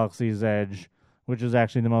Galaxy's Edge, which is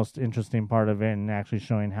actually the most interesting part of it and actually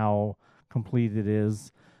showing how complete it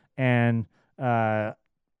is. And there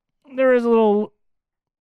is a little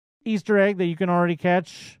Easter egg that you can already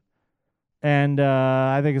catch, and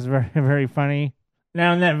I think it's very, very funny.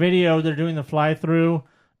 Now, in that video, they're doing the fly-through,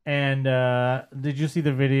 and did you see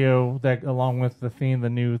the video that, along with the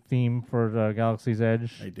new theme for Galaxy's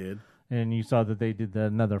Edge? I did. And you saw that they did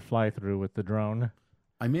another fly-through with the drone?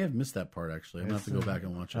 I may have missed that part, actually. I'm going to have to go back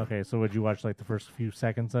and watch it. Okay, so would you watch like the first few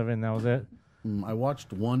seconds of it, and that was it? I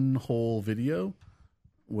watched one whole video,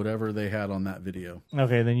 whatever they had on that video.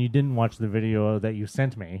 Okay, then you didn't watch the video that you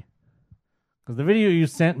sent me. Because the video you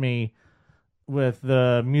sent me with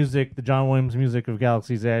the music, the John Williams music of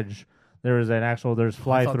Galaxy's Edge, there's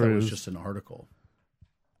fly-throughs. I thought that was just an article.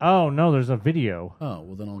 Oh, no, there's a video. Oh,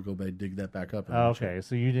 well, then I'll go back, dig that back up. And okay,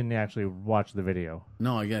 so you didn't actually watch the video.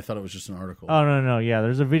 No, I thought it was just an article. Oh, no, yeah,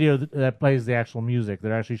 there's a video that plays the actual music.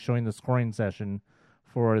 They're actually showing the scoring session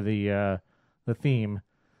for the theme,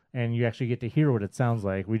 and you actually get to hear what it sounds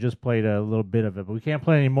like. We just played a little bit of it, but we can't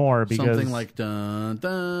play any more because... Something like dun,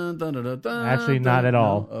 dun, dun, dun, dun, dun. Actually, not at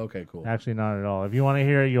all. No? Okay, cool. Actually, not at all. If you want to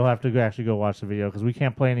hear it, you'll have to actually go watch the video because we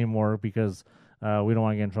can't play anymore because we don't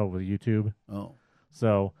want to get in trouble with YouTube. Oh.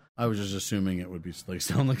 So... I was just assuming it would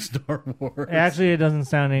sound like Star Wars. Actually, it doesn't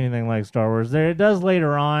sound anything like Star Wars. It does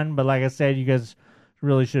later on, but like I said, you guys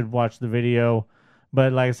really should watch the video.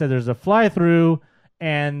 But like I said, there's a fly-through,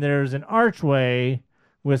 and there's an archway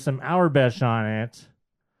with some Aurebesh on it.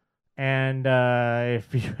 And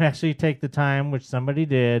if you actually take the time, which somebody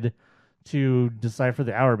did, to decipher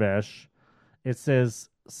the Aurebesh, it says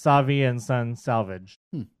Savi and Son Salvage.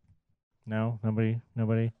 No? Nobody?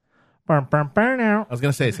 I was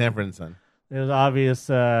going to say Sanford and Son. It was obvious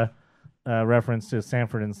reference to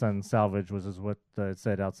Sanford and Son Salvage, which is what it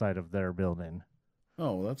said outside of their building.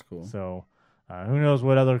 Oh, that's cool. So who knows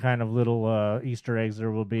what other kind of little Easter eggs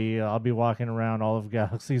there will be. I'll be walking around all of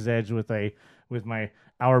Galaxy's Edge with my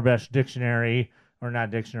Aurebesh dictionary, or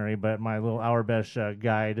not dictionary, but my little Aurebesh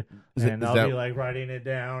guide, and I'll be like writing it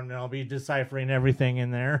down, and I'll be deciphering everything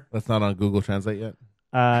in there. That's not on Google Translate yet.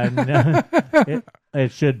 No,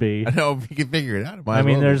 it should be. I know if you can figure it out. I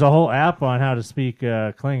mean, there's a whole app on how to speak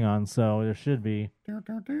Klingon, so there should be.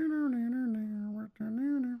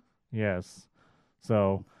 Yes.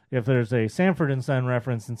 So if there's a Sanford and Son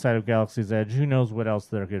reference inside of Galaxy's Edge, who knows what else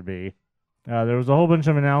there could be. There was a whole bunch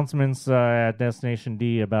of announcements at Destination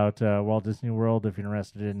D about Walt Disney World. If you're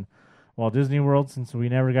interested in Walt Disney World, since we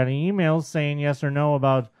never got any emails saying yes or no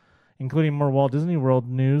about including more Walt Disney World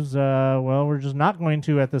news, well, we're just not going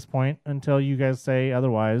to at this point until you guys say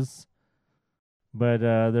otherwise. But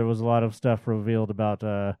there was a lot of stuff revealed about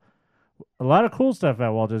a lot of cool stuff at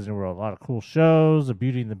Walt Disney World. A lot of cool shows, a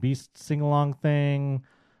Beauty and the Beast sing-along thing,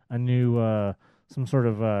 a new some sort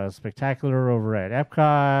of spectacular over at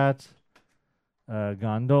Epcot,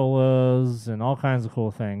 gondolas, and all kinds of cool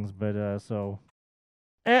things. But so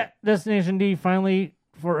at Destination D, finally,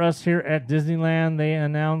 for us here at Disneyland, they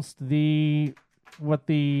announced we've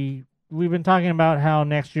been talking about how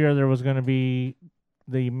next year there was going to be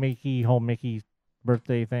the whole Mickey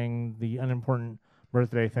birthday thing, the unimportant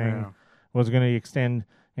birthday thing was going to extend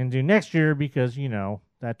into next year because,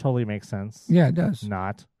 that totally makes sense. Yeah, it does.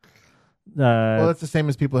 Not. Well, that's the same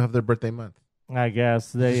as people have their birthday month. I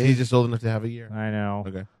guess. He's just old enough to have a year. I know.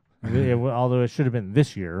 Okay. Although it should have been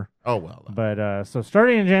this year. Oh, well. But so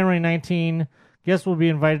starting in January 19, guests will be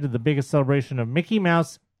invited to the biggest celebration of Mickey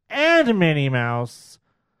Mouse and Minnie Mouse.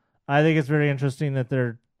 I think it's very interesting that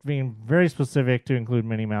they're being very specific to include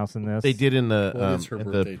Minnie Mouse in this. They did in the it's her in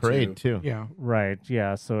the birthday, parade too. Yeah. Right.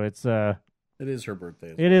 Yeah. So it's It is her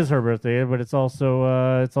birthday. it is her birthday, but it's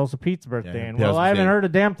also Pete's birthday. Yeah, And Pale's I haven't birthday. heard a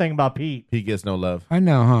damn thing about Pete. He gets no love. I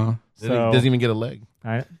know, huh? So Doesn't even get a leg.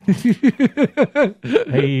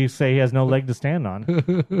 You say he has no leg to stand on.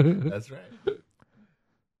 That's right.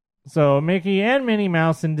 So Mickey and Minnie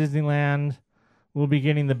Mouse in Disneyland will be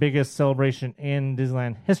getting the biggest celebration in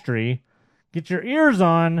Disneyland history. Get your ears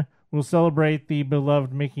on. We'll celebrate the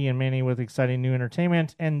beloved Mickey and Minnie with exciting new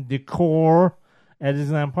entertainment and decor at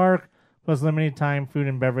Disneyland Park, plus limited time food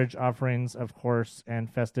and beverage offerings, of course,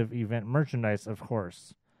 and festive event merchandise, of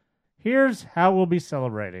course. Here's how we'll be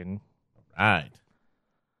celebrating. Right.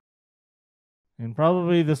 And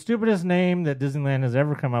probably the stupidest name that Disneyland has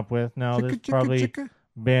ever come up with. No, there's probably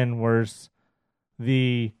been worse.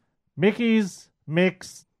 The Mickey's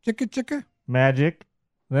Mix Chicka. Magic.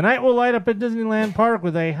 The night will light up at Disneyland Park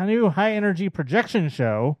with a new high-energy projection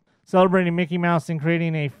show celebrating Mickey Mouse and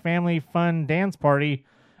creating a family fun dance party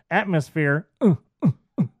atmosphere.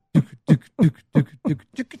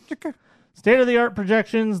 State-of-the-art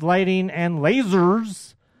projections, lighting, and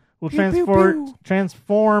lasers will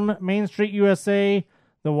transform Main Street USA,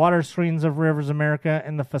 the water screens of Rivers America,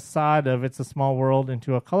 and the facade of It's a Small World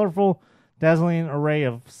into a colorful, dazzling array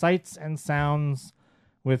of sights and sounds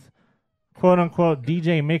with quote-unquote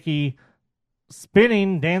DJ Mickey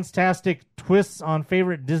spinning dance-tastic twists on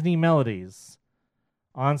favorite Disney melodies.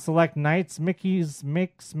 On select nights, Mickey's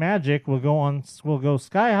Mix Magic will go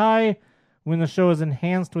sky high when the show is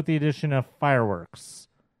enhanced with the addition of fireworks.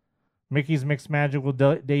 Mickey's Mix Magic will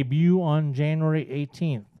debut on January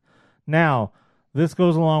 18th. Now, this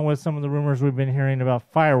goes along with some of the rumors we've been hearing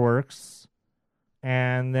about fireworks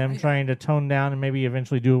and them trying to tone down and maybe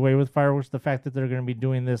eventually do away with fireworks. The fact that they're going to be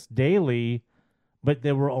doing this daily, but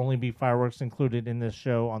there will only be fireworks included in this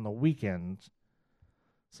show on the weekend.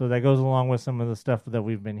 So that goes along with some of the stuff that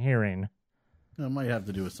we've been hearing. It might have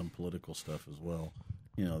to do with some political stuff as well.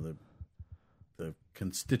 The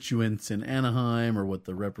constituents in Anaheim or what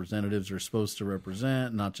the representatives are supposed to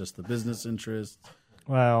represent, not just the business interests.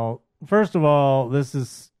 Well, first of all, this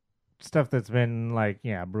is stuff that's been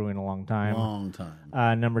brewing a long time.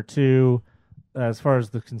 Number two, as far as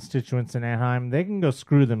the constituents in Anaheim, they can go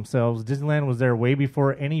screw themselves. Disneyland was there way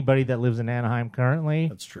before anybody that lives in Anaheim currently.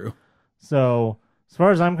 That's true. So, as far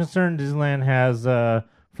as I'm concerned, Disneyland has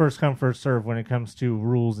first come, first serve when it comes to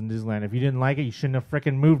rules in Disneyland. If you didn't like it, you shouldn't have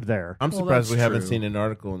frickin' moved there. I'm surprised we haven't seen an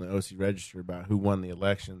article in the OC Register about who won the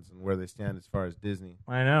elections and where they stand as far as Disney.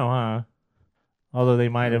 I know, huh? Although they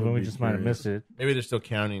might have, and we just might have missed it. Maybe they're still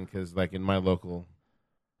counting because, in my local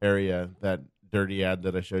area, that dirty ad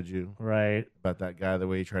that I showed you, right, about that guy, the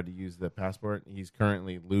way he tried to use the passport, he's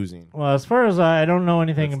currently losing. Well, as far as I don't know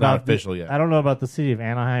anything about not official yet. I don't know about the city of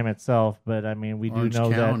Anaheim itself, but I mean, we Orange do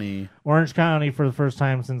know County. that Orange County, for the first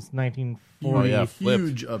time since 1940,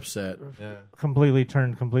 Huge upset. completely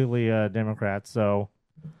turned Democrat. So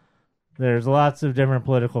there's lots of different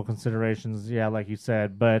political considerations, yeah, like you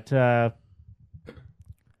said. But, yeah,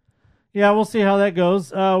 we'll see how that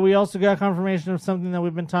goes. We also got confirmation of something that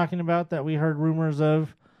we've been talking about that we heard rumors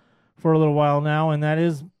of for a little while now, and that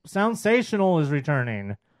is Soundsational is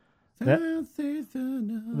returning.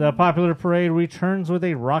 The popular parade returns with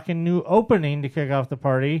a rockin' new opening to kick off the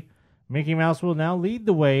party. Mickey Mouse will now lead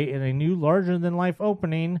the way in a new larger-than-life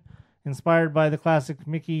opening inspired by the classic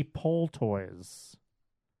Mickey Pole toys.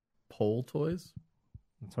 Pole toys?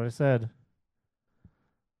 That's what I said.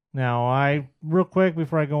 Now, real quick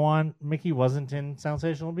before I go on, Mickey wasn't in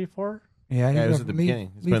Soundsational before? Yeah, Yeah, it was at the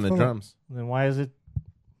beginning. He's playing the drums. Then why is it?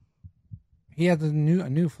 He has a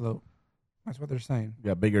new float. That's what they're saying.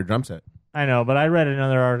 Got bigger drum set. I know, but I read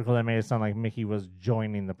another article that made it sound like Mickey was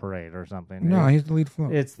joining the parade or something. No, he's the lead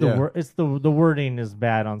float. It's the wording is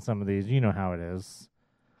bad on some of these. You know how it is.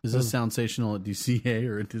 Is this Soundsational at DCA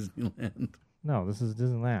or at Disneyland? No, this is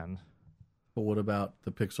Disneyland. But what about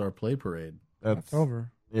the Pixar Play Parade? That's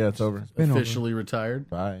over. Yeah, it's over. It's been Officially retired?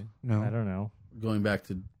 Bye. No, I don't know. Going back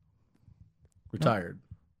to retired?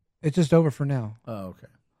 it's just over for now. Oh, okay.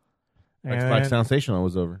 Xbox Soundsational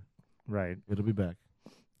was over. Right. It'll be back.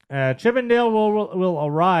 Chippendale will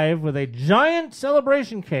arrive with a giant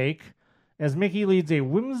celebration cake as Mickey leads a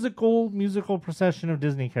whimsical musical procession of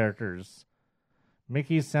Disney characters.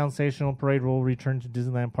 Mickey's Soundsational Parade will return to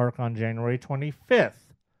Disneyland Park on January 25th.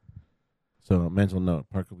 So, mental note,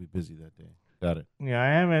 Park will be busy that day. Got it. Yeah, I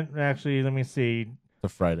haven't actually, let me see. It's a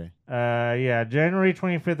Friday. Yeah, January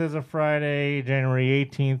 25th is a Friday. January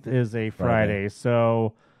 18th is a Friday.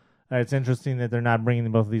 So it's interesting that they're not bringing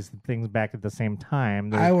both of these things back at the same time.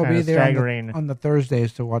 They're I will kinda be there staggering. on the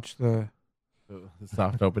Thursdays to watch the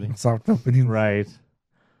soft opening. Soft opening. Right.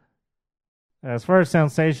 As far as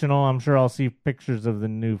Soundsational, I'm sure I'll see pictures of the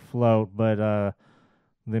new float, but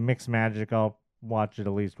the Mixed Magic, I'll watch it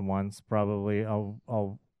at least once, probably.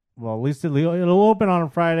 Well, at least it'll open on a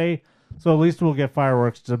Friday, so at least we'll get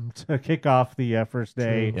fireworks to kick off the first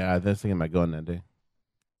day. Yeah, I was thinking about going that day.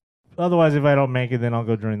 Otherwise, if I don't make it, then I'll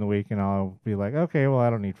go during the week, and I'll be like, okay, well,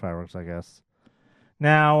 I don't need fireworks, I guess.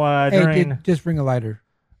 Now, just bring a lighter.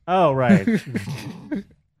 Oh, right. It's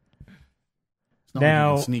not like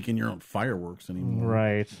you can sneak in your own fireworks anymore.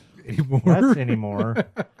 Right. Anymore. Anymore.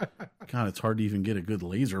 God, it's hard to even get a good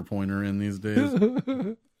laser pointer in these days.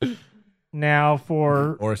 Now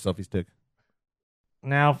or a selfie stick.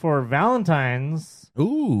 Now for Valentine's.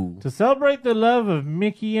 Ooh. To celebrate the love of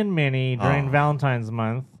Mickey and Minnie during Valentine's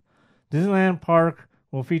month, Disneyland Park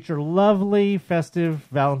will feature lovely festive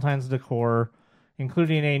Valentine's decor,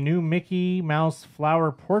 including a new Mickey Mouse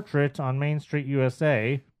flower portrait on Main Street,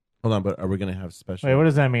 USA. Hold on, but are we going to have special? Wait, what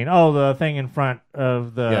does that mean? Oh, the thing in front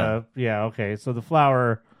of the... Yeah, okay. So the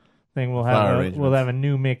flower thing will have a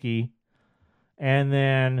new Mickey. And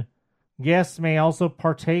then guests may also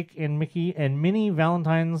partake in Mickey and Minnie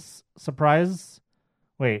Valentine's surprise.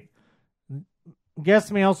 Wait.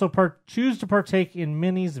 Guests may also choose to partake in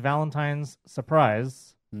Minnie's Valentine's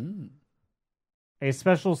surprise. A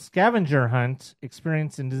special scavenger hunt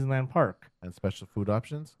experience in Disneyland Park. And special food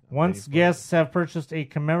options? Once guests have purchased a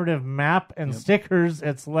commemorative map and stickers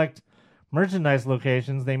at select merchandise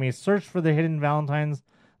locations, they may search for the hidden Valentines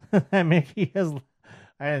that Mickey has...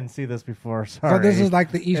 I didn't see this before, sorry. So this is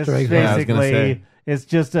like the Easter egg. Basically, it's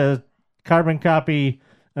just a carbon copy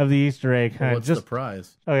of the Easter egg hunt. What's the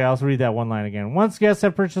prize? Oh, yeah, I'll read that one line again. Once guests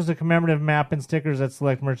have purchased a commemorative map and stickers at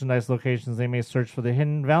select merchandise locations, they may search for the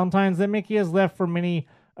hidden Valentines that Mickey has left for Minnie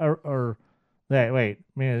she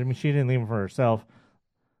didn't leave them for herself.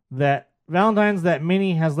 That Valentines that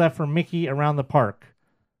Minnie has left for Mickey around the park.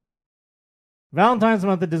 Valentine's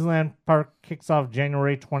month at Disneyland Park kicks off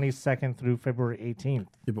January 22nd through February 18th.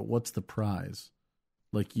 Yeah, but what's the prize?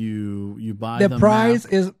 Like you buy the prize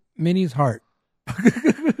is Minnie's heart.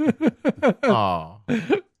 Aw.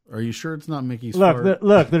 Are you sure it's not Mickey's heart?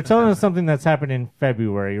 They're telling us something that's happened in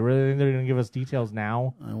February. You really think they're going to give us details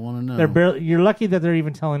now? I want to know. You're lucky that they're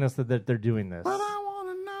even telling us that they're doing this. But I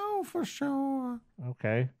want to know for sure.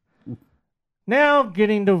 Okay. Now,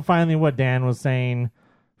 getting to finally what Dan was saying.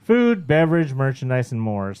 Food, beverage, merchandise, and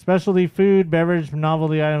more. Specialty food, beverage,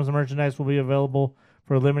 novelty items, and merchandise will be available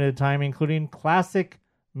for a limited time, including classic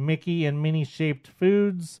Mickey and Minnie shaped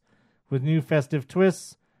foods with new festive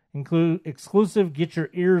twists, include exclusive Get Your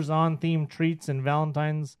Ears On themed treats and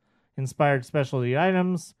Valentine's inspired specialty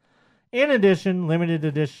items. In addition, limited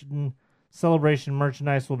edition celebration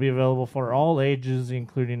merchandise will be available for all ages,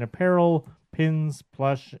 including apparel, pins,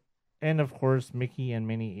 plush, and of course, Mickey and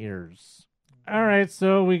Minnie ears. All right,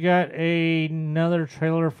 so we got another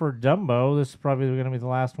trailer for Dumbo. This is probably going to be the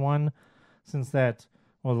last one, the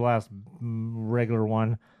last regular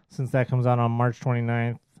one, since that comes out on March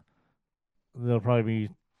 29th, there'll probably be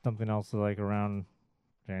something else like around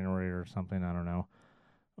January or something. I don't know.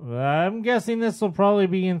 I'm guessing this will probably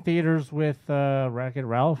be in theaters with Wreck-It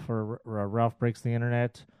Ralph or Ralph Breaks the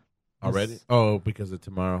Internet. Already? Oh, because of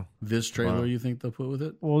tomorrow. This trailer you think they'll put with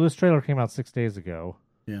it? Well, this trailer came out 6 days ago.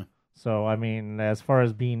 Yeah. So, I mean, as far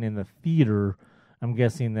as being in the theater, I'm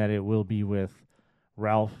guessing that it will be with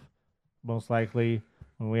Ralph, most likely.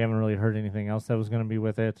 We haven't really heard anything else that was going to be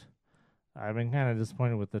with it. I've been kind of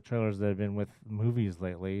disappointed with the trailers that have been with movies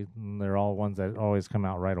lately. They're all ones that always come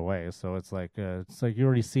out right away. So it's like you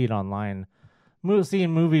already see it online.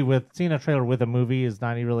 Seeing a trailer with a movie is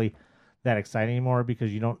not really that exciting anymore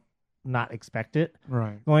because you don't not expect it.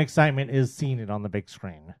 Right. The only excitement is seeing it on the big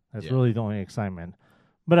screen. That's really the only excitement.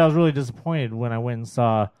 But I was really disappointed when I went and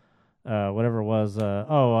saw whatever it was.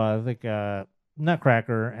 I think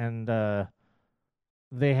Nutcracker, and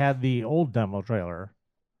they had the old Dumbo trailer.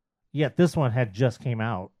 Yet this one had just came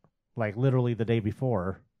out, like literally the day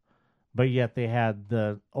before. But yet they had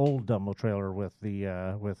the old Dumbo trailer with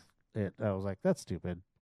it. I was like, that's stupid.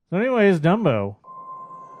 So anyways, Dumbo.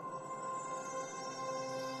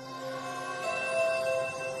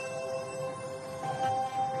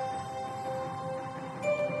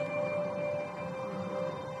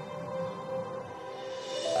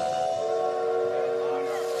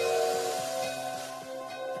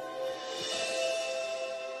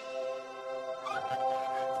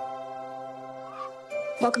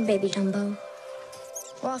 Welcome, baby Dumbo.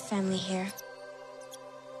 We're all family here,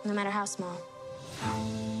 no matter how small.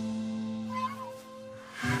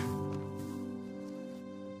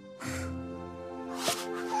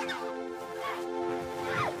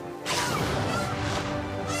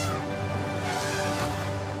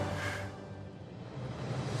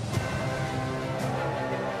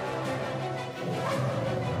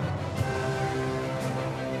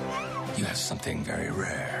 You have something very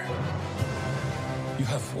rare. You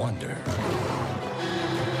have wonder.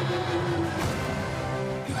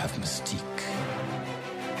 You have mystique.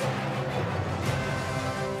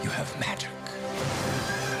 You have magic.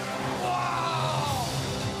 Wow!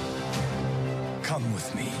 Come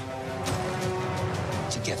with me.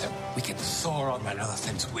 Together, we can soar on an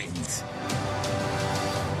elephant's wings.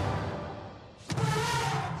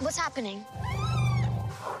 What's happening?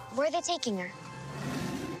 Where are they taking her?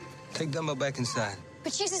 Take Dumbo back inside.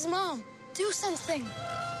 But she's his mom. Do something.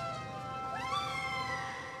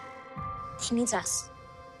 She needs us.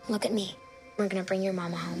 Look at me. We're gonna bring your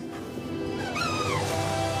mama home.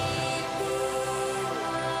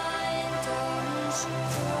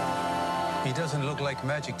 He doesn't look like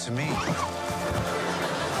magic to me.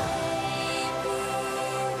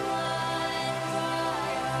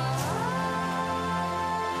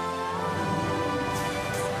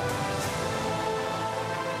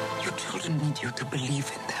 Your children need you to believe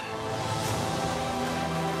in them.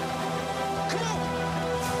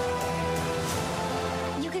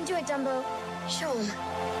 You can do it, Dumbo. Show him.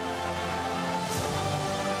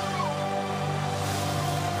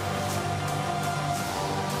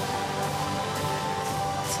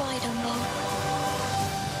 Fly, Dumbo.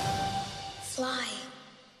 Fly.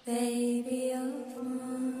 Baby of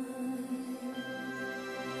mine.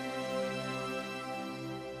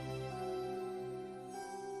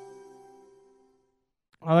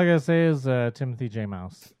 All I gotta say is Timothy J.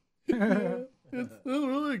 Mouse. It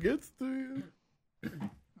really gets to you.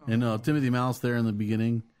 And Timothy Mouse there in the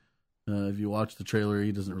beginning, if you watch the trailer,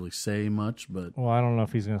 he doesn't really say much, but Well, I don't know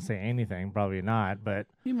if he's gonna say anything. Probably not. But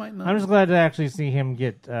he might not. I'm just glad to actually see him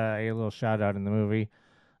get a little shout out in the movie.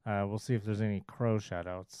 We'll see if there's any Crow shout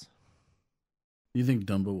outs. Do you think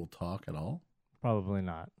Dumbo will talk at all? Probably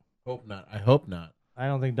not. Hope not. I hope not. I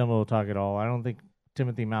don't think Dumbo will talk at all. I don't think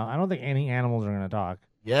Timothy Mouse. I don't think any animals are gonna talk.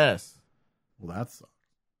 Yes. Well, that sucks.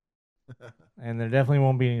 And there definitely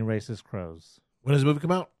won't be any racist crows. When does the movie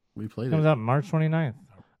come out? We played Comes it. out March 29th.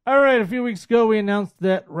 All right, a few weeks ago, we announced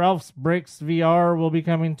that Ralph's Breaks VR will be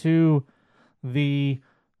coming to the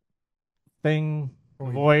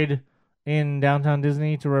Void in downtown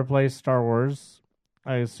Disney to replace Star Wars.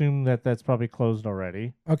 I assume that that's probably closed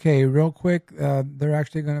already. Okay, real quick, they're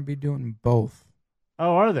actually going to be doing both.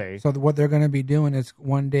 Oh, are they? So what they're going to be doing is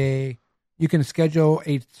one day you can schedule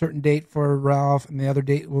a certain date for Ralph, and the other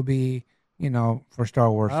date will be, for Star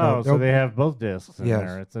Wars. Oh, so they have both discs in yes,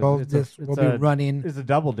 there. both discs will be running. It's a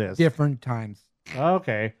double disc. Different times.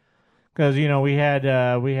 Okay, because we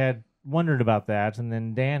had wondered about that, and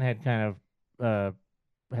then Dan had kind of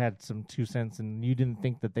had some 2 cents, and you didn't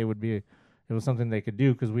think that they would be. It was something they could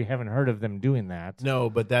do because we haven't heard of them doing that. No,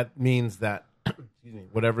 but that means that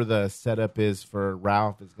whatever the setup is for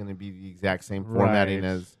Ralph is going to be the exact same formatting Right.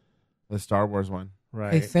 as The Star Wars one.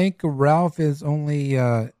 Right. I think Ralph is only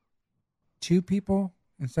 2 people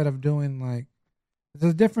instead of doing like it's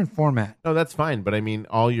a different format. No, that's fine. But I mean,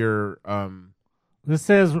 all your This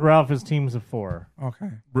says Ralph is teams of 4.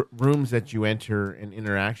 Okay. rooms that you enter and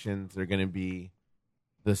interactions are going to be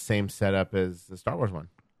the same setup as the Star Wars one.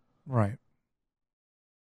 Right.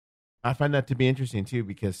 I find that to be interesting too,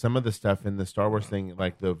 because some of the stuff in the Star Wars thing,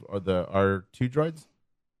 like the R2 droids,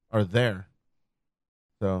 are there.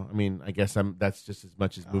 So I mean, I guess that's just as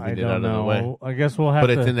much as moving it out of the way. I guess we'll have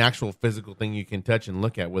But to. it's an actual physical thing you can touch and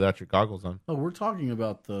look at without your goggles on. Oh, we're talking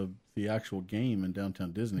about the actual game in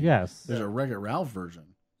Downtown Disney. Yes. There's a Wreck-It Ralph version.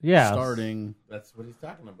 Yeah. Starting. That's what he's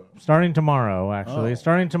talking about. Starting tomorrow, actually. Oh.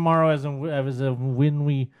 Starting tomorrow as when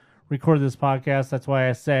we record this podcast. That's why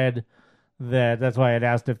I said that. That's why I'd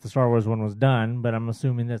asked if the Star Wars one was done. But I'm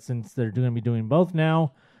assuming that since they're going to be doing both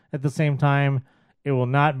now at the same time, it will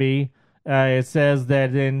not be. It says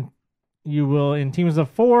that in teams of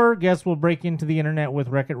 4, guests will break into the internet with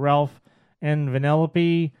Wreck-It Ralph and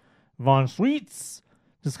Vanellope Von Schweetz,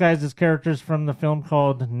 disguised as characters from the film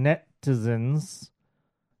called Netizens,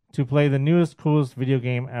 to play the newest, coolest video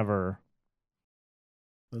game ever.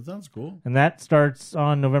 That sounds cool. And that starts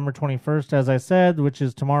on November 21st, as I said, which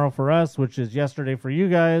is tomorrow for us, which is yesterday for you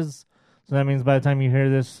guys. So that means by the time you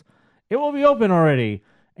hear this, it will be open already.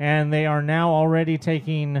 And they are now already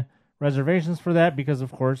taking reservations for that because,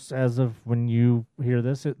 of course, as of when you hear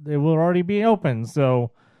this, it will already be open.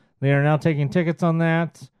 So they are now taking tickets on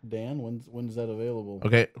that. Dan, when's that available?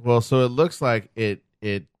 Okay, well, so it looks like it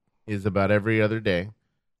is about every other day.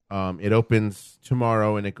 It opens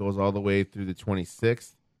tomorrow and it goes all the way through the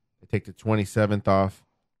 26th. They take the 27th off,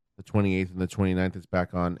 the 28th and the 29th it's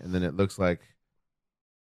back on, and then it looks like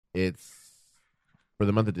it's for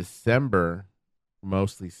the month of December,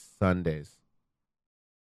 mostly Sundays.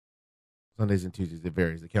 Sundays and Tuesdays, it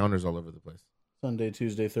varies. The calendar's all over the place. Sunday,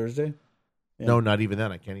 Tuesday, Thursday? Yeah. No, not even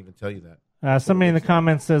that. I can't even tell you that. Somebody in the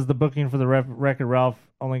comments says the booking for the Wreck-It Ralph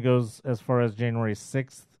only goes as far as January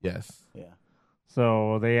 6th. Yes. Yeah.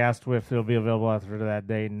 So they asked if it'll be available after that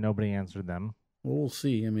date, and nobody answered them. Well, we'll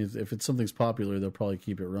see. I mean, if it's something's popular, they'll probably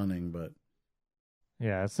keep it running, but...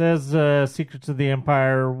 Yeah, it says Secrets of the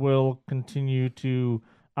Empire will continue to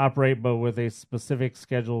operate, but with a specific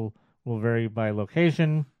schedule will vary by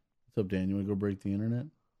location. What's up, Dan? You want to go break the internet?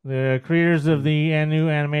 The creators of the new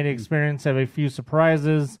animated experience have a few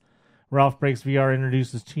surprises. Ralph Breaks VR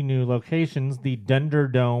introduces 2 new locations, the Dunder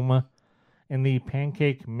Dome and the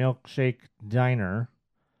Pancake Milkshake Diner,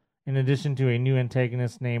 in addition to a new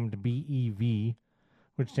antagonist named BEV,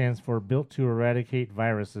 which stands for Built to Eradicate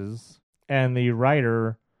Viruses. And the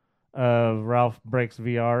writer of Ralph Breaks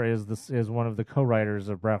VR is one of the co-writers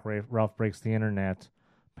of Ralph Breaks the Internet,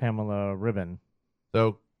 Pamela Ribben.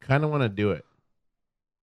 So, kind of want to do it.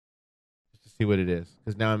 Just to see what it is.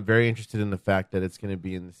 Because now I'm very interested in the fact that it's going to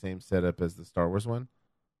be in the same setup as the Star Wars one.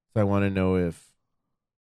 So I want to know if,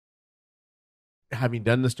 having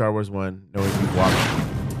done the Star Wars one, knowing you walked...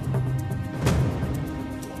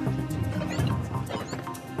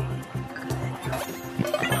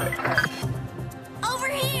 Over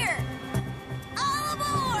here! All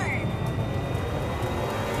aboard!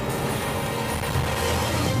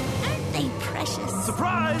 Aren't they precious?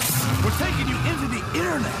 Surprise! We're taking you into the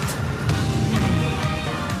internet.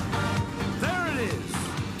 There it is,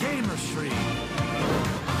 Gamer Street.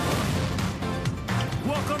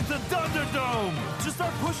 Welcome to Thunderdome. Just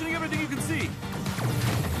start pushing everything you can see.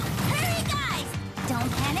 Hurry, guys!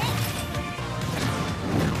 Don't panic.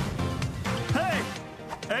 Hey,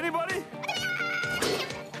 anybody?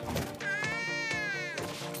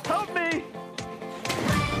 Help me!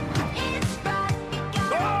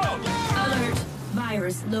 Oh! Alert!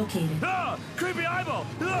 Virus located. Ah, creepy eyeball!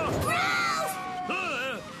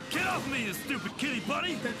 Get off me, you stupid kitty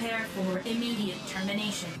bunny! Prepare for immediate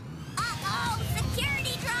termination. Uh-oh!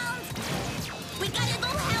 Security drones! We gotta go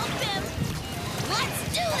help him! Let's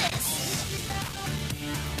do this!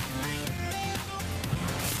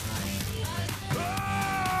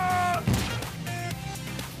 Ah!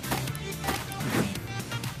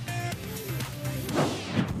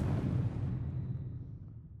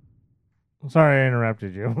 Sorry I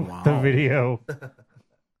interrupted you. The video.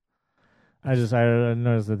 I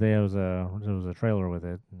noticed that there was a trailer with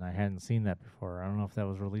it, and I hadn't seen that before. I don't know if that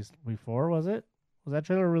was released before. Was it? Was that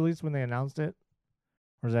trailer released when they announced it,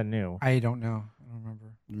 or is that new? I don't know. I don't remember.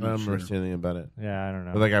 I don't remember seeing anything about it. Yeah, I don't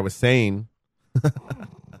know. But like I was saying,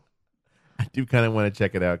 I do kind of want to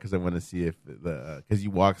check it out because I want to see if because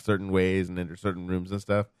you walk certain ways and enter certain rooms and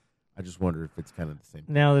stuff. I just wonder if it's kind of the same.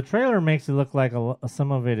 Now the trailer makes it look like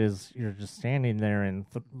some of it is you're just standing there and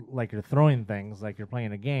like you're throwing things, like you're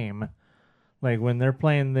playing a game. Like when they're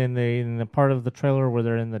playing in the part of the trailer where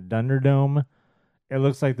they're in the Dunderdome, it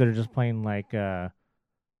looks like they're just playing like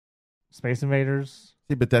Space Invaders.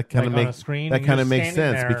 See, but that kind of like on a makes screen, that and kind of you're makes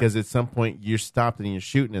standing sense there. because at some point you're stopped and you're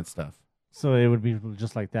shooting at stuff. So it would be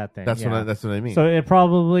just like that thing. That's yeah. what I mean. So it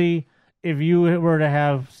probably, if you were to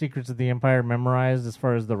have Secrets of the Empire memorized as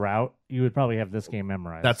far as the route, you would probably have this game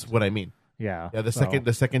memorized. That's what I mean. Yeah. Yeah.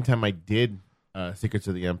 The second time I did Secrets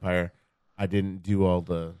of the Empire, I didn't do all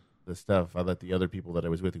the stuff. I let the other people that I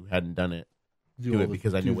was with who hadn't done it do all it the-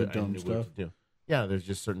 because I do knew the what dumb to stuff? do. Yeah. There's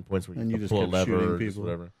just certain points where And you you can just pull a kept lever shooting or just people.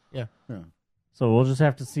 whatever. Yeah. Yeah. So we'll just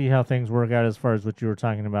have to see how things work out as far as what you were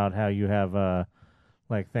talking about, how you have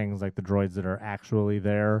like things like the droids that are actually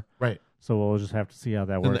there. Right. So we'll just have to see how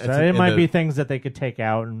that And works. it's- it and might the- be things that they could take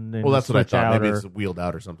out and Well, that's what I switch thought. out Maybe or- it's wheeled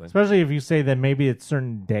out or something. Especially if you say that maybe it's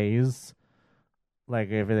certain days. Like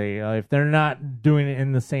if they're not doing it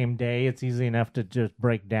in the same day, it's easy enough to just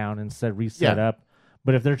break down and reset Yeah. up.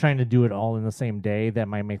 But if they're trying to do it all in the same day, that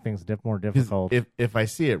might make things more 'Cause difficult. If I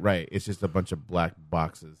see it right, it's just a bunch of black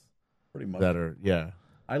boxes. Pretty much. That are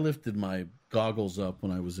I lifted my goggles up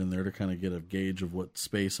when I was in there to kind of get a gauge of what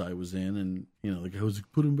space I was in, and the guy was like,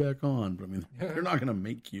 "Put them back on." But I mean, they're not going to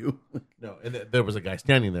make you. No, and there was a guy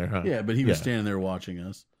standing there, huh? Yeah, but he was standing there watching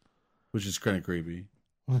us, which is kind of creepy.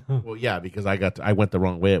 Well, yeah, because I went the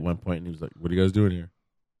wrong way at one point, and he was like, "What are you guys doing here?"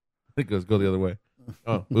 I think go the other way.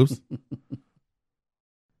 Oh, oops.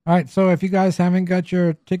 All right, so if you guys haven't got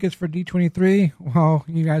your tickets for D23, well,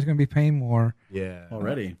 you guys are going to be paying more. Yeah.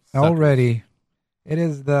 Already. Already. It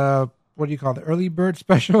is the, what do you call it? The early bird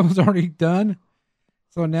special is already done.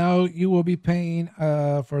 So now you will be paying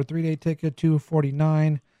for a 3-day ticket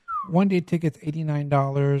 $249. 1-day ticket's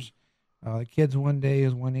 $89. The kids 1 day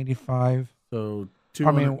is $185. So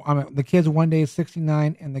I mean, the kids 1 day is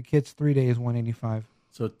 $69, and the kids 3 days is $185.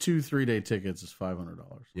 So 2 3-day tickets is $500.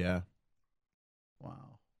 Yeah. Wow.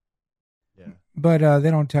 Yeah. But they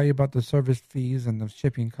don't tell you about the service fees and the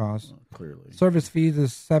shipping costs. Clearly. Service fees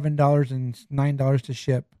is $7 and $9 to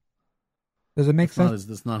ship. Does it make sense?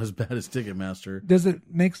 That's not as bad as Ticketmaster. Does it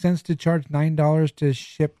make sense to charge $9 to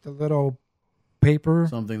ship the little paper?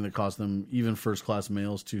 Something that cost them, even first class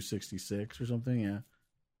mails, $266 or something. Yeah.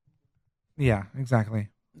 Yeah, exactly.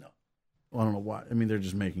 Well, I don't know why. I mean, they're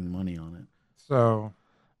just making money on it. So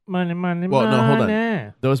money. Well, no, hold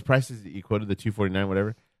on. Those prices that you quoted, the $249,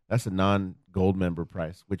 whatever, that's a non-gold member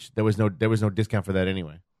price, which there was no discount for that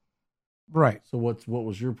anyway. Right. So what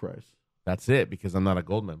was your price? That's it, because I'm not a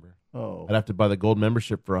gold member. Oh. I'd have to buy the gold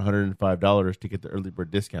membership for $105 to get the early bird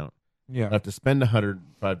discount. Yeah. I'd have to spend $105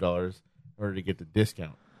 in order to get the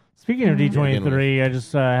discount. Speaking of D23, I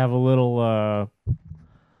just have a little.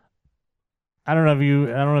 I don't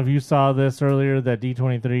know if you saw this earlier that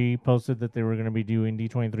D23 posted that they were going to be doing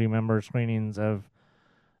D23 member screenings of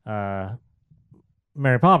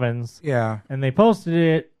Mary Poppins. Yeah. And they posted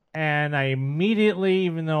it, and I immediately,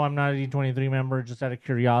 even though I'm not a D23 member, just out of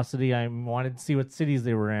curiosity, I wanted to see what cities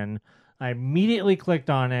they were in. I immediately clicked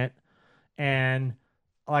on it, and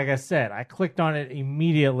like I said, I clicked on it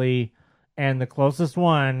immediately, and the closest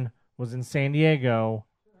one was in San Diego,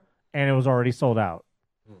 and it was already sold out.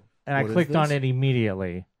 And I What is clicked on this? it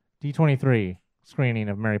immediately. D23 screening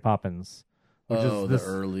of Mary Poppins, which Oh, is the this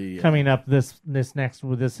early, coming up this next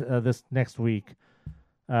week,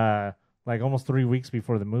 like almost 3 weeks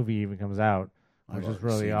before the movie even comes out, which I've is already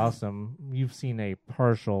really seen it. awesome. You've seen a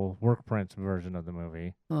partial work print version of the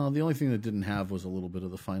movie. The only thing that didn't have was a little bit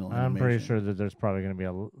of the final animation. I'm pretty sure that there's probably going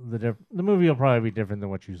to be the movie will probably be different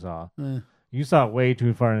than what you saw. Eh. You saw it way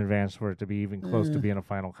too far in advance for it to be even close to being a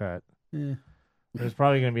final cut. Eh. There's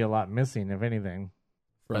probably going to be a lot missing, if anything.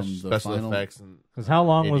 From the Special final effects and Because how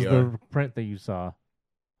long was ADR. the print that you saw?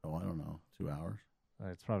 Oh, I don't know. 2 hours.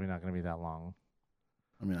 It's probably not going to be that long.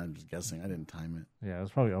 I mean, I'm just guessing. I didn't time it. Yeah, it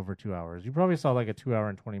was probably over 2 hours. You probably saw like a 2 hour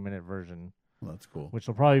and 20-minute version. Well, that's cool. Which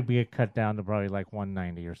will probably be cut down to probably like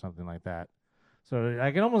 190 or something like that. So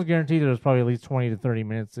I can almost guarantee there's probably at least 20 to 30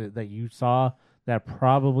 minutes that you saw that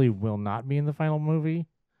probably will not be in the final movie.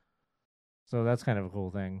 So that's kind of a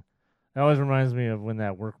cool thing. It always reminds me of when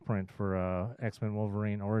that work print for X-Men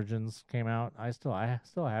Wolverine Origins came out. I still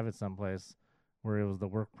have it someplace where it was the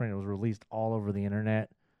work print. It was released all over the internet.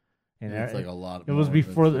 And It's like a lot It was more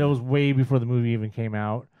before. of it. It was way before the movie even came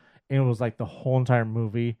out. And it was like the whole entire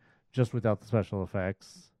movie just without the special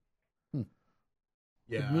effects. The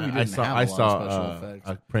movie I didn't saw have a I lot saw of special effects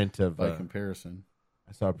a print of by comparison.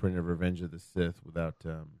 I saw a print of Revenge of the Sith without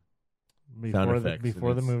Before sound the- effects. before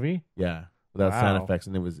and the it's- movie? Yeah, without sound Wow. effects,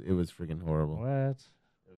 and it was freaking horrible. What?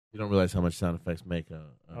 You don't realize how much sound effects make a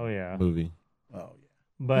Oh, yeah. movie. Oh yeah.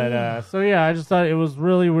 But so yeah, I just thought it was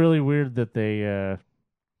really, really weird that they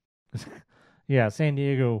Yeah, San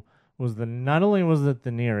Diego was not only was it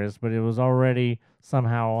the nearest, but it was already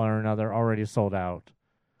somehow or another already sold out.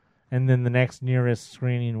 And then the next nearest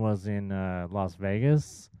screening was in Las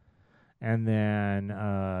Vegas. And then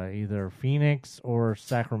either Phoenix or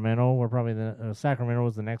Sacramento were probably Sacramento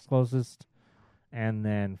was the next closest. And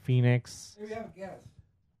then Phoenix. Here we have a guest.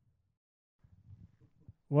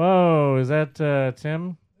 Whoa, is that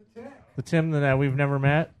Tim? The Tim that we've never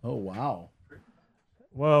met? Oh, wow.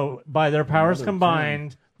 Whoa, by their powers Another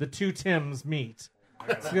combined, the two Tims meet.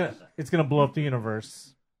 It's gonna blow up the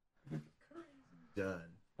universe. Done.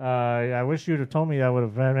 I wish you'd have told me I would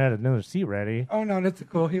have had another seat ready. Oh no, that's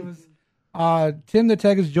cool. He was Tim the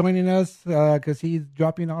Tech is joining us because he's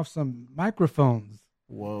dropping off some microphones.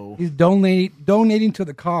 Whoa. He's donating to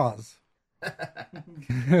the cause.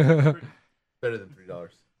 Better than $3.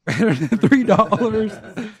 Better than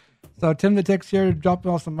 $3. So Tim the Tech's here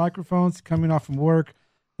dropping off some microphones, coming off from work.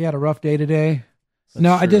 He had a rough day today.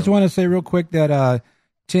 I just want to say real quick that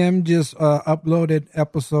Tim just uploaded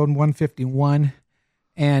episode 151,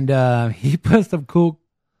 and he put some cool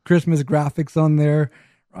Christmas graphics on there.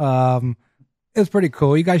 It's pretty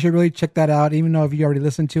cool. You guys should really check that out. Even though if you already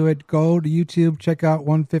listened to it, go to YouTube, check out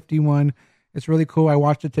 151. It's really cool. I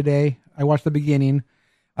watched it today. I watched the beginning.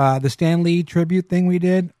 The Stan Lee tribute thing we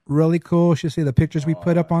did, really cool. You should see the pictures we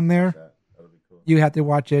put up on there. You have to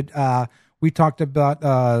watch it. We talked about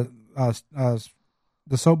the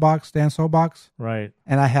soapbox, Stan Soapbox. Right.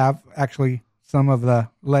 And I have actually some of the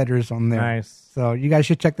letters on there. Nice. So you guys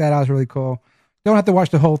should check that out. It's really cool. Don't have to watch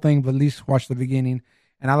the whole thing, but at least watch the beginning.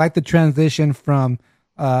 And I like the transition from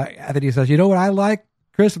that he says, you know what I like?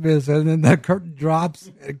 Christmas. And then the curtain drops,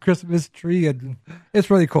 Christmas tree. And it's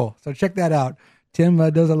really cool. So check that out. Tim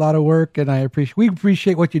does a lot of work, and we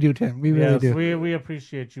appreciate what you do, Tim. We really do. We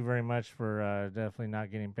appreciate you very much for definitely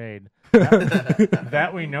not getting paid.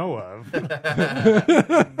 That we know of.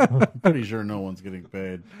 Pretty sure no one's getting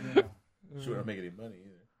paid. Yeah. Sure, don't make any money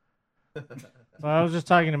either. Well, I was just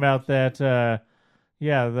talking about that. Those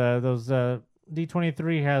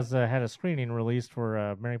D23 has had a screening released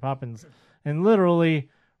for Mary Poppins, and literally,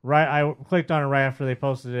 I clicked on it right after they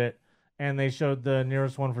posted it. And they showed the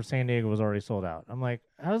nearest one for San Diego was already sold out. I'm like,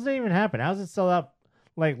 how does that even happen? How does it sell out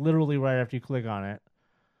like literally right after you click on it?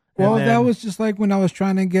 Well, that was just like when I was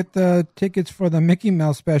trying to get the tickets for the Mickey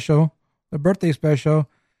Mouse special, the birthday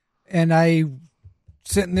special, and I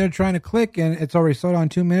sitting there trying to click, and it's already sold out in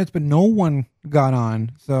 2 minutes, but no one got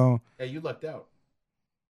on. So yeah, you lucked out.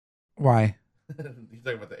 Why? You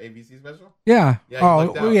talking about the ABC special? Yeah.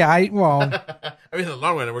 Yeah. Yeah. I mean, in the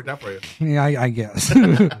long run, it worked out for you. Yeah, I guess.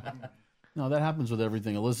 No, that happens with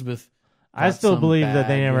everything. Elizabeth, I still believe that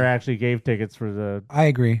they never actually gave tickets for the. I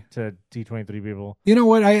agree. To D23 people. You know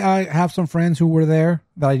what? I have some friends who were there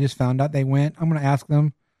that I just found out they went. I'm going to ask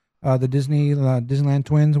them. The Disneyland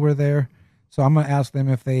twins were there, so I'm going to ask them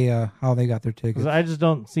if they how they got their tickets. I just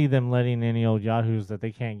don't see them letting any old yahoos that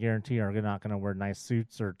they can't guarantee are not going to wear nice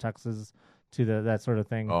suits or tuxes to that sort of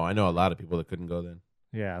thing. Oh, I know a lot of people that couldn't go then.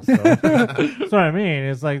 Yeah, so that's what I mean.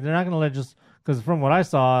 It's like they're not going to let just because from what I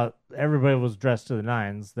saw, everybody was dressed to the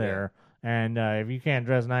nines there, and if you can't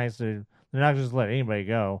dress nice, they're not just let anybody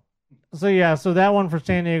go. So yeah, so that one for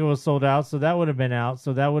San Diego was sold out, so that would have been out,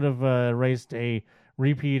 so that would have erased a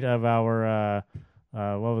repeat of our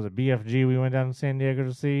what was it, BFG we went down to San Diego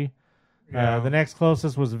to see. Yeah. The next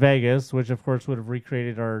closest was Vegas, which of course would have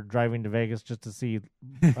recreated our driving to Vegas just to see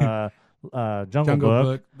Jungle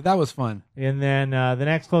Book. But that was fun. And then the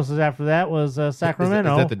next closest after that was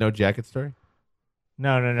Sacramento. Is that the No Jacket story?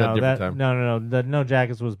 No. That time? No. The No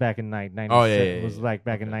Jackets was back in 96. Oh, yeah. It was like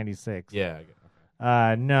back in 96. Yeah.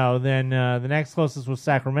 No, then the next closest was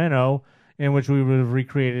Sacramento, in which we would have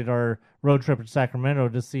recreated our road trip to Sacramento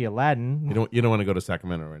to see Aladdin. You don't want to go to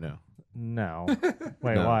Sacramento right now. No.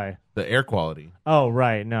 Wait, No. why? The air quality. Oh,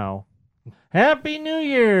 right, no. Happy New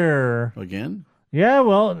Year! Again? Yeah,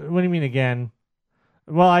 well, what do you mean again?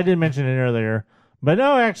 Well, I did mention it earlier. But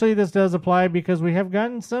no, actually, this does apply because we have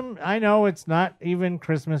gotten some. I know it's not even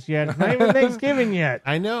Christmas yet. It's not even Thanksgiving yet.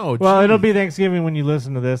 I know. Well, it'll be Thanksgiving when you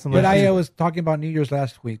listen to this. But I was talking about New Year's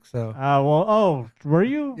last week, so. Were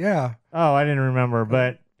you? Yeah. Oh, I didn't remember.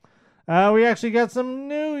 But we actually got some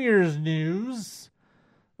New Year's news.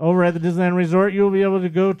 Over at the Disneyland Resort, you'll be able to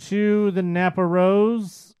go to the Napa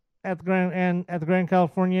Rose at the Grand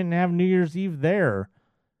California and have New Year's Eve there.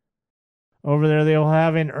 Over there, they'll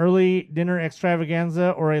have an early dinner extravaganza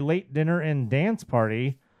or a late dinner and dance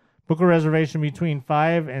party. Book a reservation between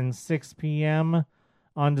 5 and 6 p.m.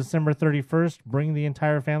 on December 31st. Bring the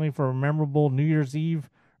entire family for a memorable New Year's Eve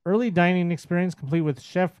early dining experience complete with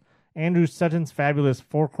Chef Andrew Sutton's fabulous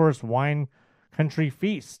 4-course wine country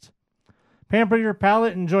feast. Pamper your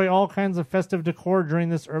palate. Enjoy all kinds of festive decor during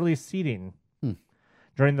this early seating.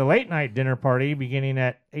 During the late night dinner party beginning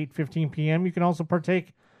at 8:15 p.m., you can also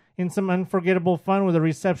partake in some unforgettable fun with a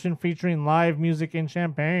reception featuring live music and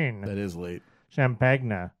champagne. That is late.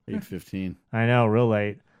 Champagne. 8:15. I know, real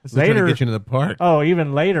late. This is trying to get you into the park. Oh,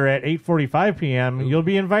 even later at 8:45 p.m., you'll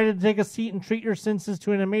be invited to take a seat and treat your senses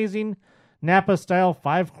to an amazing Napa-style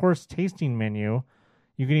 5-course tasting menu.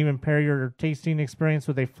 You can even pair your tasting experience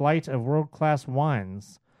with a flight of world-class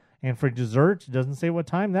wines. And for dessert, it doesn't say what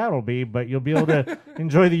time that'll be, but you'll be able to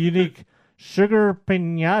enjoy the unique sugar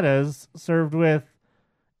piñatas served with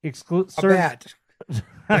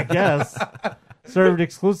I guess. Served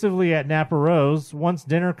exclusively at Napa Rose. Once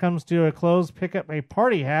dinner comes to a close, pick up a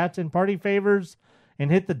party hat and party favors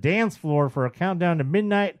and hit the dance floor for a countdown to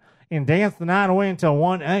midnight and dance the night away until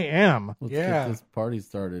 1 a.m. Let's get this party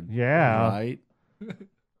started. Yeah. Right?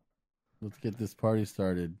 Let's get this party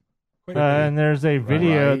started. And there's a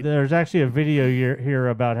video. Right. There's actually a video here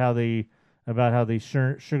about how the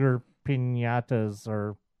sugar piñatas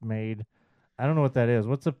are made. I don't know what that is.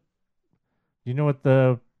 Do you know what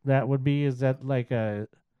that would be? Is that like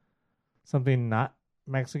something not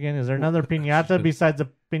Mexican? Is there another piñata besides a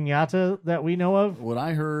piñata that we know of? What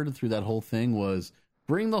I heard through that whole thing was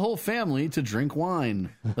bring the whole family to drink wine.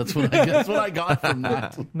 That's what I got from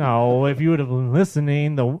that. No, if you would have been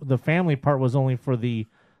listening, the family part was only for the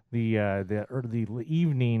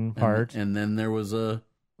evening part, and then there was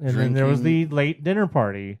then there was the late dinner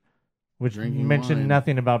party, which mentioned wine.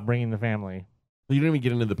 nothing about bringing the family. So you don't even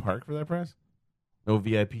get into the park for that price? No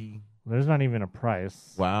VIP? There's not even a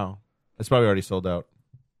price. Wow. It's probably already sold out.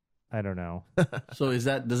 I don't know. So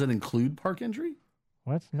does it include park entry?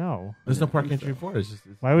 What? No. There's no park entry for it. It's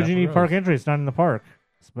Why would you need Napa park Rose. entry? It's not in the park.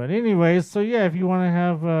 But anyways, so yeah, if you want to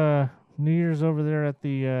have New Year's over there at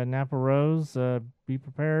the Napa Rose, be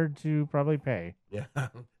prepared to probably pay. Yeah,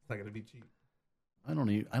 it's not going to be cheap. I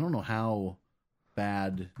don't know how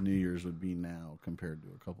bad New Year's would be now compared to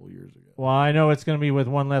a couple of years ago. Well, I know it's going to be with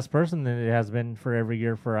one less person than it has been for every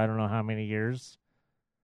year for I don't know how many years.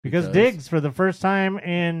 Because Diggs, for the first time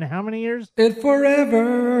in how many years? It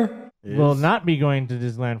forever. Will not be going to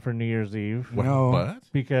Disneyland for New Year's Eve. No. What?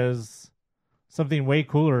 Because something way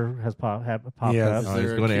cooler has popped Yes. up.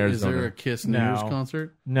 Is there a Kiss New Year's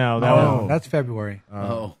concert? No, that was that's February.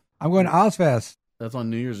 Oh. I'm going to Ozfest. That's on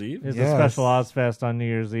New Year's Eve? It's a special Ozfest on New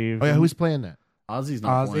Year's Eve. Oh, yeah, who's playing that? Ozzy's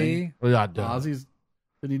not Ozzy. playing. Oh, yeah, duh. Ozzy's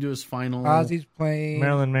did he do his final? Ozzy's playing.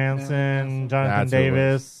 Marilyn Manson, Jonathan That's who it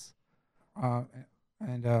Davis.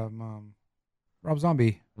 And Rob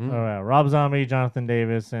Zombie. Oh, yeah. Rob Zombie, Jonathan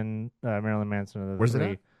Davis, and Marilyn Manson. Are the Where's it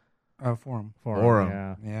three. at? Forum.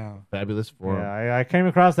 Yeah. Yeah. Fabulous Forum. Yeah, I came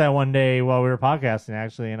across that one day while we were podcasting,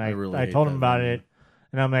 actually, and I really I hate told him that about venue. it,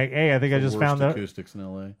 and I'm like, hey, I think I just Worst found the acoustics in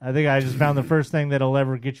LA. I think I just found the first thing that'll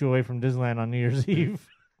ever get you away from Disneyland on New Year's Eve.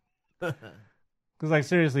 Because, like,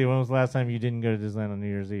 seriously, when was the last time you didn't go to Disneyland on New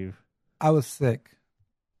Year's Eve? I was sick.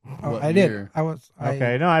 Oh, What I year? did. I was.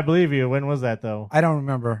 Okay, no, I believe you. When was that, though? I don't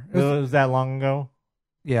remember. It was, Was that long ago?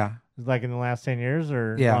 yeah. Was it like in the last 10 years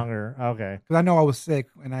or Yeah. longer? Okay. Because I know I was sick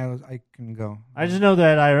and I couldn't go. I just know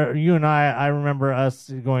that I remember us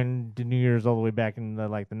going to New Year's all the way back in the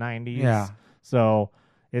 90s. Yeah. So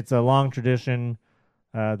it's a long tradition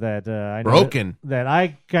that I know Broken. that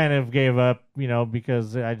I kind of gave up,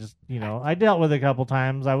 because I just, I dealt with it a couple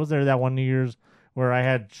times. I was there that one New Year's where I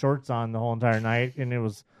had shorts on the whole entire night, and it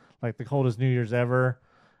was like the coldest New Year's ever.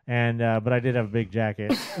 And but I did have a big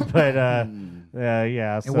jacket. But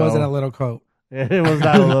yeah, It wasn't a little coat. It was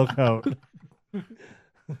not a little coat.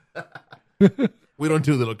 We don't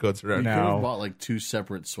do little coats around You here. could No. have bought like 2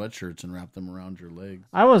 separate sweatshirts and wrapped them around your legs.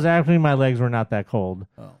 I was actually, my legs were not that cold.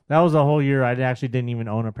 Oh. That was a whole year. I actually didn't even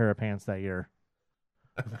own a pair of pants that year.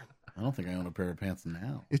 I don't think I own a pair of pants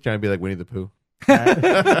now. He's trying to be like Winnie the Pooh. Well,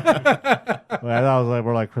 I thought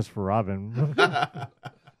we're like Christopher Robin.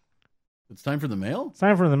 It's time for the mail? It's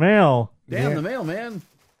time for the mail. Damn, Yeah. the mail, man.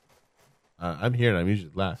 I'm here and I'm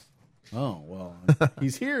usually last. Oh, well.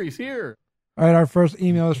 He's here. He's here. All right, our first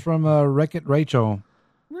email is from Wreck-It Rachel.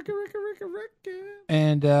 Ricka.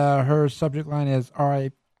 And her subject line is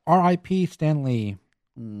R.I.P. Stan Lee.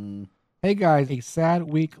 Hey guys, a sad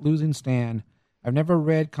week losing Stan. I've never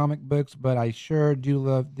read comic books, but I sure do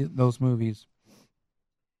love those movies.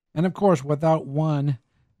 And of course, without one,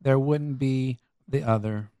 there wouldn't be the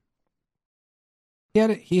other.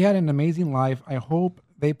 He had an amazing life. I hope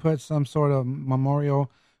they put some sort of memorial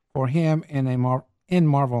for him in in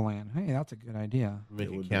Marvel Land. Hey, that's a good idea. Make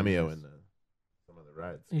It a would be cameo nice. in some of the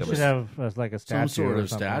rides. You That should was- have like a statue. Some sort or of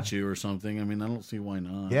something. statue or something. I mean, I don't see why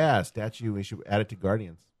not. Yeah, statue. We should add it to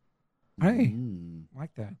Guardians. Hey,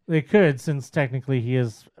 like that. They could, since technically he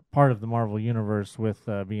is part of the Marvel Universe with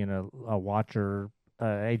being a Watcher,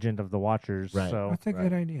 agent of the Watchers. Right. So That's a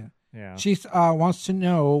good idea. Yeah. She wants to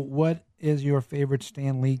know, what is your favorite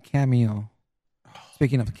Stan Lee cameo?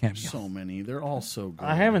 Speaking of the cameos. So many. They're all so good.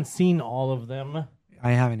 I haven't seen all of them.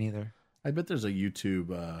 I haven't either. I bet there's a YouTube.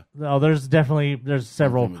 There's several Something with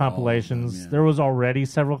all of compilations. them, yeah. There was already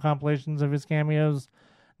several compilations of his cameos.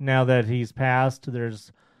 Now that he's passed,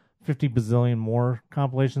 there's 50 bazillion more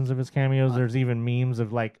compilations of his cameos. There's even memes of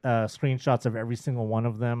screenshots of every single one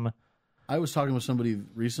of them. I was talking with somebody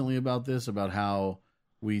recently about this, about how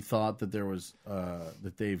we thought that there was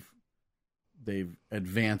that they've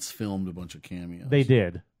advance filmed a bunch of cameos. They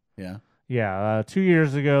did. Yeah. Yeah. 2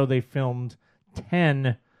 years ago, they filmed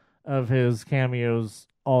 10 of his cameos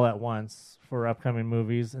all at once for upcoming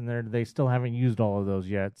movies, and they still haven't used all of those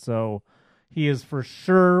yet. So he is for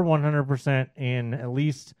sure 100% in, at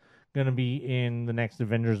least going to be in the next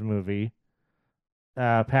Avengers movie.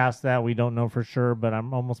 Past that, we don't know for sure, but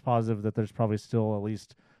I'm almost positive that there's probably still at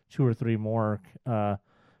least 2 or 3 more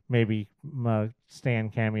maybe Stan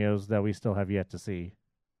cameos that we still have yet to see.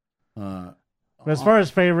 But as far as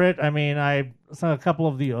favorite, I mean, I saw a couple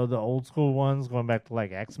of the old school ones going back to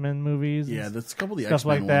like X-Men movies. Yeah, that's a couple of the stuff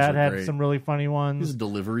X-Men like that ones are had great. some really funny ones. He's a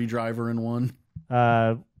delivery driver in one.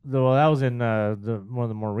 Well, that was in one of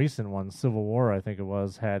the more recent ones, Civil War, I think it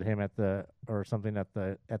was, had him at the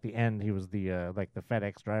end. He was the like the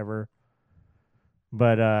FedEx driver.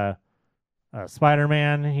 But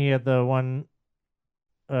Spider-Man, he had the one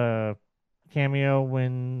cameo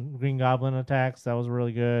when Green Goblin attacks. That was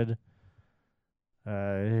really good.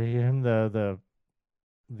 Him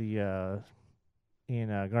in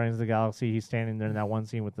Guardians of the Galaxy, he's standing there in that one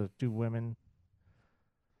scene with the 2 women.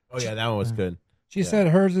 Oh yeah, that one was good. She said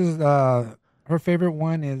hers is her favorite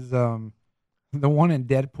one is the one in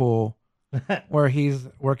Deadpool where he's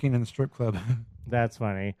working in the strip club. That's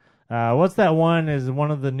funny. What's that one? Is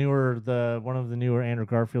one of the newer Andrew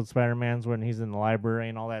Garfield Spider-Mans when he's in the library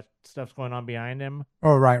and all that stuff's going on behind him.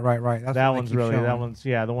 Oh right. That's that what they one's keep really showing. that one's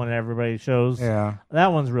the one that everybody shows. Yeah,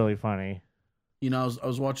 that one's really funny. You know, I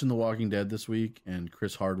was watching The Walking Dead this week, and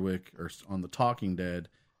Chris Hardwick, on The Talking Dead,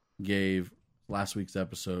 last week's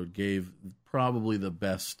episode gave probably the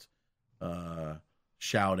best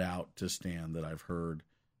shout out to Stan that I've heard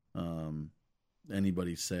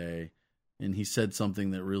anybody say. And he said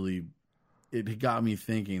something that really, it got me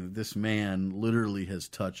thinking that this man literally has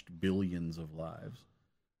touched billions of lives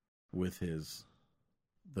with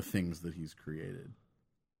the things that he's created.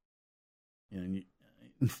 And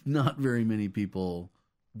not very many people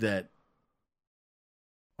that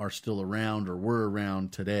are still around or were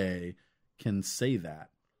around today can say that.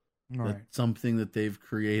 Right. That something that they've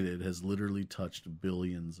created has literally touched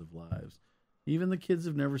billions of lives. Even the kids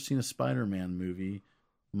who've never seen a Spider-Man movie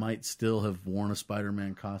might still have worn a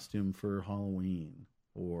Spider-Man costume for Halloween,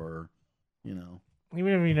 or, even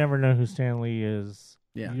if you never know who Stan Lee is,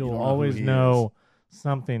 yeah, you'll always know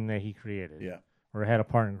something that he created, yeah, or had a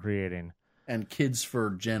part in creating. And kids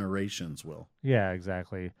for generations will. Yeah,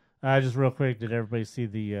 exactly. Just real quick, did everybody see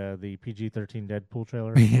the PG-13 Deadpool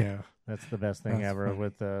trailer? Yeah, that's the best thing ever funny.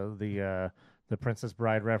 With the Princess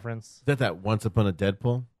Bride reference. Is that Once Upon a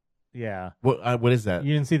Deadpool? Yeah. What is that?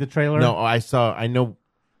 You didn't see the trailer? No, I know.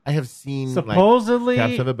 I have seen supposedly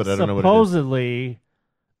caps of it, but I don't know what it is. Supposedly,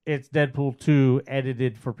 it's Deadpool 2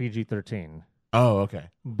 edited for PG-13. Oh, okay.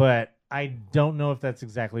 But I don't know if that's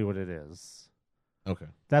exactly what it is. Okay.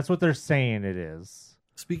 That's what they're saying it is.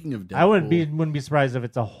 Speaking of Deadpool, I wouldn't be surprised if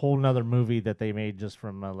it's a whole nother movie that they made just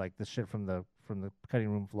from like the shit from the cutting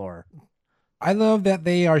room floor. I love that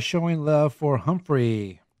they are showing love for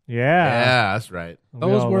Humphrey. Yeah, that's right.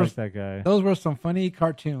 Those were like that guy. Those were some funny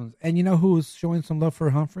cartoons. And you know who's showing some love for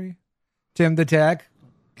Humphrey? Tim the Tech.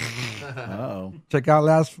 Oh, check out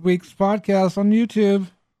last week's podcast on YouTube.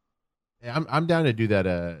 Yeah, I'm down to do that.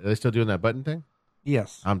 Are they still doing that button thing?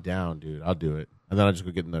 Yes, I'm down, dude. I'll do it, and then I'll just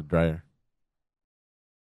go get in the dryer.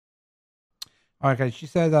 Okay, she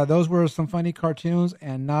said those were some funny cartoons,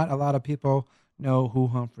 and not a lot of people know who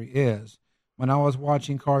Humphrey is. When I was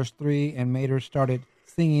watching Cars 3 and Mater started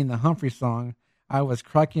singing the Humphrey song, I was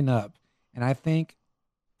cracking up, and I think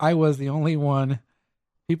I was the only one.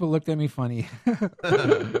 People looked at me funny.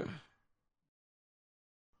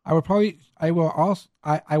 I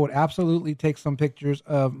would absolutely take some pictures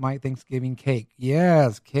of my Thanksgiving cake.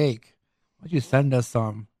 Yes, cake. Why don't you send us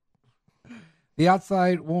some? The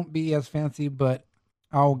outside won't be as fancy, but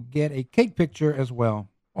I'll get a cake picture as well,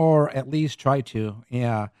 or at least try to.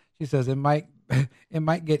 Yeah, she says it might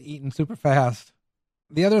get eaten super fast.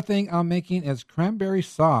 The other thing I'm making is cranberry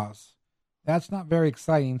sauce. That's not very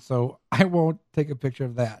exciting, so I won't take a picture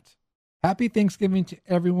of that. Happy Thanksgiving to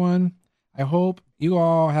everyone. I hope you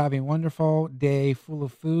all have a wonderful day full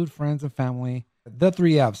of food, friends, and family. The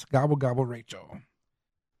 3 Fs. Gobble, gobble, Rachel.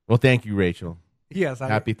 Well, thank you, Rachel. Yes.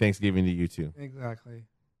 Happy Thanksgiving to you, too. Exactly.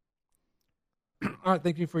 All right.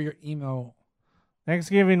 Thank you for your email.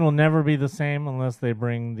 Thanksgiving will never be the same unless they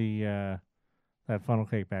bring the that funnel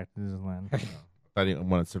cake back to Disneyland. I thought he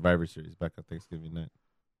wanted Survivor Series back on Thanksgiving night.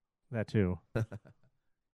 That too. All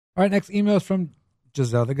right. Next email is from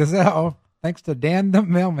Giselle the Gazelle. Thanks to Dan the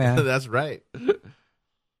Mailman. That's right.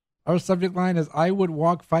 Our subject line is, I would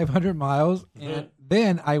walk 500 miles and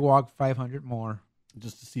then I walk 500 more.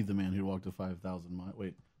 Just to see the man who walked 5,000 miles.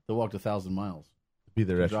 Wait, they walked 1,000 miles. Be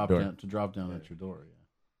there at your door. To drop down at your door,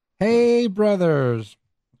 yeah. Hey, brothers.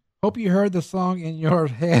 Hope you heard the song in your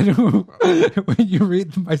head when you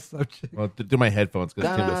read my subject. Well, do my headphones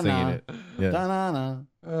because Tim was singing it.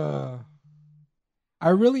 Yeah. I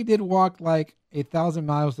really did walk like 1,000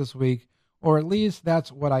 miles this week, or at least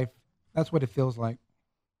that's what it feels like.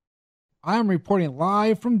 I am reporting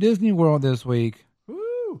live from Disney World this week.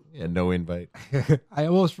 Woo! Yeah, no invite. I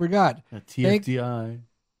almost forgot. TFDI.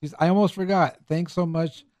 I almost forgot. Thanks so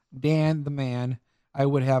much, Dan the man. I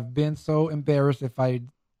would have been so embarrassed if I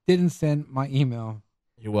didn't send my email.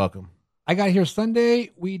 You're welcome. I got here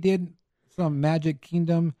Sunday. We did some Magic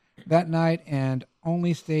Kingdom that night and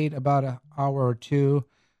only stayed about an hour or two.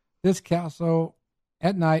 This castle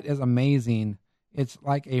at night is amazing. It's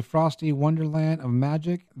like a frosty wonderland of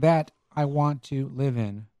magic that I want to live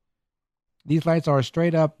in. These lights are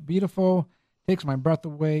straight up beautiful. Takes my breath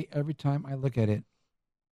away every time I look at it.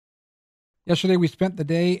 Yesterday we spent the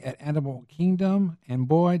day at Animal Kingdom, and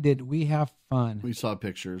boy, did we have fun. We saw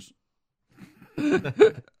pictures.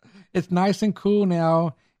 It's nice and cool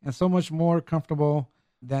now, and so much more comfortable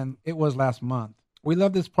than it was last month. We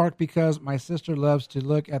love this park because my sister loves to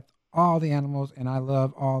look at all the animals, and I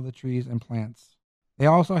love all the trees and plants. They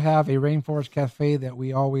also have a rainforest cafe that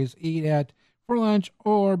we always eat at for lunch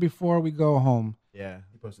or before we go home. Yeah,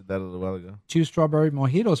 you posted that a little while ago. 2 strawberry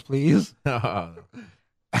mojitos, please.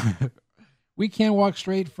 We can walk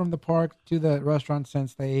straight from the park to the restaurant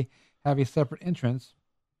since they have a separate entrance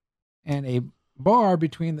and a bar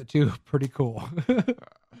between the two. Pretty cool.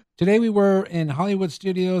 Today we were in Hollywood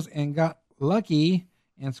Studios and got lucky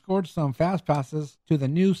and scored some fast passes to the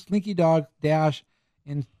new Slinky Dog Dash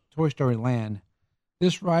in Toy Story Land.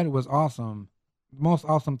 This ride was awesome. The most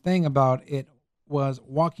awesome thing about it was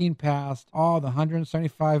walking past all the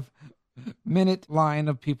 175-minute line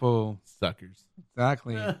of people. Suckers.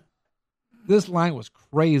 Exactly. This line was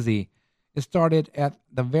crazy. It started at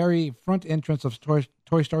the very front entrance of Toy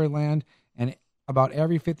Story Land, and about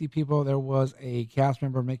every 50 people, there was a cast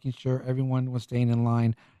member making sure everyone was staying in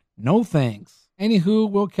line. No thanks. Anywho,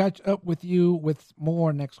 we'll catch up with you with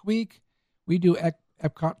more next week. We do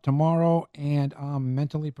Epcot tomorrow, and I'm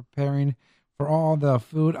mentally preparing for all the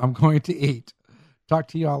food I'm going to eat. Talk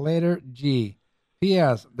to y'all later. G.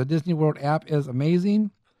 P.S. The Disney World app is amazing,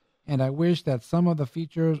 and I wish that some of the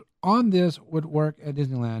features on this would work at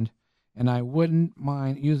Disneyland, and I wouldn't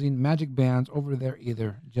mind using magic bands over there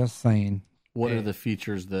either. Just saying. What are the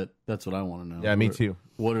features that's what I want to know. Yeah, me too.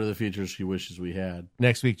 What are the features she wishes we had?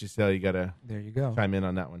 Next week, Giselle, you got to there you go. Chime in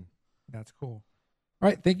on that one. That's cool. All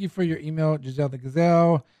right. Thank you for your email, Giselle the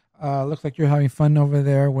Gazelle. Looks like you're having fun over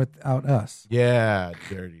there without us. Yeah,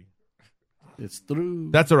 dirty. It's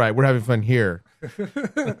through. That's all right. We're having fun here.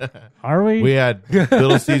 Are we? We had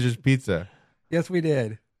Little Caesars Pizza. Yes, we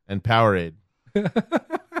did. And Powerade.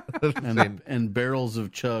 and barrels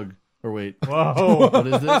of chug. Or wait. Whoa. What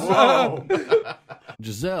is this? Whoa.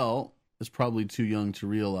 Giselle is probably too young to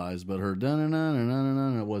realize, but her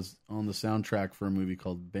da-na-na-na-na-na was on the soundtrack for a movie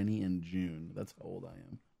called Benny and June. That's how old I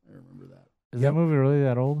am. I remember that. Is that movie really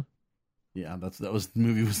that old? Yeah, that was the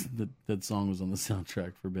movie. That song was on the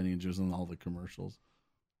soundtrack for Benny and June, on all the commercials.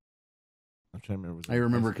 I'm trying to remember. I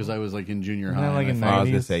remember because I was like in junior high. Like in I was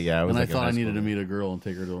gonna say yeah. I thought I needed to meet a girl and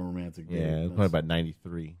take her to a romantic date. Yeah, it was probably about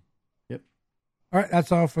 93. Yep. All right,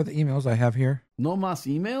 that's all for the emails I have here. No mas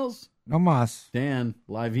emails. No mas. Dan,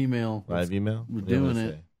 live email. Live email. We're doing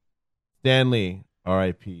it. Stanley,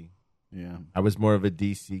 R.I.P. Yeah. I was more of a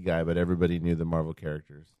DC guy, but everybody knew the Marvel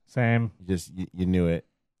characters. Same. You knew it.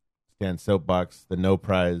 Stan Soapbox, the No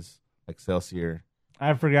Prize, Excelsior.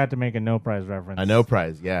 I forgot to make a No Prize reference. A No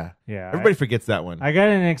Prize, yeah. Yeah. Everybody forgets that one. I got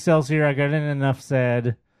in Excelsior. I got in Enough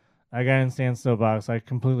Said. I got in Stan Soapbox. I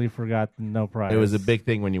completely forgot the No Prize. It was a big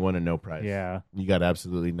thing when you won a No Prize. Yeah. You got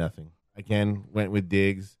absolutely nothing. Again, went with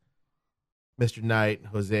Diggs. Mr. Knight,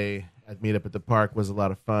 Jose at Meet Up at the Park was a lot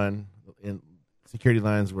of fun. And security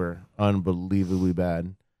lines were unbelievably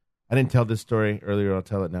bad. I didn't tell this story earlier. I'll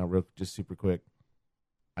tell it now just super quick.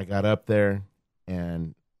 I got up there,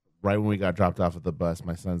 and right when we got dropped off at the bus,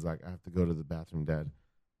 my son's like, I have to go to the bathroom, Dad.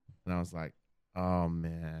 And I was like, oh,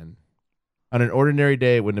 man. On an ordinary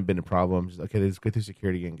day, it wouldn't have been a problem. Just, okay, let's go through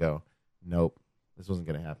security and go. Nope, this wasn't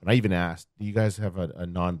going to happen. I even asked, do you guys have a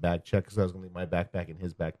non-bag check? Because I was going to leave my backpack in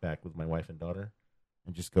his backpack with my wife and daughter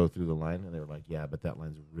and just go through the line. And they were like, yeah, but that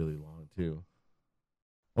line's really long, too.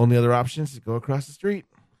 Only other option is to go across the street.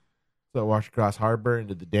 So I walked across Harbor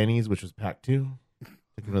into the Denny's, which was packed, too.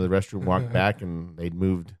 Took him to the restroom, walked back, and they'd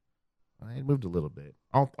moved. I had moved a little bit.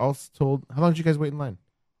 All told, how long did you guys wait in line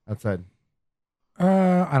outside?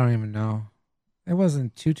 I don't even know. It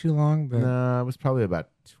wasn't too long, but No, it was probably about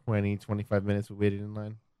 20, 25 minutes we waited in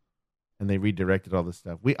line. And they redirected all this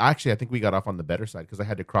stuff. I think we got off on the better side because I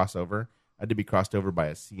had to cross over. I had to be crossed over by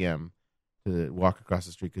a CM to walk across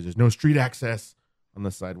the street because there's no street access on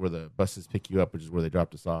the side where the buses pick you up, which is where they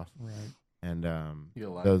dropped us off. Right. And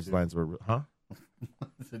those lines were, huh? I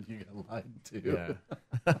said you got lied to.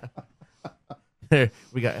 Yeah.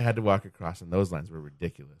 Had to walk across, and those lines were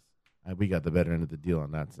ridiculous. We got the better end of the deal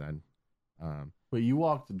on that side. But you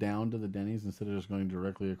walked down to the Denny's instead of just going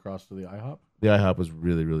directly across to the IHOP? The IHOP was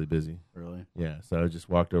really, really busy. Really? Yeah. So I just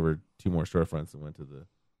walked over 2 more storefronts and went to the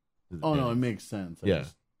Oh, Denny's. no, it makes sense. I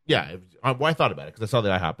thought about it because I saw the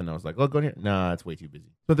IHOP and I was like, oh, go in here. Nah, it's way too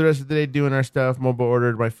busy. So the rest of the day doing our stuff, mobile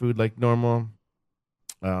ordered my food like normal.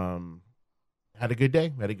 Had a good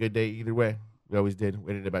day. Had a good day either way. We always did.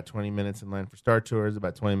 Waited about 20 minutes in line for Star Tours,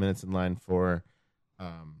 about 20 minutes in line for,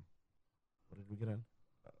 what did we get on?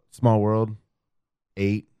 Small World,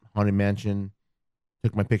 8, Haunted Mansion.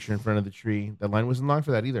 Took my picture in front of the tree. The line wasn't long for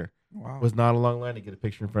that either. Wow. It was not a long line to get a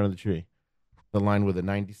picture in front of the tree. The line with a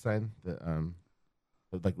 90 sign that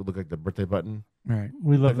would look like the birthday button. Right.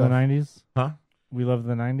 We love the 90s. Huh? We love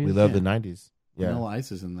the 90s. We love the 90s. Yeah. Vanilla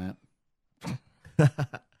Ice is in that.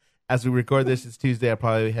 As we record this, it's Tuesday. I'll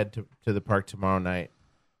probably head to the park tomorrow night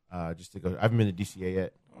just to go. I haven't been to DCA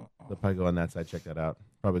yet. I'll probably go on that side, check that out.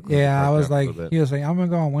 Probably. close the yeah, park I was down a like, little bit. he was like, I'm gonna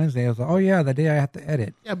go on Wednesday. I was like, oh yeah, the day I have to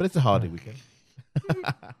edit. Yeah, but it's a holiday weekend.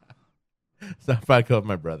 So I'll probably go with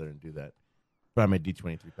my brother and do that. Buy my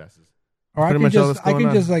D23 passes. Or I Pretty can much all that's just, I going can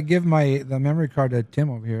on. just like give the memory card to Tim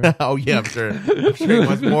over here. Oh yeah, I'm sure. I'm sure he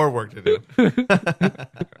wants more work to do.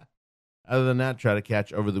 Other than that, try to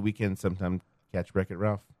catch over the weekend sometime. Catch Wreck-It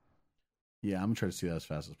Ralph. Yeah, I'm going to try to see that as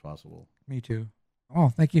fast as possible. Me too. Oh,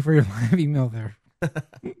 thank you for your live email there. All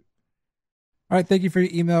right, thank you for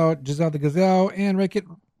your email, Giselle the Gazelle and Wreck-It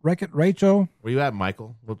Rachel. Where you at,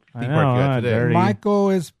 Michael? What I theme know, park you at today? dirty. Michael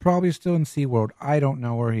is probably still in SeaWorld. I don't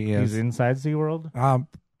know where he is. He's inside SeaWorld?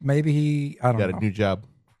 Maybe I don't know. Got a new job.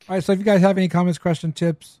 All right, so if you guys have any comments, questions,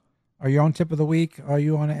 tips, or your own tip of the week, or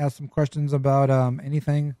you want to ask some questions about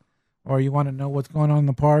anything, or you want to know what's going on in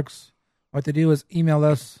the parks, what to do is email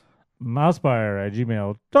us.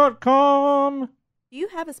 Mousefire@gmail.com. Do you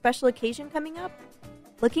have a special occasion coming up?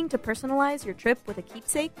 Looking to personalize your trip with a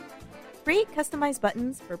keepsake? Create customized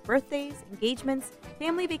buttons for birthdays, engagements,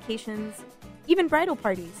 family vacations, even bridal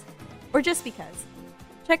parties, or just because.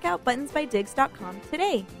 Check out buttonsbydiggs.com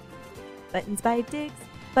today. Buttons by Diggs,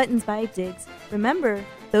 Buttons by Diggs. Remember,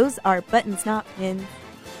 those are buttons, not pins.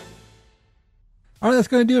 All right, that's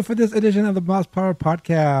going to do it for this edition of the Mouse Power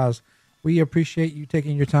Podcast. We appreciate you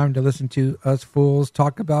taking your time to listen to us fools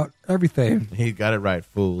talk about everything. He got it right,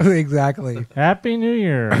 fools. Exactly. Happy New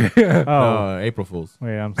Year. Oh, April Fools.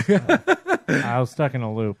 Wait, I was stuck in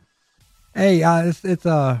a loop. Hey, it's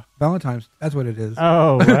Valentine's. That's what it is.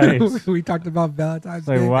 Oh, right. We talked about Valentine's It's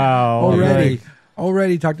like, Day. wow. Already. Like-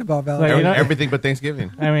 Already talked about Valentine's Like, you know- Everything but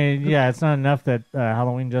Thanksgiving. I mean, yeah, it's not enough that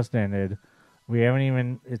Halloween just ended. We haven't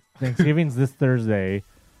even... Thanksgiving's this Thursday.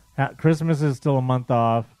 Christmas is still a month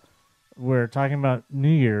off. We're talking about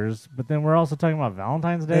New Year's, but then we're also talking about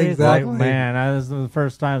Valentine's Day. Exactly. Like, man, this is the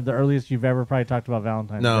first time, the earliest you've ever probably talked about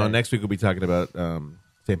Valentine's Day. No, next week we'll be talking about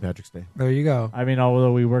St. Patrick's Day. There you go. I mean,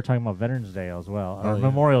 although we were talking about Veterans Day as well. Or yeah.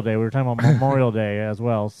 Memorial Day. We were talking about Memorial Day as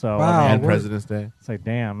well. So Wow. And we're- President's Day. it's like,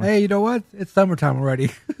 damn. Hey, you know what? It's summertime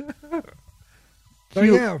already. So,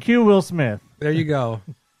 Cue, yeah. cue Will Smith. There you go.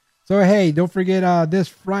 So, hey, don't forget this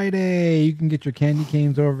Friday, you can get your candy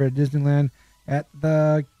canes over at Disneyland at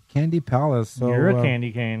the Candy Palace. So, You're a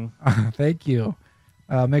candy cane. Thank you.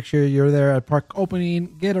 Make sure you're there at park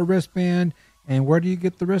opening. Get a wristband. And where do you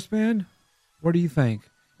get the wristband? What do you think?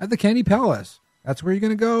 At the Candy Palace. That's where you're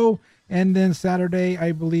going to go. And then Saturday,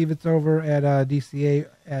 I believe it's over at DCA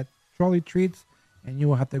at Trolley Treats. And you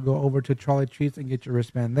will have to go over to Trolley Treats and get your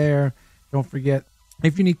wristband there. Don't forget,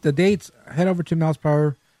 if you need the dates, head over to Mouse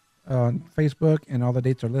Power on Facebook, and all the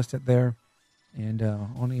dates are listed there. And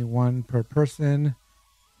only one per person.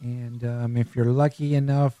 And if you're lucky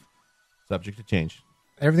enough, Subject to change.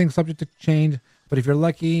 everything's subject to change. But if you're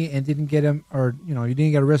lucky and didn't get them, or you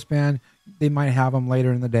didn't get a wristband, they might have them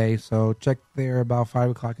later in the day. So check there about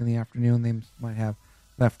 5 o'clock in the afternoon. They might have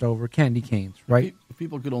leftover candy canes, right? If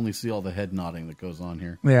people could only see all the head nodding that goes on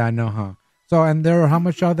here. Yeah, I know, huh? So, and they're how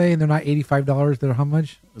much are they? They're not $85. They're how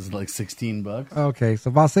much? Is it like $16? Okay, so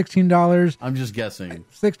about $16. I'm just guessing.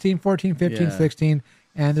 16, 14, 15, Yeah. 16.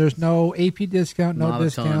 And there's no AP discount, no Not a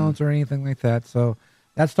discounts or anything like that. So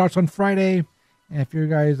that starts on Friday. And if you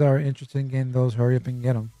guys are interested in getting those, hurry up and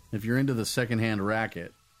get them. If you're into the secondhand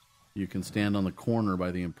racket, you can stand on the corner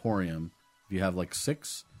by the Emporium. If you have like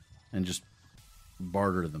 6, and just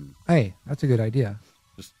barter them. Hey, that's a good idea.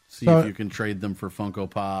 Just see So- if you can trade them for Funko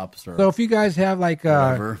Pops or So if you guys have like,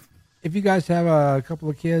 whatever. if you guys have a couple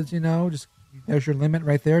of kids, just there's your limit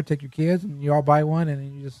right there. Take your kids and you all buy one, and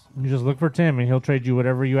then You just look for Tim, and he'll trade you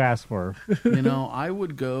whatever you ask for. I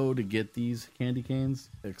would go to get these candy canes,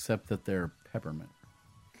 except that they're peppermint.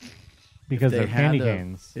 Because If they're they candy had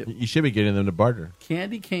canes. You should be getting them to barter.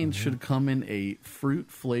 Candy canes should come in a fruit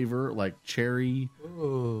flavor, like cherry,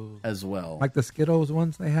 as well. like the Skittles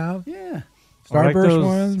ones they have. Yeah. Or like Starburst those-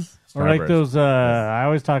 ones. Or like those, I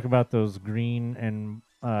always talk about those green and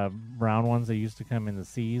brown ones that used to come in the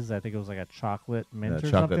C's. I think it was like a chocolate mint or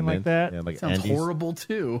chocolate something like mint. that. Yeah, like Sounds Andes. horrible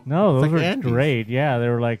too. No, It's those like were Andes. great. Yeah, they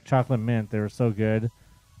were like chocolate mint. They were so good.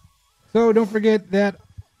 So don't forget that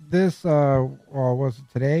this, was it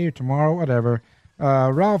today or tomorrow, whatever.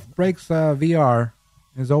 Ralph Breaks VR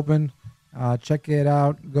is open. Check it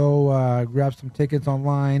out. Go grab some tickets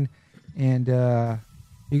online, and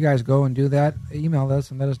you guys go and do that. Email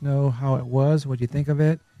us and let us know how it was, what you think of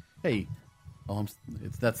it. Hey,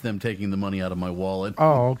 that's them taking the money out of my wallet.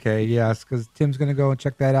 Oh, okay, yes, because Tim's going to go and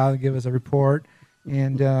check that out and give us a report,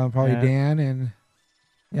 and probably Yeah. Dan, and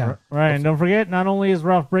yeah. Right, and don't forget, not only is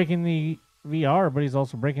Ralph breaking the VR, but he's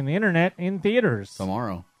also breaking the internet in theaters.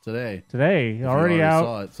 Tomorrow, today, Today, If you already out.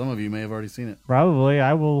 Saw it. Some of you may have already seen it. Probably.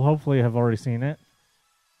 I will hopefully have already seen it.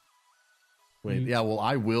 Wait, yeah, well,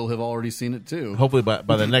 I will have already seen it too. Hopefully by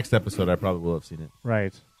the next episode, I probably will have seen it.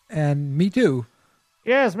 Right. And me too.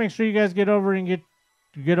 Yes, make sure you guys get over and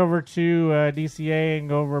get over to DCA and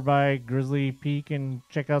go over by Grizzly Peak and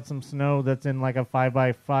check out some snow that's in like a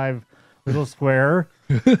 5x5 little square,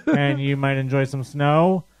 and you might enjoy some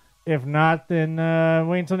snow. If not, then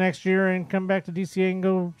wait until next year and come back to DCA and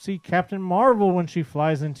go see Captain Marvel when she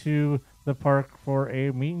flies into the park for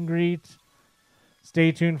a meet and greet.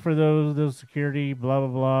 Stay tuned for those security blah blah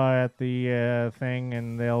blah at the thing,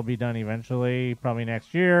 and they'll be done eventually, probably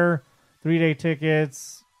next year. 3-day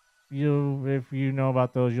tickets. If you know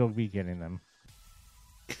about those, you'll be getting them.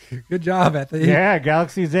 Good job, Anthony. Yeah,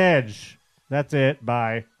 Galaxy's Edge. That's it.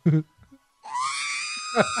 Bye.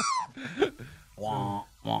 Wah,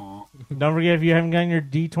 wah. Don't forget, if you haven't gotten your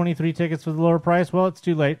D23 tickets for the lower price, well, it's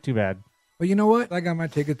too late. Too bad. But you know what? I got my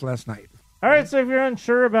tickets last night. All right, so if you're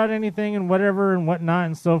unsure about anything and whatever and whatnot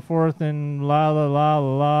and so forth and la la la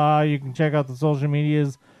la la, you can check out the social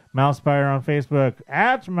medias. Mousepire on Facebook,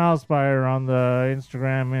 at Mousepire on the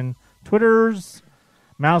Instagram and Twitters.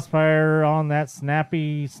 Mousepire on that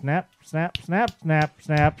snappy snap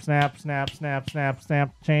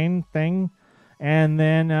chain thing. And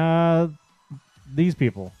then these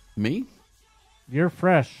people. Me? You're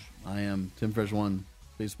fresh. I am Tim Fresh 1,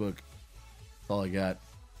 Facebook. That's all I got.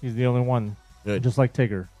 He's the only one. Good. Just like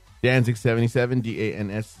Tigger. Danzig77,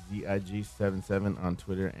 DANSZIG77 on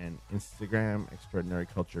Twitter and Instagram. Extraordinary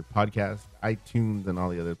Culture Podcast, iTunes, and all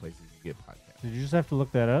the other places you get podcasts. Did you just have to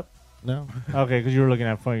look that up? No. Okay, because you were looking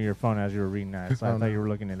at your phone as you were reading that, so I Oh, thought no. you were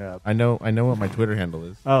looking it up. I know what my Twitter handle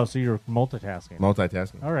is. Oh, so you're multitasking.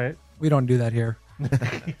 Multitasking. All right. We don't do that here.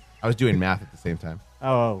 I was doing math at the same time.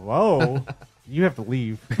 Oh, whoa. You have to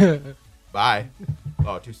leave. Bye.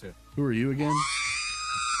 Oh, too soon. Who are you again?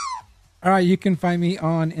 All right, you can find me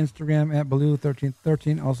on Instagram at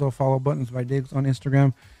Baloo1313. Also follow Buttons by Diggs on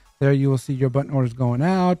Instagram. There you will see your button orders going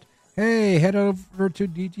out. Hey, head over to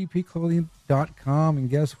dgpclothing.com and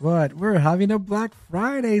guess what? We're having a Black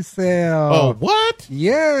Friday sale. Oh, what?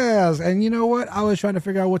 Yes. And you know what? I was trying to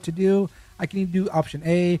figure out what to do. I can either do option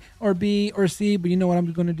A or B or C, but you know what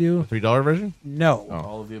I'm going to do? $3 version? No.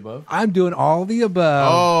 All of the above? I'm doing all the above.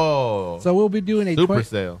 Oh. So we'll be doing a Super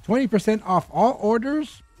sale. 20% off all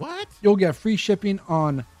orders. What? You'll get free shipping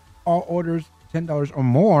on all orders $10 or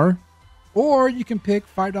more, or you can pick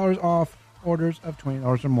 $5 off orders of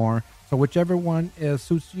 $20 or more. So whichever one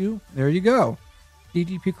suits you, there you go.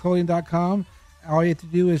 DGPclothing.com. All you have to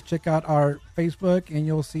do is check out our Facebook, and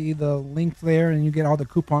you'll see the link there, and you get all the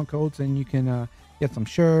coupon codes, and you can get some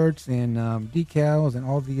shirts and decals and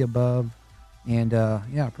all the above. And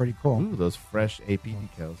yeah, pretty cool. Ooh, those fresh AP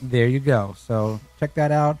decals. There you go. So check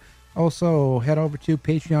that out. Also, head over to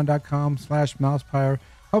patreon.com/mousepire.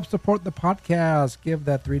 Help support the podcast. Give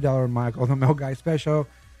that $3 Michael the Mail Guy special.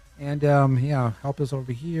 And yeah, help us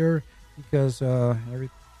over here because every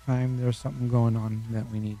time there's something going on that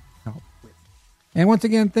we need help with. And once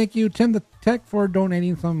again, thank you, Tim the Tech, for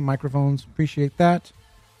donating some microphones. Appreciate that.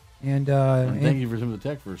 And thank you for Tim the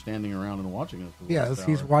Tech for standing around and watching us. For the yes, last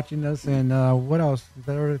he's hour. watching us. And what else?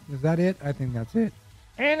 Is that it? I think that's it.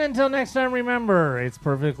 And until next time, remember, it's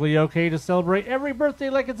perfectly okay to celebrate every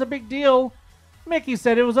birthday like it's a big deal. Mickey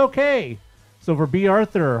said it was okay. So for B.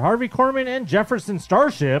 Arthur, Harvey Korman, and Jefferson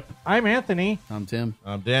Starship, I'm Anthony. I'm Tim.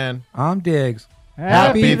 I'm Dan. I'm Diggs.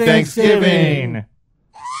 Happy Thanksgiving.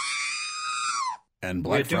 And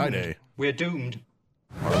Black Friday. We're doomed.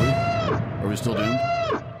 Are we still doomed?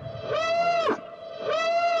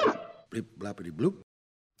 Blip, bloppity, bloop.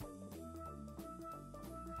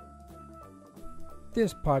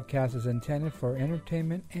 This podcast is intended for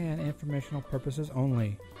entertainment and informational purposes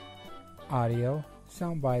only. Audio,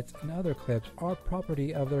 sound bites, and other clips are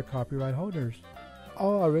property of their copyright holders.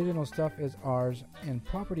 All original stuff is ours and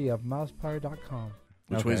property of mousepire.com.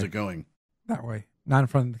 Which way is it going? That way. Not in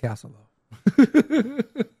front of the castle, though.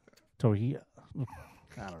 Tohia.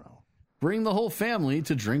 I don't know. Bring the whole family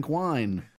to drink wine.